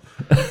Brown?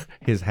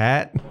 His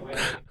hat.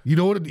 You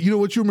know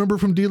what you remember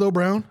from D'Lo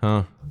Brown?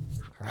 Huh.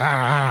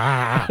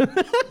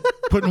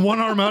 Putting one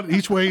arm out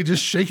each way,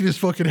 just shaking his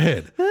fucking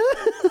head.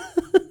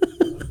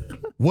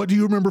 What do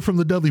you remember from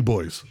the Dudley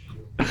Boys?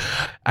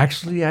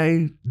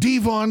 Actually,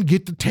 Devon,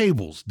 get the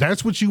tables.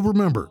 That's what you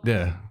remember.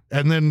 yeah.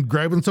 And then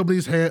grabbing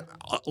somebody's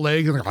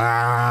leg and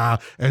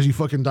as you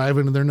fucking dive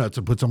into their nuts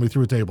and put somebody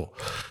through a table.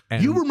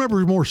 And you remember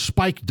more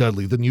Spike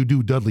Dudley than you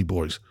do Dudley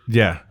Boys.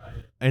 Yeah.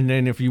 And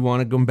then if you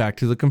want to go back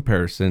to the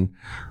comparison,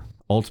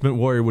 Ultimate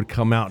Warrior would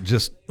come out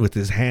just with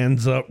his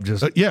hands up,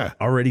 just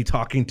already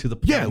talking to the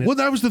Yeah, planet. well,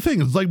 that was the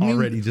thing. It's like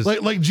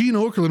like Gene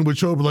Okerlund would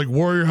show up like,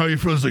 Warrior, how you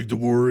feel? It's like, the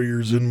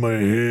Warriors in my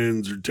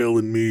hands are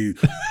telling me,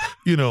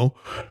 you know.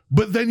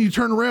 But then you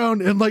turn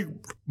around and like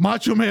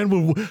Macho Man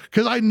would,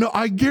 because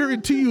I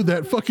guarantee you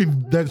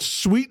that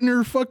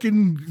sweetener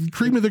fucking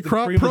cream of the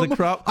crop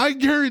promo, I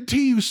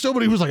guarantee you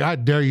somebody was like, I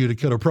dare you to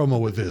cut a promo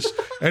with this.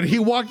 And he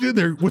walked in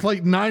there with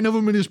like 9 of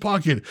them in his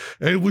pocket.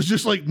 And it was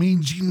just like,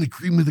 Mean Gene, the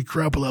cream of the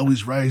crop will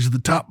always rise to the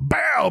top.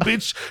 Bow,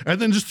 bitch.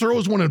 And then just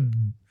throws one and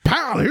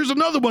pow, here's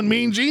another one,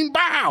 Mean Gene.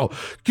 Bow.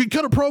 Could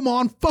cut a promo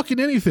on fucking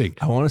anything.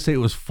 I want to say it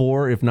was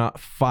 4, if not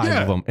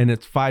 5 of them. And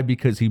it's 5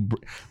 because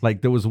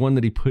there was one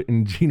that he put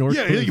in Gene Okerlund.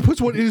 Yeah, he puts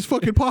one in his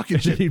fucking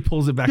pocket. And he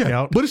pulls it back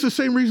out. But it's the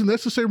same reason.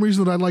 That's the same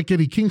reason that I like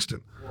Eddie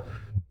Kingston.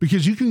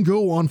 Because you can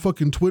go on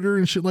fucking Twitter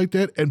and shit like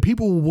that, and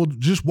people will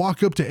just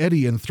walk up to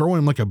Eddie and throw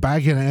him like a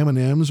bag of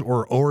M&Ms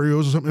or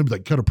Oreos or something and be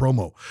like, cut a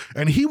promo.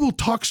 And he will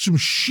talk some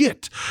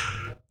shit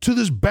to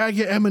this bag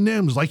of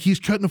M&Ms like he's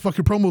cutting a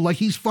fucking promo, like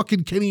he's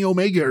fucking Kenny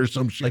Omega or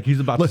some shit. Like he's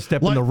about to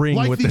step in the ring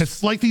with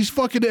this. Like these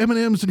fucking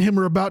M&Ms and him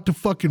are about to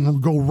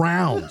fucking go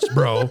rounds,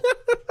 bro.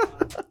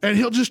 And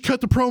he'll just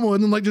cut the promo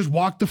and then like just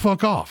walk the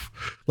fuck off.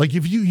 Like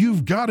if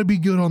you've got to be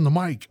good on the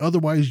mic,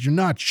 otherwise you're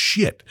not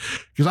shit.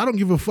 Because I don't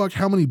give a fuck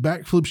how many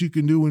backflips you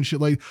can do and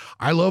shit. Like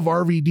I love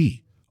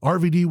RVD.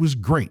 RVD was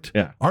great.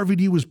 Yeah.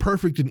 RVD was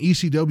perfect in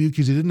ECW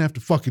because he didn't have to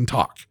fucking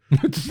talk.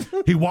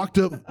 He walked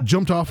up,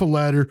 jumped off a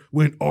ladder,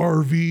 went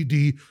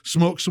RVD,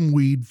 smoked some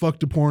weed,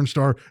 fucked a porn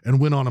star,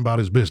 and went on about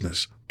his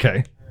business.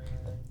 Okay.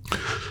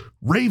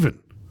 Raven,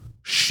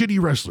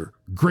 shitty wrestler,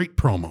 great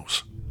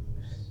promos.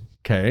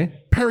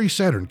 Okay. Perry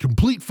Saturn,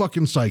 complete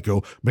fucking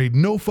psycho, made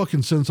no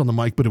fucking sense on the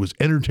mic, but it was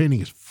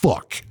entertaining as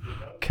fuck.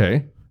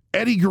 Okay.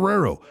 Eddie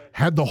Guerrero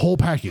had the whole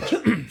package,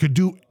 could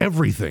do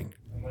everything.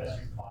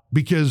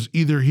 Because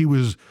either he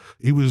was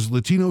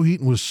Latino heat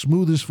and was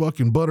smooth as fuck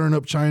and buttering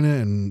up China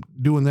and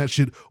doing that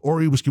shit, or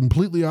he was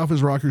completely off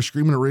his rocker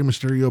screaming at Rey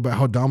Mysterio about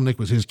how Dominic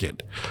was his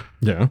kid.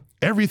 Yeah.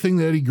 Everything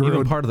that Eddie Guerrero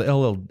Even part of the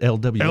LWO.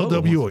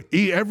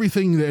 LWO,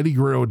 everything that Eddie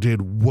Guerrero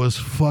did was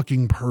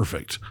fucking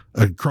perfect.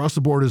 Across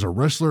the board as a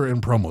wrestler and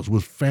promos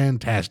was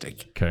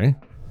fantastic. Okay.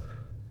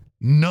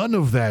 None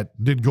of that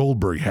did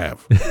Goldberg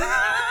have.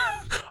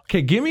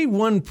 Okay, give me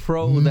one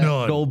pro that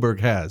None.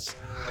 Goldberg has.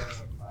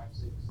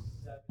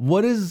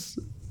 What is,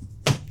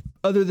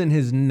 other than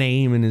his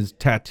name and his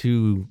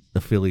tattoo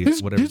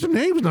affiliates, whatever. His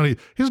name's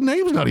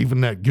not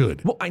even that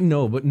good. Well, I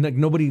know, but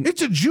nobody.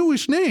 It's a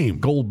Jewish name.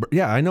 Goldberg.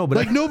 Yeah, I know, but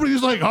Like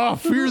nobody's like, oh,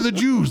 fear the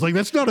Jews. Like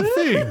that's not a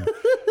thing.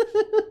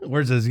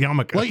 where's his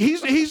yarmulke? Like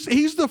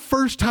he's the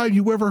first time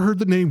you ever heard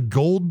the name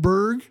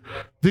Goldberg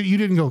that you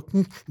didn't go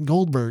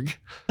Goldberg.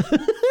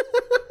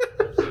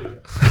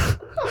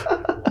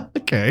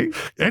 Okay.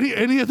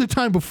 Any other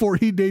time before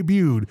he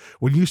debuted,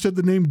 when you said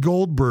the name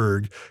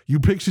Goldberg, you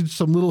pictured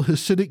some little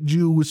Hasidic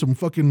Jew with some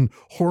fucking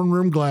horn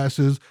rimmed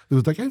glasses that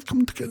was like, hey,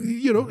 come,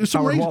 you know, it's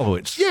Howard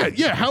Wolowitz.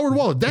 Yeah, Howard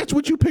Wolowitz. That's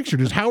what you pictured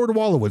is Howard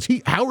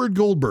Wolowitz. Howard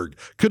Goldberg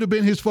could have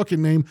been his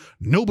fucking name.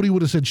 Nobody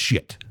would have said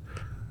shit.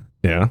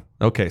 Yeah.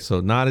 Okay. So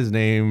not his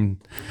name.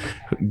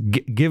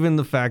 Given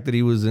the fact that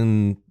he was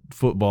in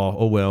football,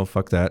 oh well,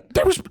 fuck that.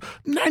 There was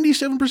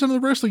 97% of the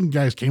wrestling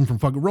guys came from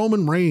fucking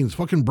Roman Reigns,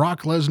 fucking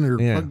Brock Lesnar.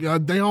 Yeah.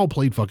 They all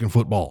played fucking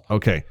football.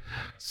 Okay.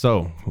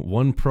 So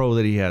one pro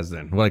that he has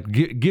then, like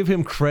give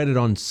him credit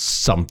on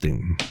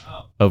something.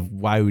 Of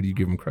why would you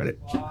give him credit?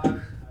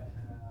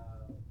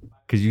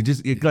 Because you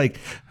just like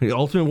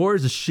Ultimate Warrior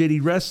is a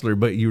shitty wrestler,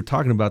 but you were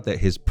talking about that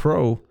his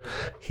pro,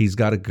 he can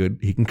cut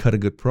a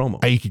good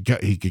promo. He could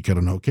cut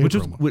an okay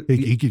promo.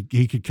 He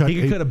could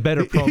cut a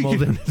better promo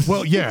than this.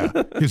 Well, yeah,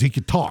 because he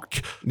could talk.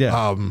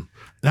 Yeah.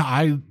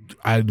 Now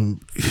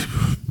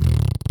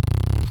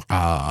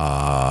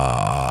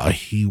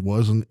he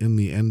wasn't in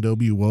the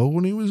NWO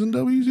when he was in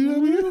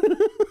WCW.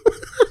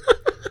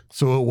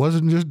 So it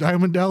wasn't just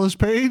Diamond Dallas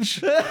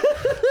Page.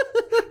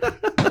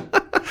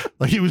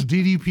 Like it was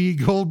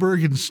DDP,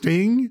 Goldberg, and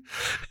Sting.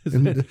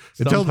 And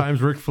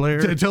Sometimes Ric Flair.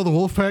 Until the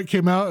Wolfpack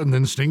came out, and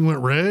then Sting went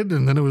red,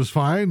 and then it was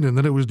fine, and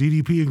then it was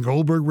DDP and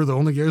Goldberg were the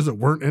only guys that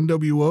weren't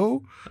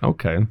NWO.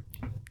 Okay.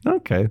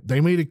 They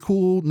made it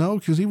cool. No,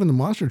 because even the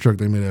monster truck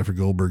they made after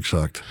Goldberg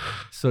sucked.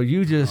 So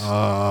you just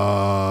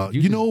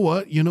You know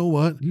what?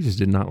 you just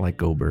did not like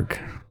Goldberg.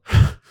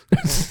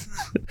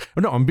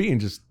 No, I'm being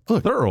just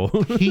thorough.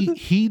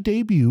 He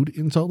debuted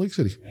in Salt Lake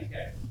City.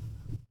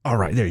 All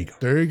right, there you go.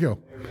 There you go.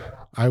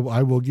 I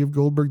will give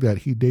Goldberg that.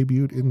 He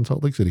debuted in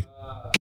Salt Lake City.